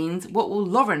Daisy scenes. What will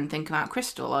Lauren think about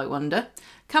Crystal, I wonder?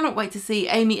 Cannot wait to see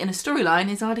Amy in a storyline.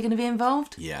 Is Ida going to be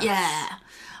involved? Yes. Yeah.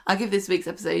 I give this week's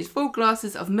episode 4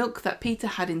 glasses of milk that Peter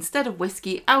had instead of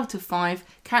whiskey out of 5.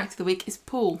 Character of the week is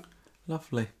Paul.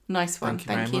 Lovely. Nice one.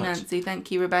 Thank you, Nancy. Thank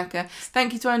you, Rebecca.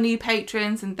 Thank you to our new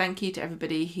patrons, and thank you to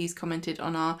everybody who's commented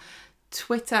on our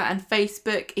Twitter and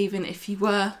Facebook, even if you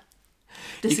were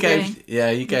disagreeing.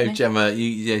 You gave Gemma.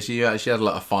 She had a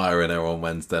lot of fire in her on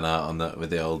Wednesday night on that with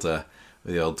the old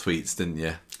tweets, didn't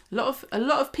you? A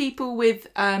lot of people with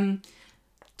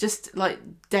just like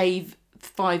Dave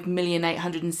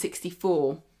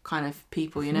 5,864,000 kind of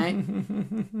people,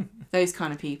 Those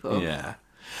kind of people. Yeah.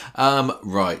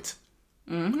 Right.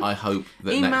 I hope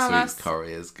that Email next us week's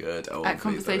curry is good. Oh, at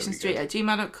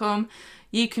conversationstreet@gmail.com.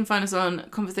 You can find us on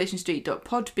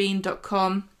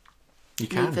conversationstreet.podbean.com. You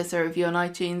can. Leave us a review on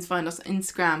iTunes. Find us on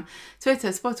Instagram, Twitter,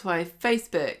 Spotify,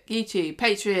 Facebook, YouTube,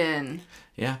 Patreon.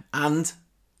 Yeah, and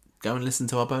go and listen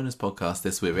to our bonus podcast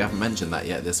this week. We haven't mentioned that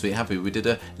yet this week, have we? We did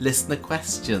a listener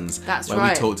questions. That's where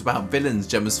right. we talked about villains,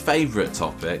 Gemma's favourite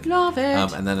topic. Love it.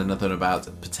 And then another one about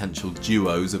potential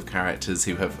duos of characters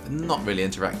who have not really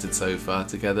interacted so far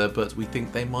together, but we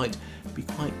think they might be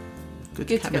quite good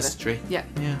chemistry. Together.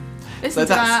 Yeah. Yeah. Listen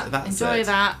So to that, that's enjoy it.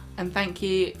 that, and thank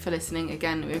you for listening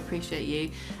again. We appreciate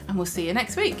you, and we'll see you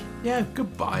next week. Yeah,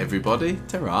 goodbye everybody.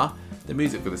 Ta-ra. The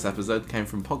music for this episode came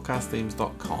from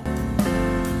podcastthemes.com.